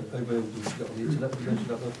able to get on the internet. We mentioned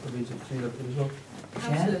that the means of seeing everything as well.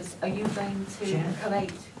 Councillors, are you going to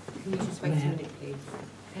collate? Can you just wait a minute, please?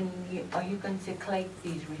 Are you going to collate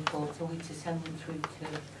these reports, or are we to send them through to?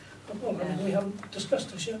 Well, I mean, we haven't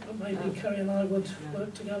discussed this yet, but maybe Kerry and I would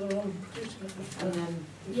work together on producing it. And then,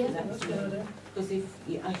 Yeah, that's a good idea. Because if,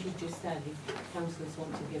 as you just said, if councillors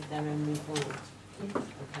want to give their own report,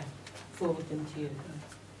 okay, forward them to you.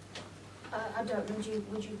 I don't know,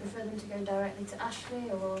 would you prefer them to go directly to Ashley,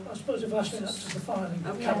 or? I suppose if Ashley acts as the filing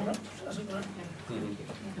cabinet, as it were,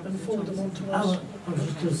 and forward them on to I us. was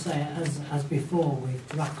just going to say, as before, we've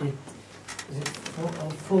drafted, is it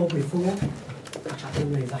four before? I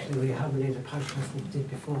don't know exactly how many the parish council did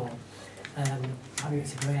before. I think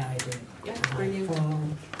it's a great idea. Yeah, brilliant.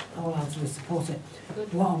 All out to support it.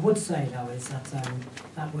 Good. What I would say though is that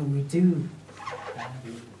when we do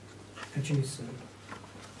produce them,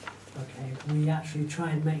 okay, we actually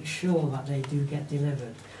try and make sure that they do get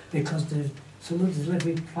delivered, because some of the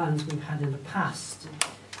delivery plans we've had in the past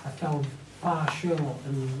have fell far short,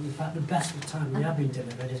 and in fact the best of the time they have been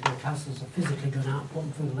delivered is when councils have physically gone out and put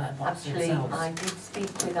them through the letterbox Actually, themselves. I did speak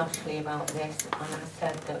with Ashley about this, and I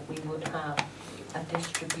said that we would have a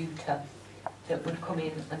distributor that would come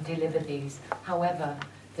in and deliver these. However,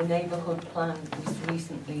 the neighbourhood plan was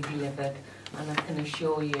recently delivered, and I can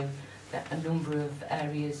assure you that a number of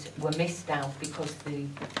areas were missed out because the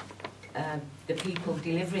people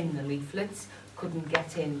delivering the leaflets couldn't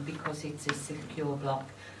get in because it's a secure block,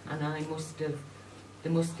 and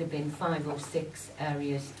there must have been 5 or 6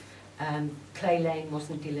 areas. Cllr Lane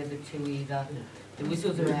wasn't delivered to either. There was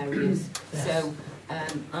other areas. So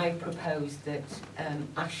I propose that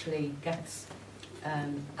Ashley gets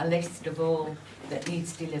a list of all that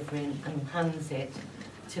needs delivering and hands it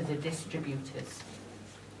to the distributors.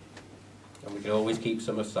 And we can always keep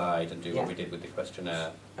some aside and do what we did with the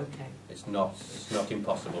questionnaire. Okay. It's not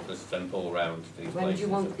impossible for us to send Paul round to these When places. do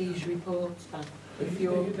you want these reports back? If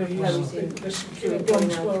you're The proposing secure to go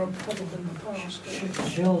ones now. were a problem in the past.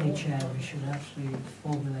 Surely, Chair, we should actually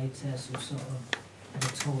formulate some sort of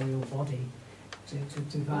editorial body to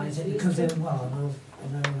devise it, because well, I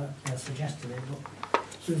know that they're suggesting it, but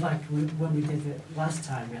it was like when we did it last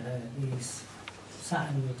time, we sat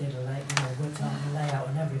and we did worked out the layout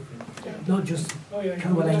and everything, not just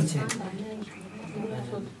collating. That's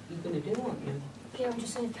what you're going to do, aren't you? Yeah, I'm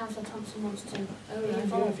just saying if Councillor Thompson wants to be yeah,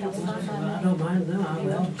 involved, if you that's want fine to. by I me. don't mind, no, I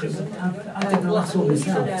will, because I did the What last one you should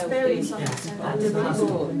myself. know Experience is, on it, so on the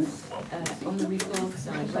reports, on the report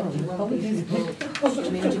side, when do you want these reports from Put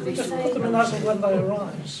them individual in as and when they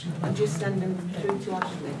arise. and just send them through to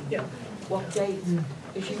Ashley? Yeah. What date?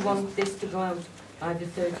 If you want this to go out by the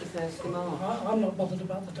 31st of March. I'm not bothered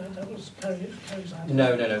about the date, that was Kerry's idea.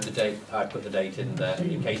 No, the date, I put the date in there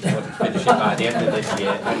in case you wanted to finish it by the end of this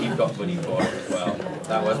year and you've got money for it as well.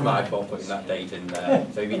 That was my fault putting that date in there.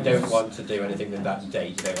 So if you don't want to do anything with that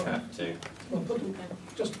date, you don't have to. Well,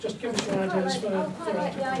 just give us your I ideas quite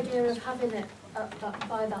like the idea of having it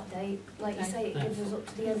by that date. Like you say, it gives us up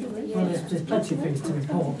to the end of the year. Well, there's plenty of things to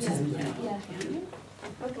report, isn't there? Yeah.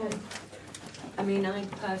 Okay. I mean, I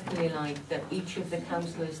personally like that each of the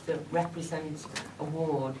councillors that represents a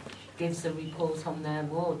ward gives a report on their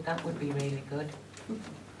ward. That would be really good.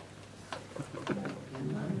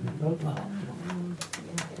 Well,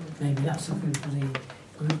 maybe that's something for the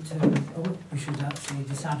group to, we should actually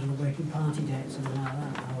decide on a working party date, something like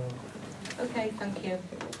that. Okay, thank you.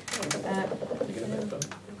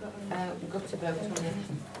 We've got to vote on it.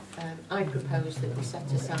 I propose that we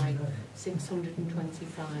set aside £625.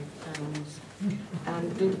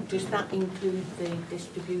 And does that include the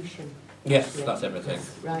distribution? Yes, that's everything.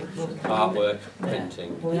 Right. Well, Artwork,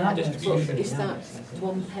 printing, Yeah. distribution. is that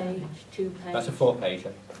 1 page, 2 page? That's a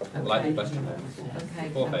 4-pager, like the Okay. questionnaire. Okay,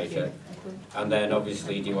 4-pager. And then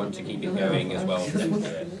obviously, do you want to keep it going as well next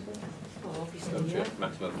year? Well, obviously, Up to yeah. a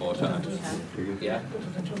maximum of 4 times. Yeah? Put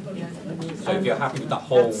it into a budget for next year. So if you're happy with that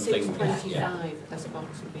whole That thing, yeah. 625 has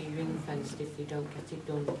got to be ring fenced if they don't get it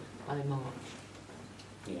done by March.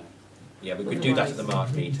 Yeah. Yeah, we could do that at the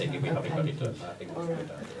March meeting if we haven't got it done. I think that's a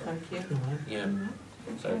good idea. Thank you. Right. Yeah.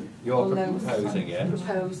 So All you're those- proposing it.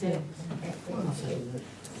 Propose it.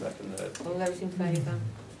 Second, All those in favour?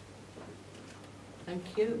 Thank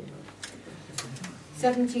you.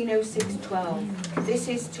 170612. This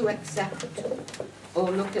is to accept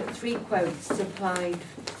or look at 3 quotes supplied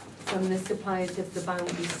from the suppliers of the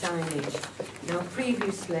boundary signage. Now,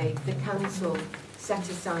 previously, the council set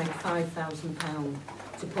aside £5,000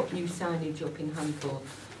 to put new signage up in Handforth.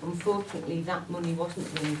 Unfortunately, that money wasn't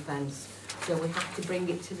ring-fenced, so we have to bring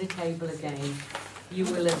it to the table again. You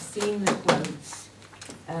will have seen the quotes.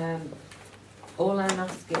 All I'm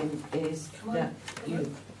asking is that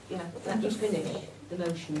you, let me finish the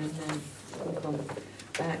motion and then move on.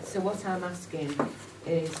 So what I'm asking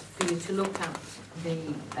is for you to look at the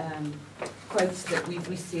quotes that we've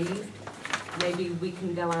received. Maybe we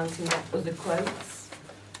can go out and get other quotes,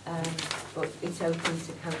 but it's open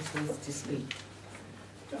to councillors to speak.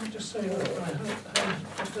 Can I just say that I heard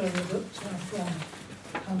just earlier that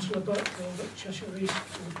from Councillor Burkeville that Cheshire East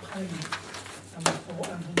will pay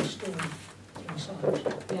and install the signs.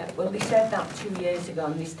 Yeah, well, they said that 2 years ago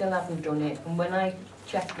and they still haven't done it. And when I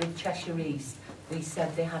checked with Cheshire East, they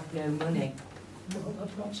said they had no money. Well,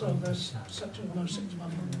 that's not so. There's Section 106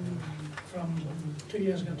 money from 2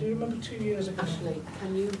 years ago. Do you remember 2 years ago? Ashley,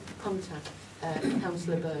 can you contact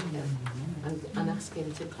Councillor Burgess and ask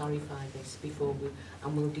him to clarify this before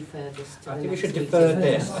and we'll defer this to I the think we next should meeting. defer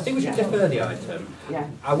this. I think we should defer the item. Yeah.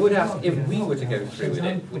 I would ask, if we were to go through with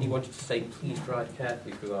it, would you want it to say, please drive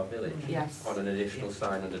carefully through our village? Yes. On an additional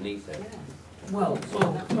sign underneath it? Well,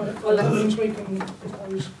 Well, that means we can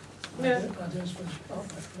propose ideas for the spotlight,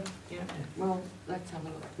 yeah. Yeah, well, let's have a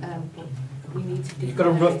look. But we need to You've got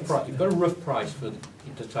a defer rough it. price. You've got a rough price for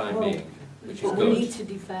the time Well, being, which is But we good. need to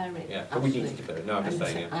defer it. Yeah, but we need to absolutely. defer it. No, I'm just And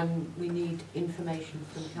saying, and we need information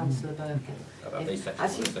from Councillor Birkin. about these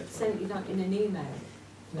sections. Has he sent you that in an email?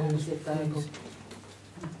 Or was it verbal?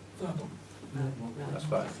 Verbal. That's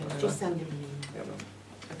fine. Just send him an email. Yeah, well.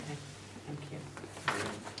 Okay, thank you.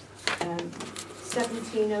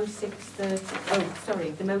 170630, oh, sorry,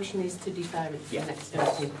 the motion is to defer it to Yeah. the next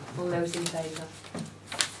meeting. All those in favour?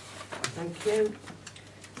 Thank you.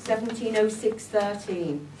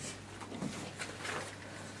 170613,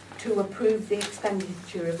 to approve the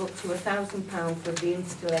expenditure of up to £1,000 for the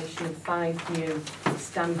installation of 5 new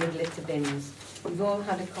standard litter bins. We've all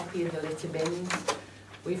had a copy of the litter bins.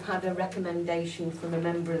 We've had a recommendation from a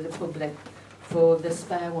member of the public for the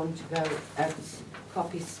spare one to go at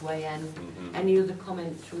Coppice Way End. Any other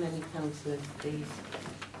comments from any councillor, please?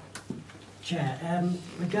 Chair,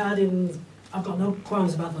 regarding, I've got no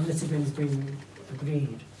qualms about the litter bins being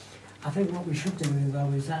agreed. I think what we should do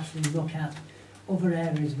though is actually look at other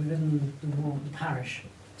areas within the parish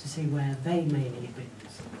to see where they may need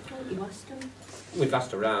bins. You asked them? We've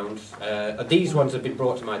asked around. These ones have been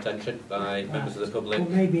brought to my attention by members of the public, Well,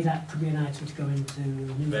 maybe that could be an item to go into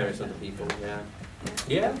various other people. Yeah.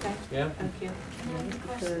 Yeah. Okay, Yeah. thank you. Can I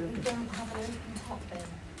request that we don't have an open top bin?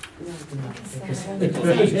 because That one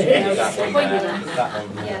Point there. that. That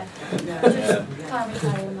one. Yeah, Yeah. just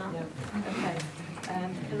clarify on that. Yeah, okay.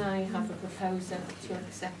 Can I have a proposer to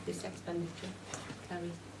accept this expenditure?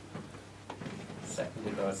 Carrie?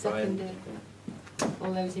 Seconded by Brian. Seconded.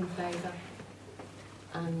 All those in favour?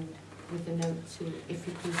 And with a note to, if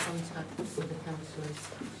you can contact other councillors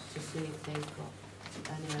to see if they've got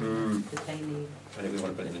any items that they need. And if we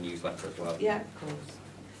want to put it in the newsletter as well. Yeah, of course.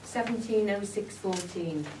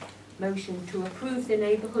 170614, motion to approve the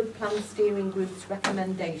Neighbourhood Plan Steering Group's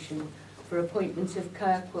recommendation for appointment of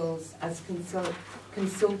Kirkwells as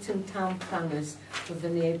consultant town planners of the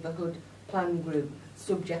Neighbourhood Plan Group,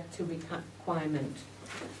 subject to requirement.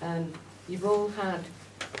 You've all had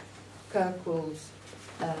Kirkwell's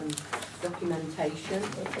documentation.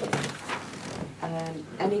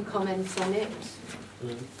 Any comments on it?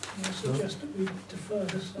 I suggest that we defer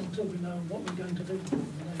this until we know what we're going to do with the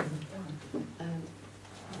neighbourhood plan.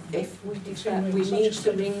 If we It's defer, in we such a need to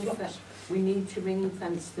state of ring flux. we need to ring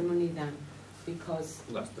fence the money then, because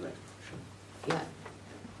That's the next motion. yeah,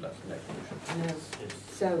 That's the next motion. I know.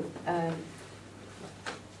 So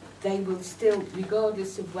they will still,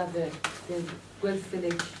 regardless of whether the Growth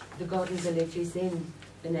Village, the Garden Village is in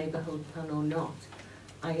the neighbourhood plan or not,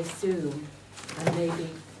 I assume, and maybe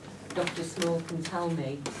Dr. Small can tell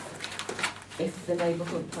me if the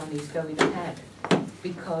neighbourhood plan is going ahead,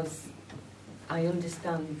 because I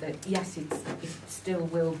understand that yes, it still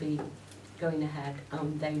will be going ahead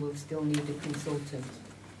and they will still need a consultant.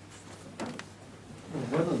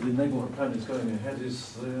 Well, whether the neighbourhood plan is going ahead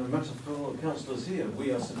is a matter for councillors here.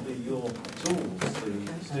 We are simply your tools,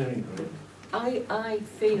 the steering group. I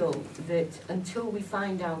feel that until we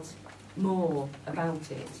find out more about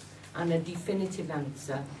it and a definitive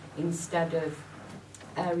answer, instead of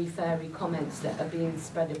airy-fairy comments that are being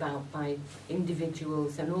spread about by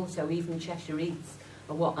individuals and also even Cheshireites,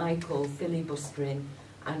 are what I call filibustering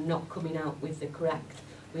and not coming out with the correct.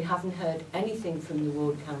 We haven't heard anything from the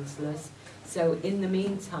ward councillors, so in the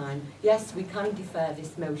meantime, yes, we can defer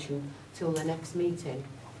this motion till the next meeting,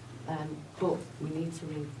 but we need to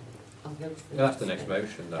ring. I'll go to the Well, that's the next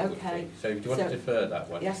motion, that would Okay. be. So do you want to defer that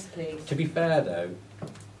one? Yes, please. To be fair though,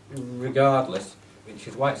 regardless, which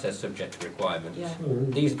is why it says subject to requirements, Yeah.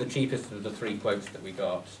 these are the cheapest of the 3 quotes that we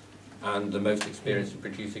got and the most experienced in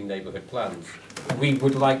producing neighbourhood plans. We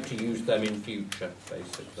would like to use them in future,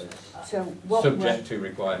 basically. So what Subject to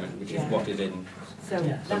requirement, which Yeah. is what is in so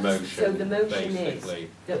Yeah. the that's, motion, so the motion basically. is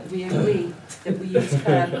that we agree that we use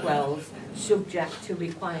Kirkwells subject to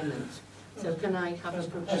requirement. So can I have a As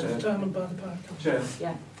proposal? determined by the parish council. Chair,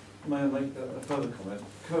 Yeah. may I make a further comment?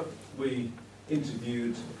 We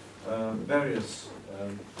interviewed various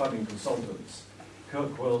planning consultants.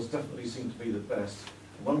 Kirkwells definitely seem to be the best.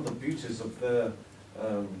 One of the beauties of their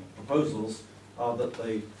proposals are that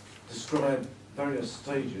they describe various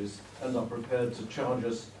stages and are prepared to charge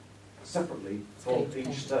us separately for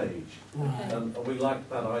each stage. Right. And we like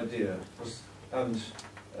that idea, and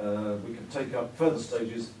we can take up further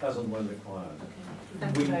stages as and when required. Okay.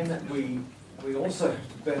 Thank you very much. We also have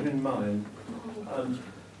to bear in mind, and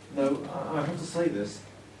no, I have to say this,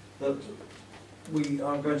 that we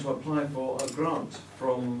are going to apply for a grant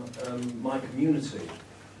from my community,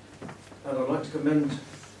 and I'd like to commend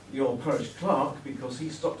your parish clerk because he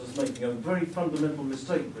stopped us making a very fundamental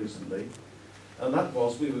mistake recently, and that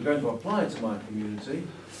was we were going to apply to my community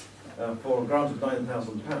for a grant of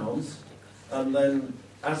 £9,000, and then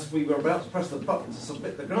as we were about to press the button to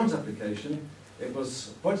submit the grant application, it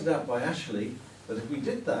was pointed out by Ashley that if we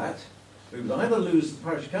did that, we would either lose the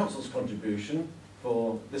parish council's contribution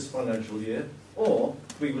for this financial year, or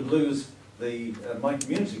we would lose the my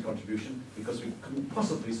community contribution because we couldn't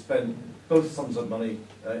possibly spend both sums of money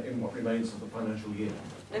in what remains of the financial year.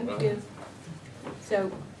 Thank you.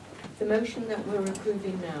 So, the motion that we're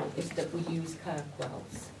approving now is that we use Clerk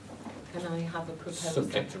wells. Can I have a proposal?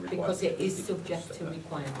 Subject to Because it is subject to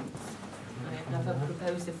requirements. Can I have a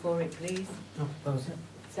proposer for it, please? No, propose it.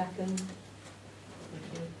 Second?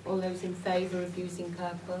 Thank you. All those in favour of using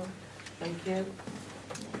Clerk well? Thank you.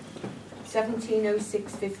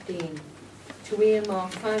 170615. To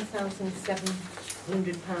earmark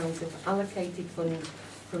 £5,700 of allocated funds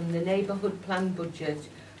from the neighbourhood plan budget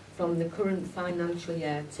from the current financial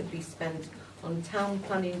year to be spent on town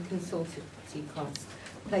planning consultancy costs,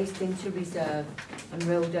 placed into reserve and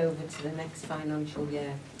rolled over to the next financial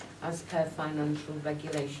year, as per financial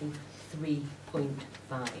regulation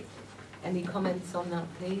 3.5. Any comments on that,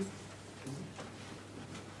 please?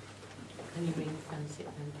 Can you ring-fence it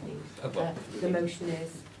then, please? The motion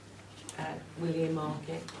is we'll earmark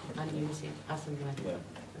it and use it as and when. Yeah,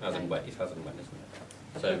 as and when, it's as and when, isn't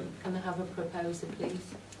it? Okay. So, can I have a proposer,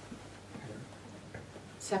 please?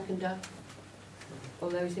 Seconder? All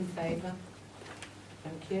those in favour?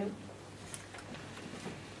 Thank you.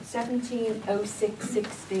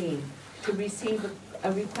 170616. To receive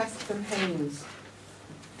a request from Haynes.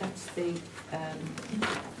 That's the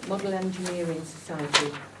Model Engineering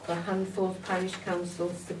Society for Handforth Parish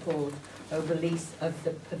Council support over lease of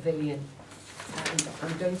the pavilion. And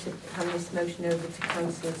I'm going to hand this motion over to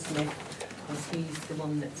Councillor Smith, as he's the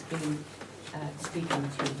one that's been speaking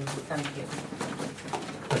to them. Thank you.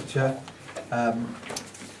 Thank you, Chair.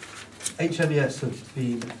 HMES have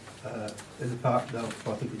been in the park now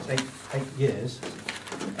for I think it's eight years,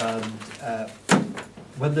 and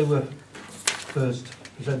when they were first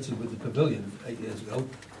presented with the pavilion 8 years ago,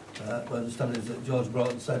 my understanding is that George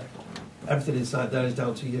Broughton said everything inside there is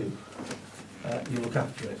down to you. You look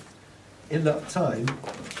after it. In that time,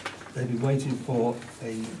 they've been waiting for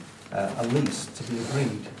a lease to be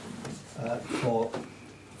agreed for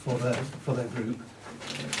their group.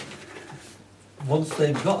 Once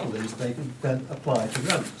they've got a lease, they can then apply for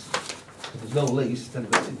grants. If there's no lease, then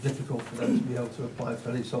it makes it difficult for them to be able to apply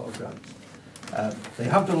for any sort of grants. They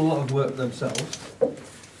have done a lot of work themselves,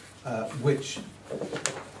 which,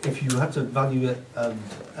 if you had to value it and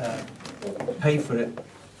pay for it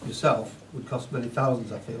yourself, would cost many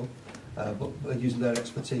thousands, I feel. But using their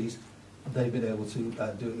expertise, they've been able to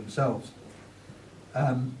do it themselves.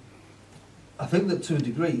 I think that to a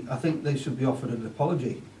degree, I think they should be offered an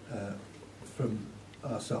apology from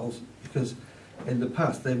ourselves, because in the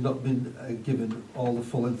past they've not been given all the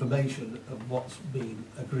full information of what's been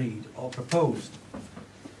agreed or proposed.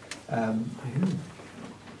 By whom?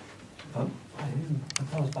 Pardon? By whom?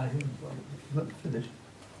 Proposed by whom? Let me finish.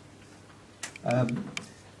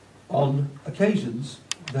 On occasions,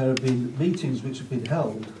 there have been meetings which have been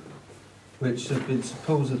held, which have been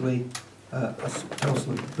supposedly, as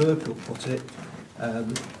Councillor Burkle put it,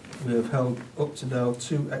 we have held up to now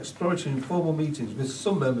 2 exploratory informal meetings with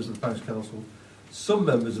some members of the Parish Council, some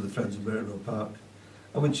members of the Friends of Merton Road Park,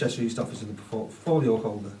 and with Cheshire East Office and the portfolio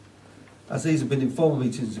holder. As these have been informal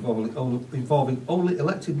meetings involving only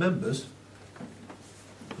elected members,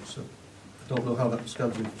 so I don't know how that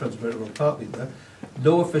stands with Friends of Merton Road Park being there,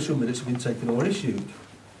 no official minutes have been taken or issued.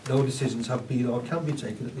 No decisions have been or can be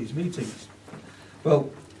taken at these meetings. Well,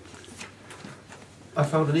 I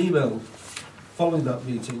found an email following that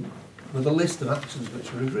meeting with a list of actions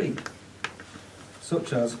which were agreed,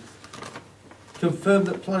 such as confirm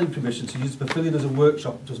that planning permission to use the pavilion as a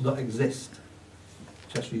workshop does not exist,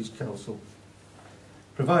 Cheshire East Council.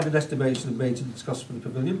 Provide an estimation of maintenance costs for the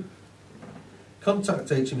pavilion. Contact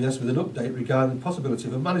HMES with an update regarding the possibility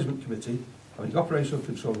of a management committee having operational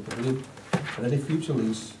control of the pavilion and any future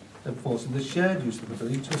lease enforcing the shared use of the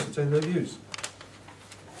pavilion to ascertain their views.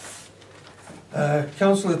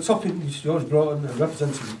 Councillor Topping, George Broughton and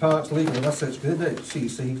representatives of parks, legal and assets within the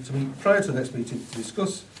CEC to meet prior to the next meeting to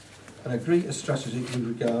discuss and agree a strategy with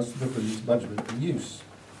regards to the pavilion's management and use.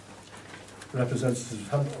 Representatives of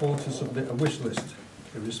Handforth to submit a wish list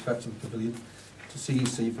in respect of the pavilion to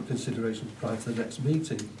CEC for consideration prior to the next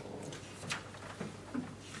meeting.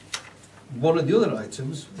 One of the other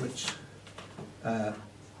items which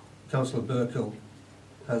Councillor Burkle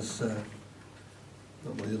has,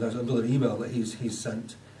 there's another email that he's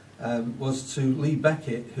sent, was to Lee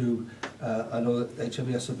Beckett, who I know that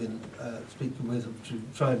HMES have been speaking with to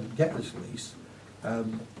try and get this lease.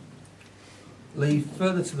 Lee,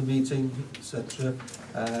 further to the meeting, etc.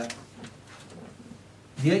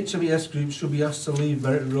 The HMES group should be asked to leave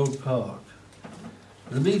Merriton Road Park.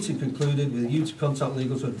 The meeting concluded with you to contact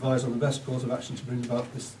legal to advise on the best course of action to bring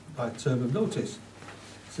about this by term of notice.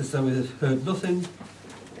 Since then we have heard nothing,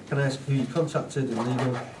 can I ask who you contacted in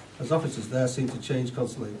legal, as officers there seem to change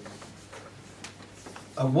constantly?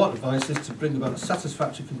 And what advice is to bring about a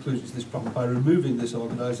satisfactory conclusion to this problem by removing this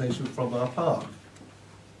organisation from our park?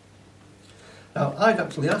 Now, I'd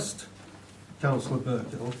actually asked Councillor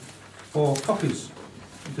Burkill for copies,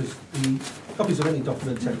 because the copies of any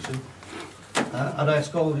documentation, and I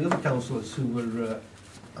asked all of the other councillors who were,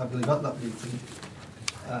 I believe, at that meeting,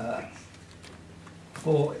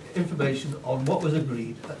 for information on what was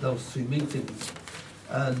agreed at those 2 meetings,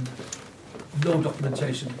 and no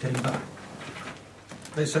documentation came back.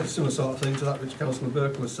 They said a similar sort of thing to that which Councillor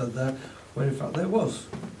Burkill has said there, where in fact there was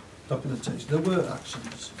documentation, there were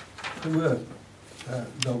actions, there were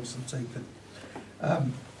notes taken.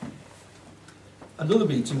 Another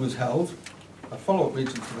meeting was held, a follow-up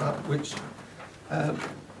meeting to that, which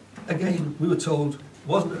again we were told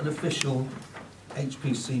wasn't an official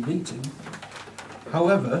HPC meeting.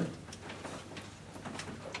 However,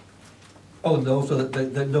 so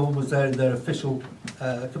that no one was there in their official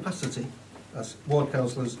capacity as ward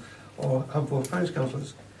councillors or Handforth Parish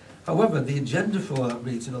councillors. However, the agenda for that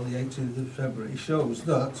meeting on the 18th of February shows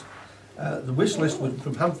that the wish list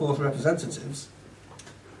from Handforth representatives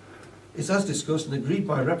is as discussed and agreed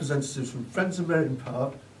by representatives from Friends of Merriton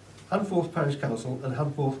Park, Handforth Parish Council and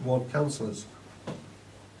Handforth Ward Councillors.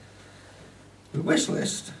 The wish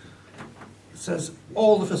list says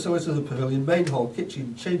all the facilities of the pavilion, main hall,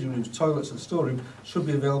 kitchen, changing rooms, toilets and storeroom should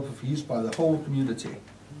be available for use by the whole community.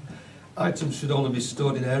 Items should only be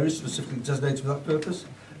stored in areas specifically designated for that purpose.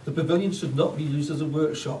 The pavilion should not be used as a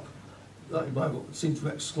workshop. That might seem to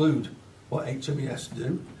exclude what HMES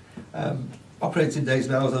do. Operating days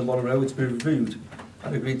and hours on the monorail to be reviewed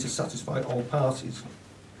and agreed to satisfy all parties.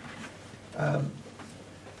 The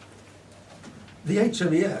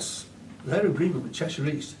HMES, their agreement with Cheshire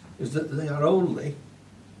East is that they are only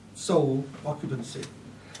sole occupancy.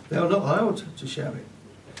 They are not allowed to share it.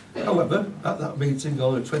 However, at that meeting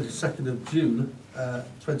on the 22nd of June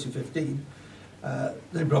 2015,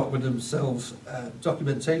 they brought with themselves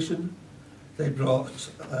documentation, they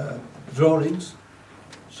brought drawings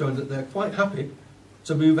showing that they're quite happy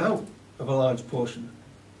to move out of a large portion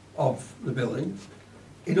of the building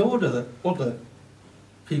in order that other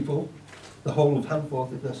people, the whole of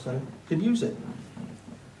Handforth if necessary, can use it.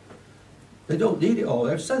 They don't need it all,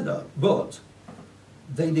 they've said that, but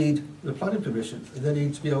they need the planning permission and they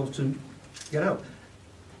need to be able to get out.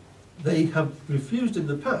 They have refused in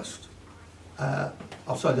the past,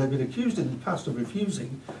 they've been accused in the past of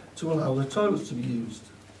refusing to allow the toilets to be used.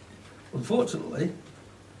 Unfortunately,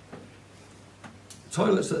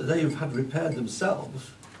 toilets that they've had repaired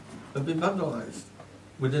themselves have been vandalised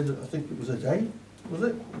within, I think it was a day, was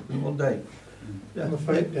it? In 1 day. Yeah, On a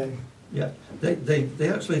fake day. Yeah, they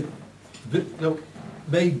actually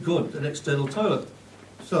made good an external toilet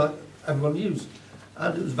so that everyone used,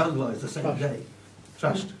 and it was vandalised the same day,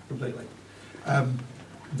 trashed completely.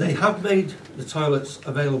 They have made the toilets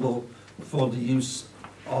available for the use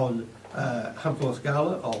on Handforth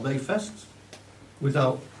Gala or Mayfest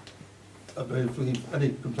without any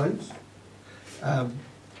complaints.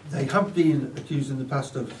 They have been accused in the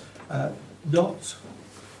past of not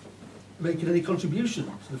making any contribution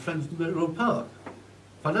to the Friends of Merriton Road Park,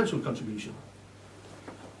 financial contribution.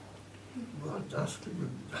 Well, I'd ask,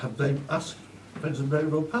 have they asked Friends of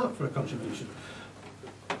Merriton Road Park for a contribution?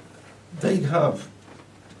 They have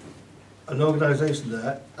an organisation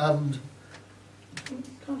there and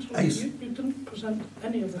Councillor, you didn't present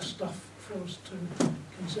any of this stuff for us to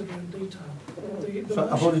consider in detail. So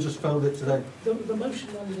I've only just found it today. The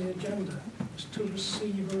motion on the agenda is to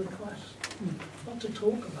receive a request, not to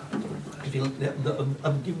talk about the request.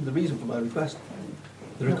 I'm giving the reason for my request.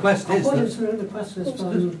 The request is that... that... The request was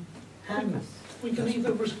from Hannes. We can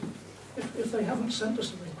either, if they haven't sent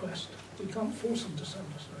us a request, we can't force them to send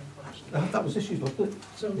us a request. That was issued, wasn't it?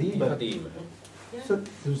 So The email. So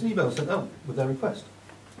there was an email sent out with their request.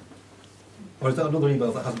 Or is that another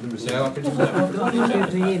email that hasn't been received? No, I can just...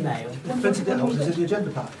 The email. Printed it out, is it the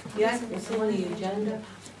agenda pack? Yes, it's on the agenda.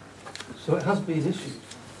 So it has been issued.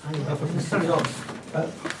 If I can carry on. The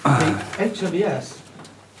HMES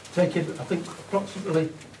taking, I think, approximately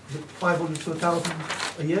 500 to 1,000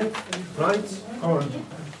 a year, right?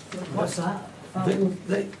 What's that?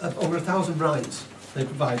 Over 1,000 rides they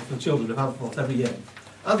provide for the children of Handforth every year,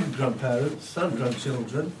 and grandparents and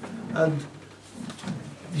grandchildren, and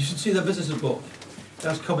you should see their visitor book. It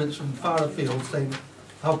has comments from far afield saying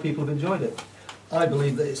how people have enjoyed it. I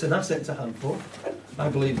believe that it's an asset to Handforth. I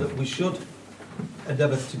believe that we should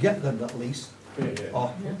endeavour to get them that lease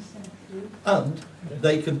off, and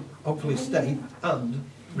they can hopefully stay and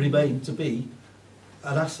remain to be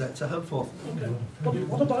an asset to Handforth. Okay.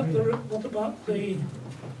 What about the approval,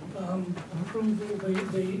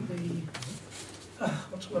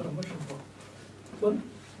 what's the word I'm looking for?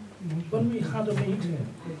 When we had a meeting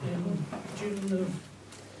in June of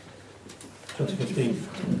 2015.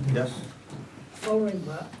 Yes. Following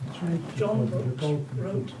that, John Brooks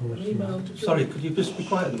wrote an email to George. Sorry, could you just be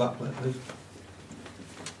quiet at the back there, please?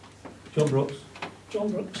 John Brooks. John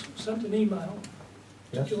Brooks sent an email to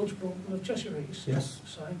Yes. George Broughton of Cheshire East, Yes.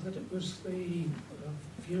 saying that it was the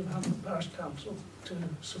view of Handforth Parish Council to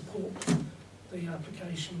support the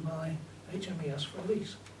application by HMES for a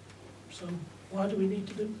lease. So why do we need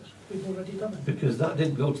to do this? We've already done it. Because that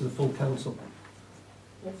didn't go to the full council.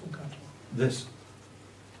 What full council? This.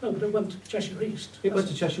 No, but it went to Cheshire East. It went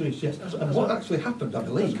to Cheshire East, yes. And what actually happened, I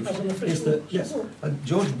believe, as an is official that, yes, support. and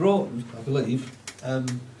George Broughton, I believe,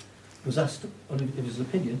 was asked on his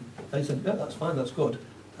opinion, and he said, yeah, that's fine, that's good.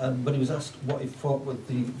 But he was asked what he thought with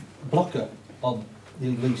the blocker on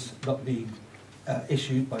the lease not being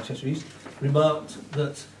issued by Cheshire East, remarked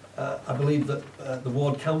that I believe that the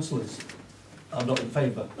ward councillors are not in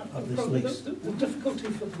favour of this lease. The difficulty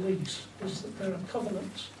for the lease is that there are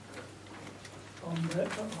covenants on the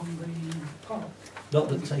park. Not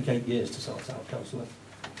that take 8 years to sort out, councillor.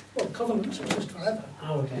 Well, covenants exist forever.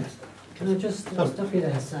 Oh, okay. Can I just stop you there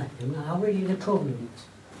a second? I'll read you the covenant.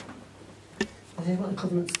 This is what the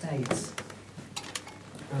covenant states.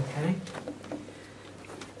 Okay.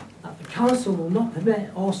 That the council will not permit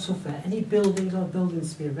or suffer any buildings or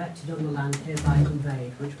buildings to be erected on the land hereby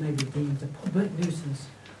conveyed, which may be deemed a public nuisance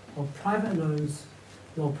or private annoyance,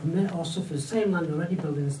 nor permit or suffer the same land or any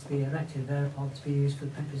buildings to be erected thereupon to be used for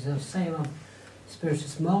the purposes of sale of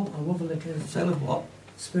spirituous malt or other liquors. Sale of what?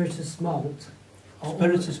 Spirituous malt.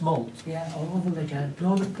 Spirituous malt. Yeah, or other liquor,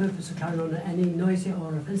 nor the purpose of carrying on any noisy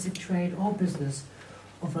or offensive trade or business,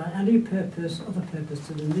 or for any purpose, other purpose,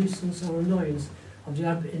 to the nuisance or annoyance of the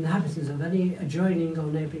inhabitants of any adjoining or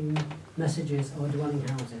neighbouring messages or dwelling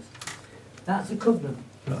houses. That's a covenant.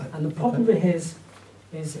 Right. And the problem is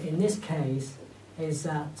in this case, is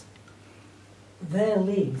that their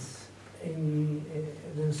lease, in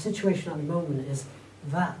the situation at the moment, is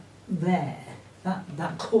that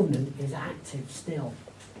that covenant is active still.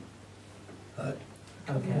 Okay.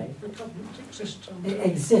 The covenant exists. It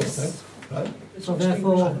exists. Right. It's So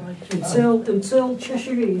therefore, extinguished. until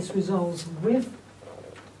Cheshire East resolves with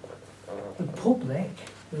the public,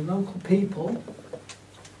 the local people.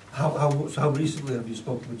 How recently have you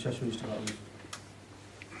spoken with Cheshire East about this?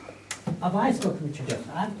 Have I spoken with Cheshire?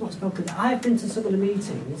 Yeah. I've not spoken. I've been to some of the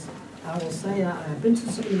meetings. I will say that I've been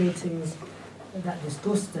to some of the meetings that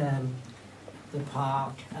discussed the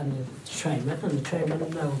park and the trainmen, and the trainmen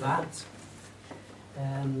know that.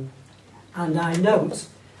 And I note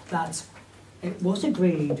that it was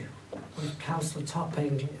agreed with Councillor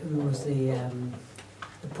Topping, who was the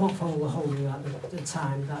portfolio holder at the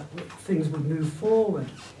time, that things would move forward,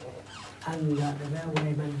 and that the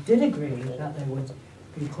railwaymen did agree that they would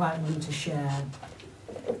be quite willing to share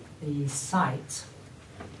the site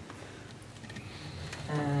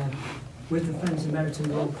with the Friends of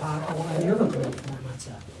Meriton Road Park or any other group for that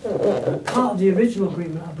matter. Part of the original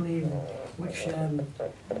agreement, I believe, which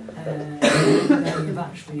they've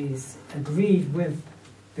actually agreed with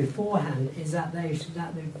beforehand, is that the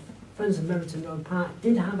Friends of Meriton Road Park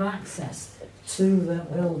did have access to the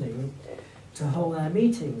building to hold their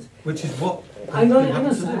meetings. Which is what... Hang on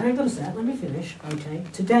a sec, let me finish. Okay.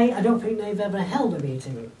 Today, I don't think they've ever held a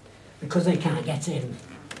meeting because they can't get in.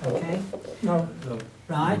 Okay? No.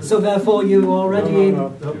 Right, so therefore you already...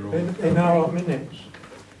 No. In our minutes,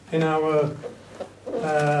 in our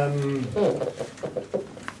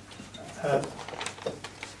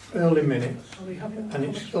early minutes, and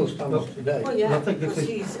it still stands today. Well, yeah, I think because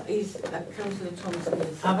this he's Councillor Thompson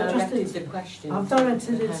has I've directed just- the question. I've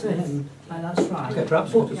directed it to him, that's right. Okay,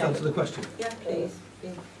 perhaps we'll just answer the question. Yeah, please.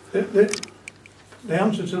 The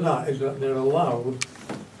answer to that is that they're allowed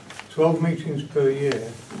 12 meetings per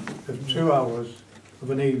year of 2 hours of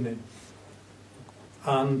an evening.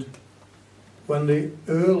 And when the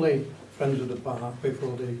early Friends of the Park,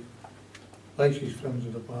 before the latest Friends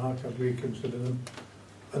of the Park, as we consider them,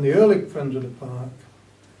 and the early Friends of the Park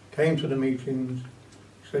came to the meetings,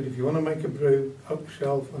 said if you want to make a brew, up the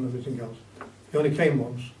shelf and everything else. He only came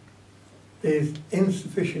once. there's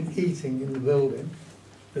insufficient heating in the building,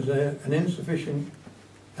 there's an insufficient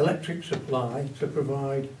electric supply to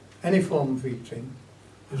provide any form of heating,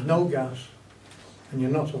 there's no gas, and you're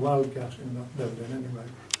not allowed gas in that building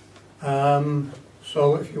anyway.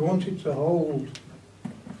 So if you wanted to hold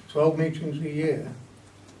 12 meetings a year,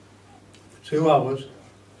 2 hours,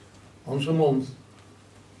 once a month,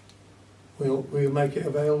 we'll make it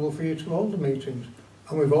available for you to hold the meetings.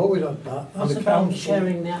 And we've always had that. And What the about council,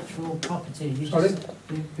 sharing the actual property? You Sorry?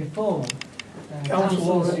 Before.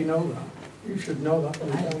 council already know that. You should know that,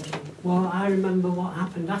 the council. Well, I remember what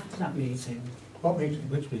happened after that meeting. What meeting?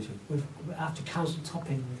 Which meeting? After council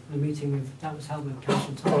topping, the meeting that was held with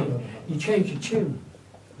council Oh, topping. no. You changed your tune.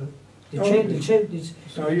 No, No,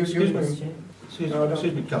 you, Excuse me. you,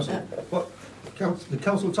 Excuse me, Councillor. What, the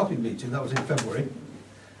council topping meeting, that was in February,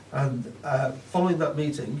 and following that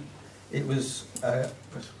meeting, it was, and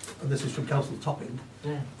this is from Council Topping,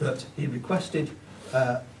 Yeah. that he requested,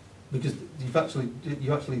 because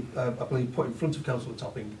you actually, I believe, put in front of Council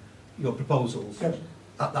Topping your proposals yes.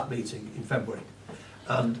 at that meeting in February,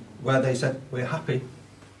 and where they said we're happy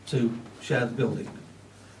to share the building,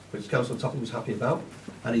 which Council Topping was happy about,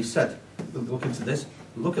 and he said we'll look into this,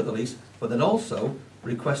 look at the lease, but then also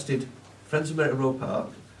requested Friends of Merritt Road Park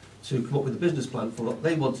to come up with a business plan for what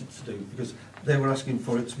they wanted to do, because they were asking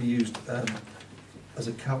for it to be used as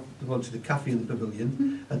a they wanted a cafe in the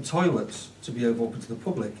pavilion and toilets to be open to the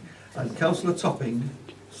public. And Councillor Topping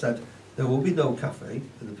said there will be no cafe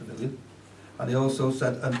in the pavilion, and he also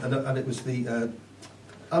said, and it was the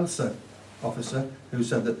answer officer who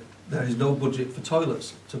said that there is no budget for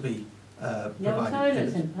toilets to be provided. No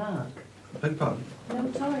toilets in park. Beg pardon? No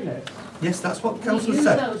toilets. Yes, that's what We Councillor use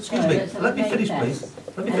said. those Excuse me, toilets at let me the finish, Mayfest. please.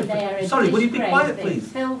 Let me And they are finish. a Sorry, will you be disgrace. quiet, They're please?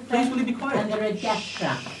 filthy, Please, will you be and quiet? they're a death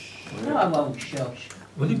trap. No, I won't shush.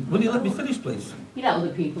 Will you let me finish, please? You let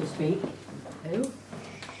other people speak. Who?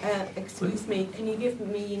 Excuse me, can you give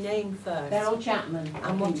me your name first? Beryl Chapman.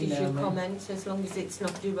 And what is your comment? comment, as long as it's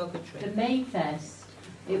not derogatory? The Mayfest,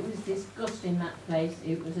 it was disgusting, that place.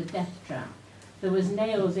 It was a death trap. There was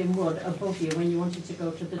nails in wood above you when you wanted to go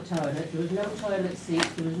to the toilet. There was no toilet seats,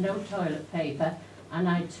 there was no toilet paper, and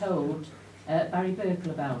I told Barry Burkle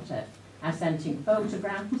about it. I sent him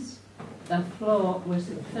photographs. The floor was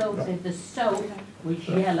filthy, the soap was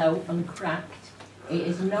yellow and cracked. It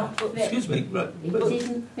is not fit. Excuse me, right. It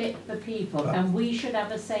isn't fit for people, and we should have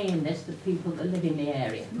a say in this, the people that live in the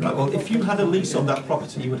area. Right, well, if you had a lease on that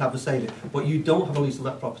property, you would have a say in it, but you don't have a lease on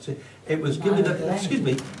that property. It was given, excuse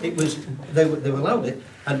me, it was, they were allowed it,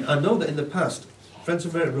 and I know that in the past, Friends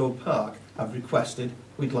of Merritt Road Park have requested,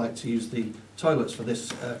 we'd like to use the toilets for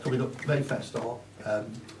this coming up Mayfest or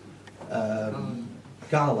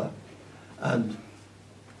gala, and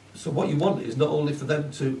so what you want is not only for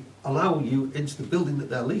them to allow you into the building that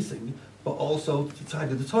they're leasing, but also to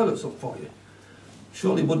tidy the toilets up for you.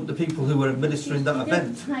 Surely wouldn't the people who were administering that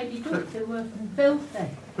event... They were filthy.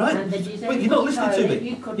 Right, And the wait, you're not listening to toilet, me.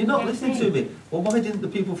 you couldn't You're not get listening in. to me. Well, why didn't the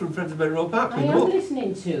people from Friends of Merritt Road Park I clean am them up?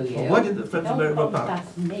 listening to you. Well, why didn't the Friends of Merritt Road Park?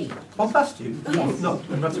 That's me. Bombast you? Yes. No,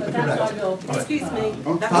 I'm not But correct. that's why you're... Excuse me,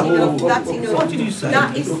 that's Pardon? enough, that's enough. What did you say?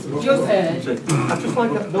 That is You just... heard. I'd just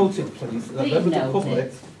like that noted, please, that Please members of the note public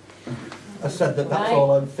it. have said that that's Right.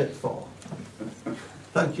 all I'm fit for.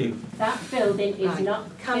 Thank you. That building is Right. not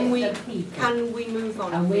Can we- fit for people. Can we move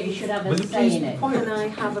on, And we please? should have Will a you say please in be it. quiet? Can I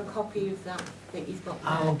have a copy of that you've got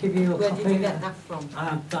there? I'll give you a Where copy. did you get that from?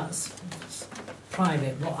 That's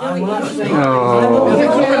private. What No, I will you- actually... No. I will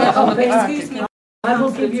give you a copy. Excuse me. I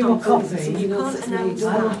will give you a copy. You can't announce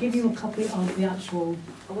I will that. give you a copy of the actual...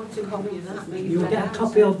 I want a copy of that. You'll get a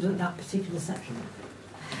copy of that particular section.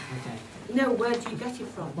 Okay. No, where do you get it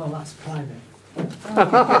from? Well, that's private. You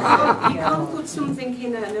can't put something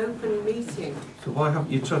in an open meeting. So why haven't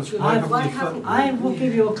you transferred? Why haven't I will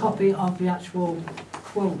give you a copy of the actual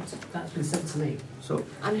quote that's been sent to me. So,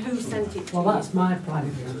 And who sent it to Well, you? that's my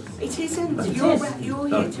private business. It isn't. It You're, is. you're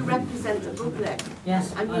here to represent the public.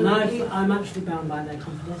 Yes, And and you- I'm actually bound by their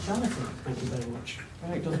confidentiality. Thank you very much.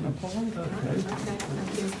 it doesn't apply. Okay,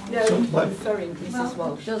 thank you. So, No, my- I'm sorry, Mrs.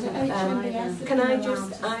 Walsh. Can I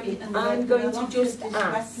just, I'm going to just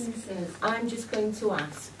ask, I'm just going to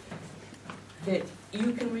ask that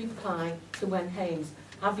you can reply to Wen Haynes.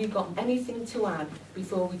 Have you got anything to add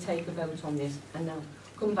before we take a vote on this? And now,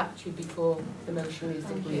 come back to you before the motion is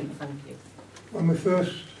agreed. Thank you. When we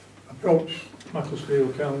first approached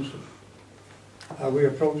Macclesfield Council, we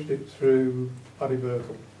approached it through Paddy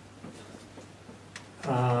Burkle.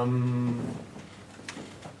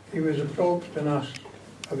 He was approached and asked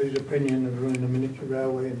of his opinion of running a miniature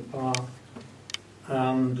railway in the park,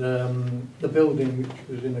 and the building, which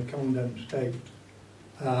was in a condemned state,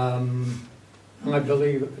 I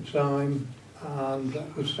believe at the time, and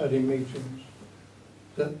that was said in meetings,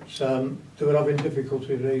 that they were having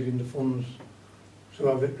difficulty raising the funds to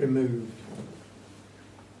have it removed.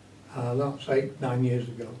 That's 8-9 years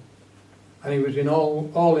ago. And he was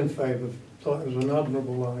all in favour, thought it was an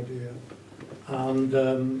admirable idea. And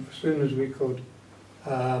as soon as we could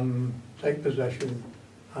take possession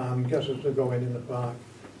and get us to go in the park,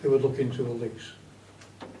 they would look into a lease.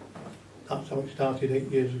 That's how it started 8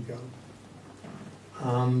 years ago.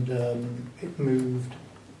 And it moved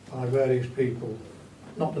by various people,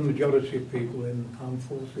 not the majority of people in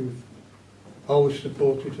Handforth who've always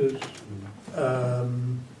supported us.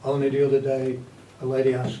 Only the other day a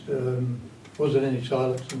lady asked, was there any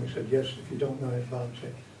toilets? And we said yes, if you don't know about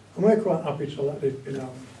it. And we're quite happy to let it be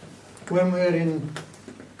known. When we're in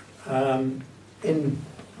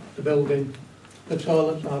the building, the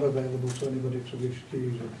toilets are available to anybody to wish to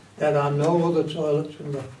use it. There are no other toilets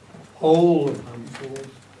in the whole of Handforth.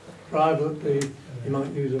 Privately, you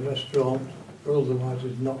might use a restaurant, but otherwise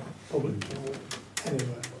there's not public toilet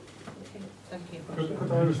anywhere. Okay, thank you.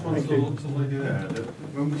 Could I respond to the lady there, that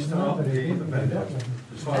when we start the event,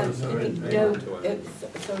 as far as Sorry,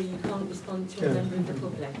 you can't respond to a Yeah. member of the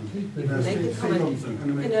public. You can Can make a comment. Thompson, can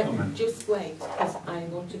I make a comment? Just wait, because I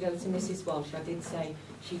want to go to Mrs. Walsh. I did say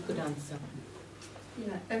she could answer.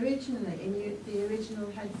 Yeah, originally, the original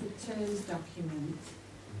heads of terms document,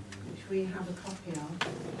 which we have a copy of,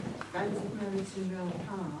 Friends of Merton Road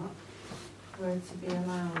Park were to be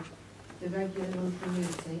allowed the regular monthly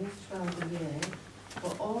meetings, 12 a year,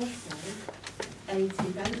 but also 8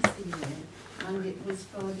 events a year, and it was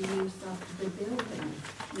for the use of the building,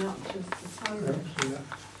 not just the toilet.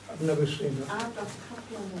 I've never seen that. I've got a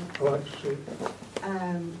copy of it. I'd like to see it.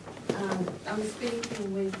 And I'm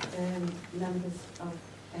speaking with members of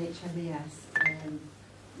HMES.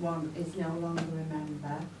 One is no longer a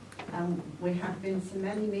member, and we have been to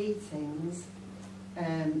many meetings.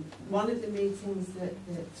 One of the meetings that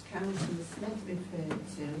Councillor Smith referred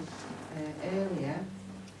to earlier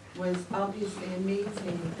was obviously a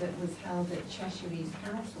meeting that was held at Cheshire East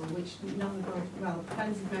Council, which none of, well,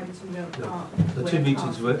 Friends of Merton Road Park. The two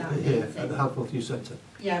meetings were here at the Handforth Youth Centre.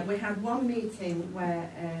 Yeah, we had one meeting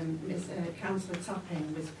where Councillor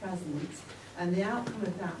Topping was present, and the outcome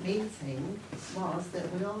of that meeting was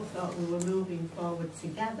that we all thought we were moving forward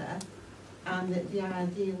together, and that the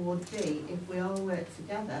idea would be if we all worked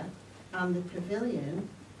together, and the pavilion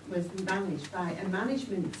was managed by a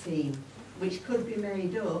management team, which could be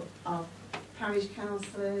made up of parish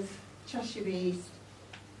councillors, Cheshire East,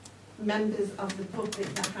 members of the public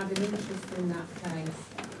that had an interest in that place.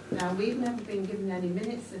 Now, we've never been given any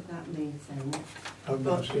minutes of that meeting. I've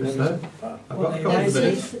But not seen any. I've got a couple there of seems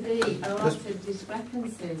minutes. to be a lot of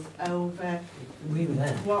discrepancies over We were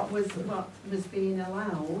there. what was being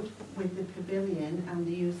allowed with the pavilion and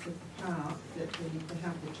the use of the park that we could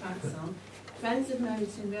have the tracks on. Friends of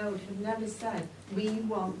Merton Road have never said, we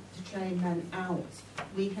want to train men out.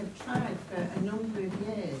 We have tried for a number of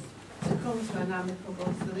years to come to an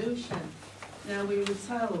amicable solution. Now, we were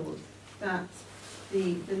told that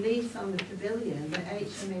the lease on the pavilion, that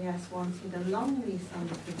HMES wanted a long lease on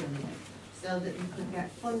the pavilion so that they could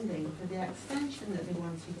get funding for the extension that they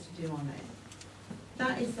wanted to do on it.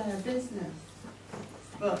 That is their business.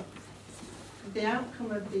 But the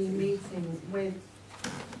outcome of the meeting with,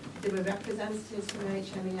 there were representatives from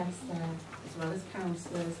HMES there, as well as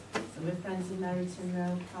councillors, some of Friends of Merton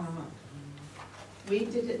Road Park. We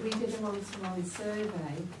did a one-to-one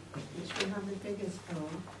survey, which we have the figures for,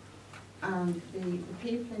 and the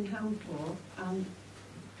people in Handforth, and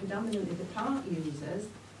predominantly the park users,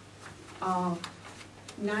 are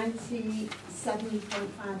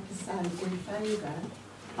 97.5% in favour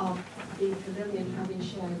of the pavilion having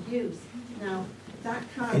shared use. Now, that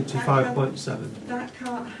can't 85.7. that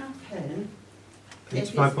can't happen if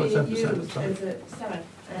it's 85.7%, being used sorry.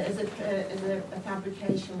 as a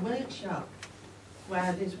fabrication workshop,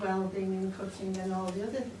 where there's welding and cutting and all the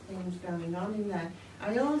other things going on in there.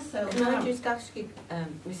 I also Can I just ask you,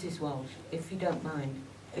 Mrs. Walsh, if you don't mind,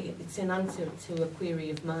 it's an answer to a query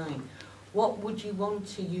of mine. What would you want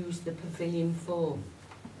to use the pavilion for?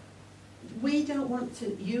 We don't want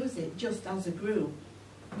to use it just as a group.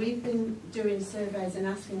 We've been doing surveys and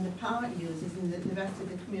asking the park users and the rest of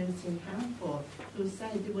the community in Handforth, who say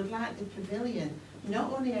they would like the pavilion,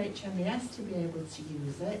 not only HMES to be able to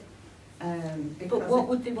use it, But what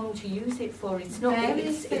would they want to use it for? It's not.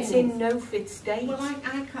 Various It's in things. no fit state. Well,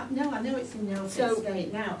 I can't. No, I know it's in no So- fit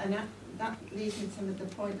state now, and that leads me to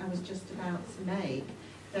the point I was just about to make.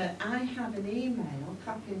 That I have an email,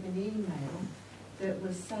 copy of an email that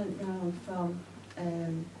was sent round from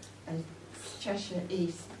a Cheshire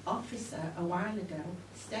East officer a while ago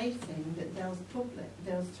stating that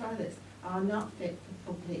those toilets are not fit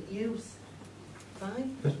for public use.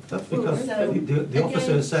 Fine. That's because So, the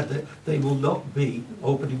officer again- said that they will not be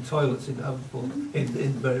opening toilets in Handforth,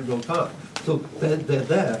 in Merritt Road Park. So they're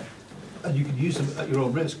there, and you can use them at your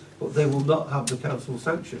own risk, but they will not have the council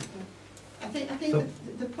sanction. I think So-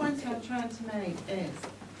 the point I'm trying to make is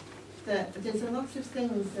that there's a lot of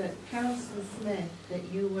things that Councillor Smith, that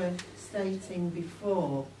you were stating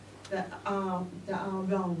before, that are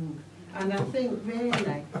wrong. And I think really,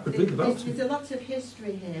 I could read about there's a lot of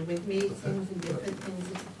history here with meetings and different things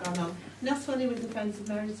that have gone on, not only with the Friends of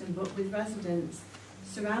Meriton, but with residents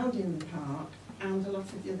surrounding the park and a lot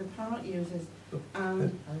of the other park users.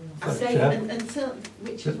 And I Sorry, say, Chair. until,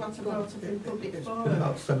 which is what I brought up in public It's been forum.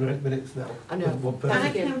 about 7 or 8 minutes now. I know. with one person. I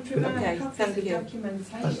Thank you. can provide Okay, copies thank of you.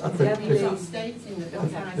 documentation I think clearly Mr. stating that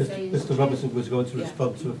what I say is Mr. true. Robinson was going to Yeah.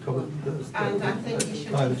 respond to a comment that was And I think you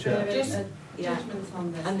should by the defer chair. Just- a Yeah, judgment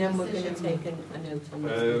on this. and then we're going to decision. take a note on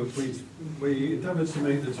this. We endeavoured to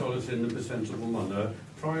make the toilets in a presentable manner.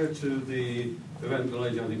 Prior to the event the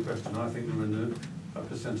lady had in question, I think they're in a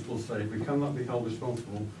presentable state. We cannot be held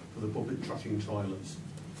responsible for the public trashing toilets.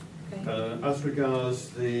 Okay. As regards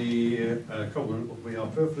the covenant, we are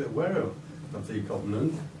perfectly aware of the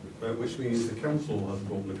covenant, which means the council has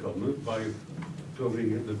broken the covenant by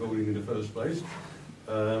voting in the first place.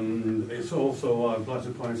 It's also, I'd like to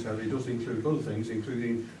point out, it does include other things,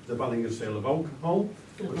 including the banning of sale of alcohol,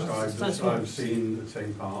 which I've seen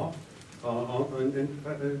take part. So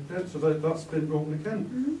that's been broken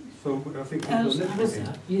again. So I think How's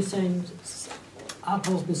that? You're saying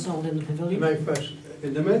alcohol's been sold in the pavilion? Mayfest,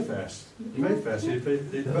 in the Mayfest,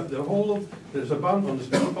 the whole of, there's a ban on the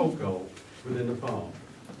sale of alcohol within the park.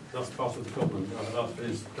 That's part of the covenant.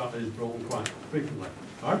 That is broken quite frequently.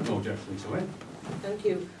 I have no objection to it. Thank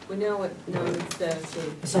you. We're now at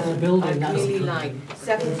 9:30. It's on the building, I'd that's really the- like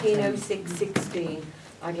 170616.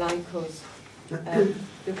 I'd like us.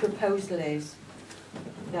 The proposal is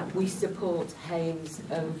that we support Haynes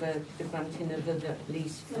over the granting of the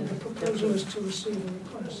lease And the proposal is to receive a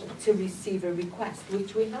request. to receive a request,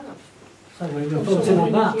 which we have. So we're voting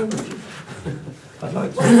on that. I'd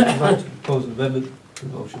like to propose an amendment to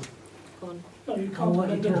the motion. Go on. No, you Oh, can't what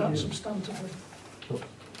you amend that can't do. substantively.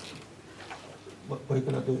 What way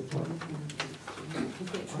can I do it? Mark?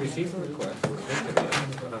 Receive a request for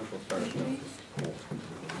Handforth Parish.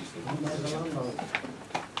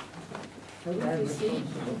 We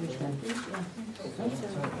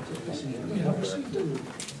have received it.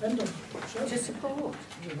 End of. To support.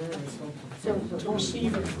 So To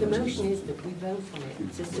receive it. the motion is that we vote on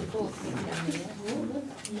it to support it.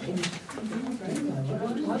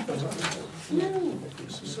 No.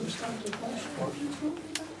 It's a substantive motion.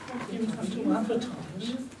 You have to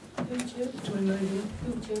advertise to enable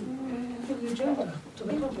the agenda to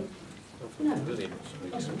the public. No.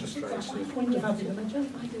 That's the point of having an agenda.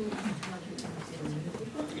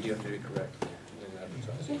 You do have to do it correct in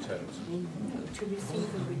advertising terms. To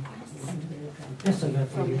receive a request Yes, I go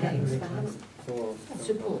for from you. Haynes for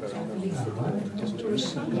support of lease agreement. To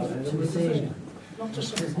receive. To receive. Not to It's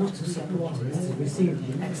support. not to support, it's to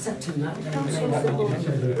receive, accepting that. Council support.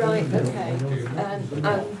 Right, okay.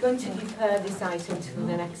 I'm going to defer this item till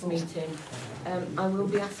the next meeting. I will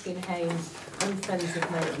be asking Haynes and Friends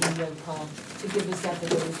of Merritt Road Park to give us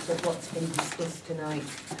evidence of what's been discussed tonight.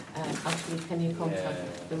 Ashley, can you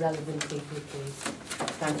contact the relevant people, please?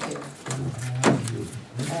 Thank you.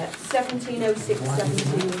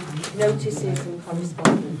 170617, notices and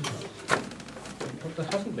correspondence. But there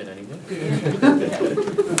hasn't been any, Meeting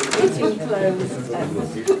closed at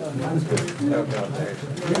Oh, God, there.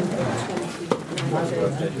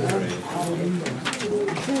 9:20.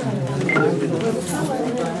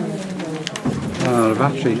 Oh, the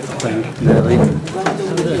battery, I think, nearly.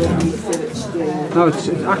 No, it's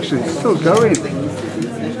actually it's still going.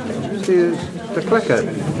 See the clicker.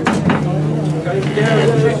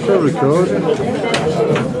 Still recording.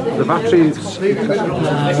 The battery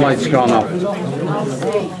light's gone off.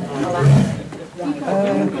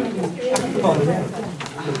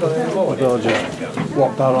 They'll just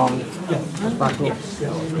swap that on. Back up.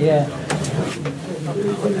 Yeah.